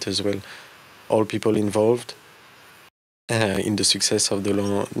congratulate as well all people involved in the success of the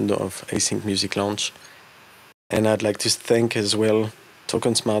of Async Music launch. And I'd like to thank as well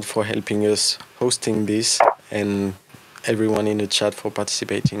TokenSmart for helping us hosting this, and everyone in the chat for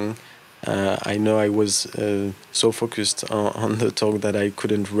participating. I know I was so focused on the talk that I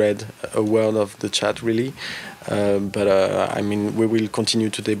couldn't read a word of the chat really, but I mean, we will continue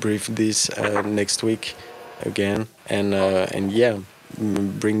to debrief this next week again, and yeah,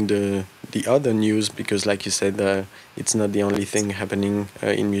 bring the other news, because like you said, it's not the only thing happening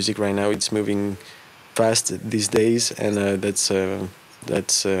in music right now. It's moving fast these days, and that's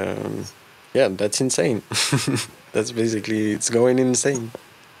yeah, that's insane. That's basically, it's going insane.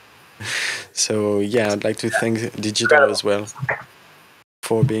 So yeah, I'd like to thank Digital as well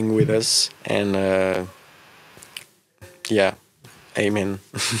for being with us, and yeah, amen.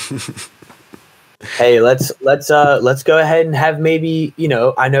 Hey, let's go ahead and have, maybe, you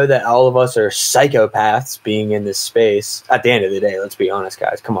know, I know that all of us are psychopaths being in this space. At the end of the day, let's be honest,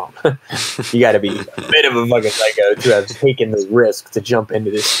 guys. Come on, you got to be a bit of a fucking psycho to have taken the risk to jump into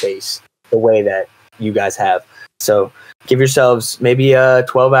this space the way that you guys have. So give yourselves maybe a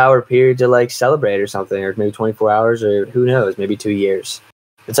 12-hour period to like celebrate or something, or maybe 24 hours, or who knows, maybe 2 years.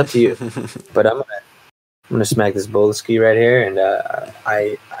 It's up to you. But I'm gonna smack this Boliski right here, and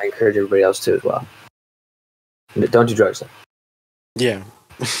I encourage everybody else to as well. Don't do drugs though. Yeah.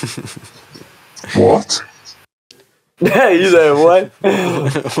 What? You said what?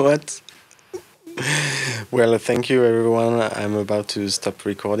 What? Well, thank you everyone. I'm about to stop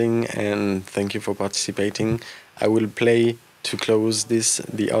recording, and thank you for participating. I will play, to close this,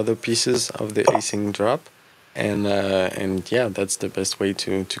 the other pieces of the async drop, and yeah, that's the best way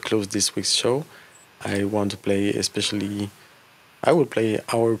to close this week's show. I want to play, especially, I will play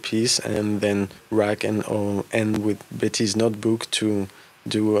our piece, and then Rack and end with Betty's Notebook to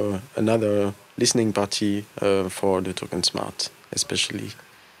do another listening party for the TokenSmart, especially.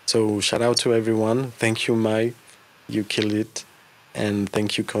 So shout out to everyone. Thank you, Mai. You killed it. And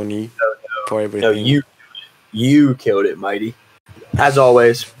thank you, Connie, for everything. No, you killed it, Mighty. As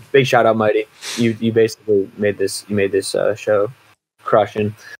always, big shout out, Mighty. You basically made this show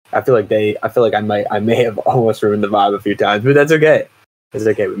crushing. I feel like I may have almost ruined the vibe a few times, but that's okay. It's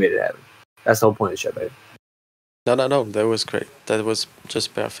okay. We made it happen. That's the whole point of the show, baby. No. That was great. That was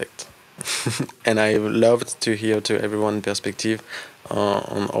just perfect. And I loved to hear to everyone's perspective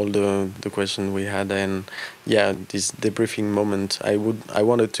on all the questions we had, and yeah, this debriefing moment. I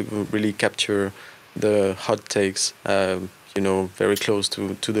wanted to really capture the hot takes, you know, very close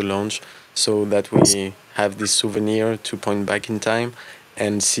to the launch, so that we have this souvenir to point back in time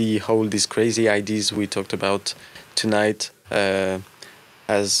and see how these crazy ideas we talked about tonight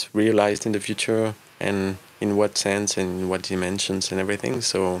has realized in the future, and in what sense and in what dimensions and everything.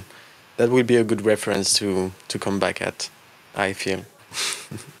 So that will be a good reference to come back at, I feel.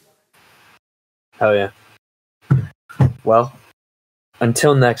 Hell yeah. Well,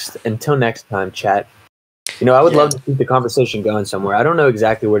 until next time, chat. You know, I would love to keep the conversation going somewhere. I don't know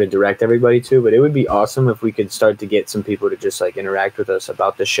exactly where to direct everybody to, but it would be awesome if we could start to get some people to just like interact with us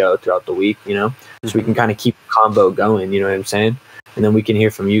about the show throughout the week, you know, so we can kind of keep the combo going, you know what I'm saying? And then we can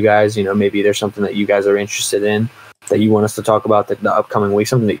hear from you guys, you know, maybe there's something that you guys are interested in that you want us to talk about the upcoming week,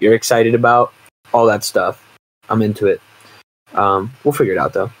 something that you're excited about, all that stuff. I'm into it. We'll figure it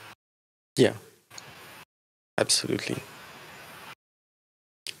out though. Yeah, absolutely.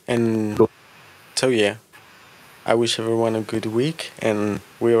 And cool. So yeah, I wish everyone a good week, and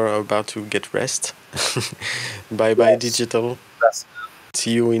we are about to get rest. Bye bye, Digital. Yes.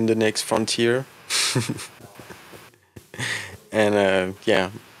 See you in the next frontier. And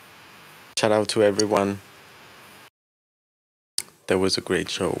yeah, shout out to everyone. That was a great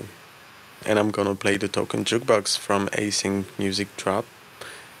show. And I'm gonna play the token jukebox from Async Music Drop.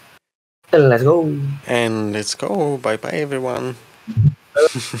 Let's go. And let's go. Bye bye, everyone.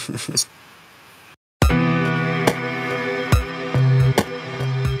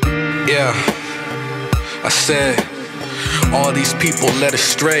 Yeah, I said, all these people led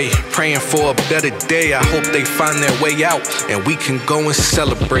astray, praying for a better day. I hope they find their way out and we can go and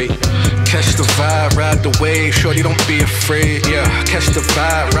celebrate. Catch the vibe, ride the wave, shorty don't be afraid, yeah. Catch the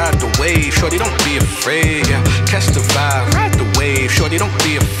vibe, ride the wave, shorty don't be afraid, yeah. Catch the vibe, ride the wave, shorty don't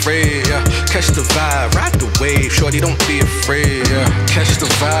be afraid, yeah. Catch the vibe, ride the wave, shorty don't be afraid, yeah. Catch the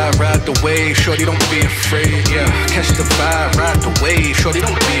vibe, ride the wave, shorty don't be afraid, yeah. Catch the vibe, ride the wave, shorty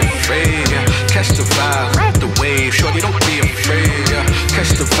don't be afraid, yeah. Catch the vibe, ride the wave, shorty don't be afraid, yeah.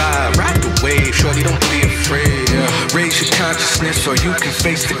 Catch the vibe, ride the wave, shorty don't be afraid, yeah. Raise your consciousness, or you can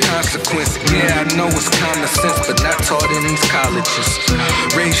face the consequence. Yeah, I know it's common sense, but not taught in these colleges.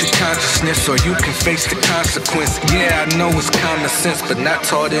 Raise your consciousness or you can face the consequence. Yeah, I know it's common sense, but not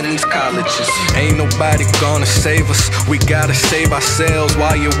taught in these colleges. Ain't nobody gonna save us, we gotta save ourselves.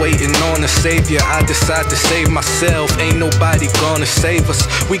 While you're waiting on a savior, I decide to save myself. Ain't nobody gonna save us,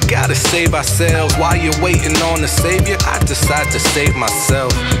 we gotta save ourselves. While you're waiting on a savior, I decide to save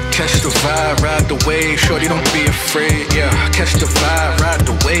myself. Catch the vibe, ride the wave, shorty don't be afraid, yeah. Catch the vibe, ride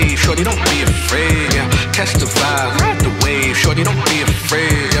the wave, shorty don't be afraid, yeah. Catch the vibe, ride the wave, shorty don't be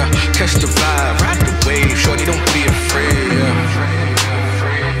afraid, yeah. Catch the vibe, ride the wave, shorty don't be afraid, yeah.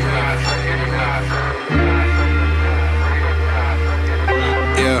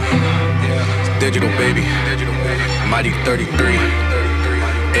 Yeah, digital baby, Mighty33,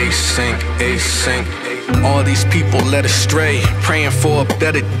 Async, Async. All these people led astray, praying for a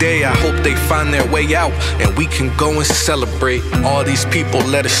better day. I hope they find their way out and we can go and celebrate. All these people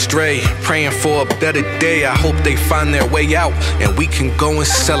led astray, praying for a better day. I hope they find their way out and we can go and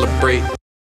celebrate.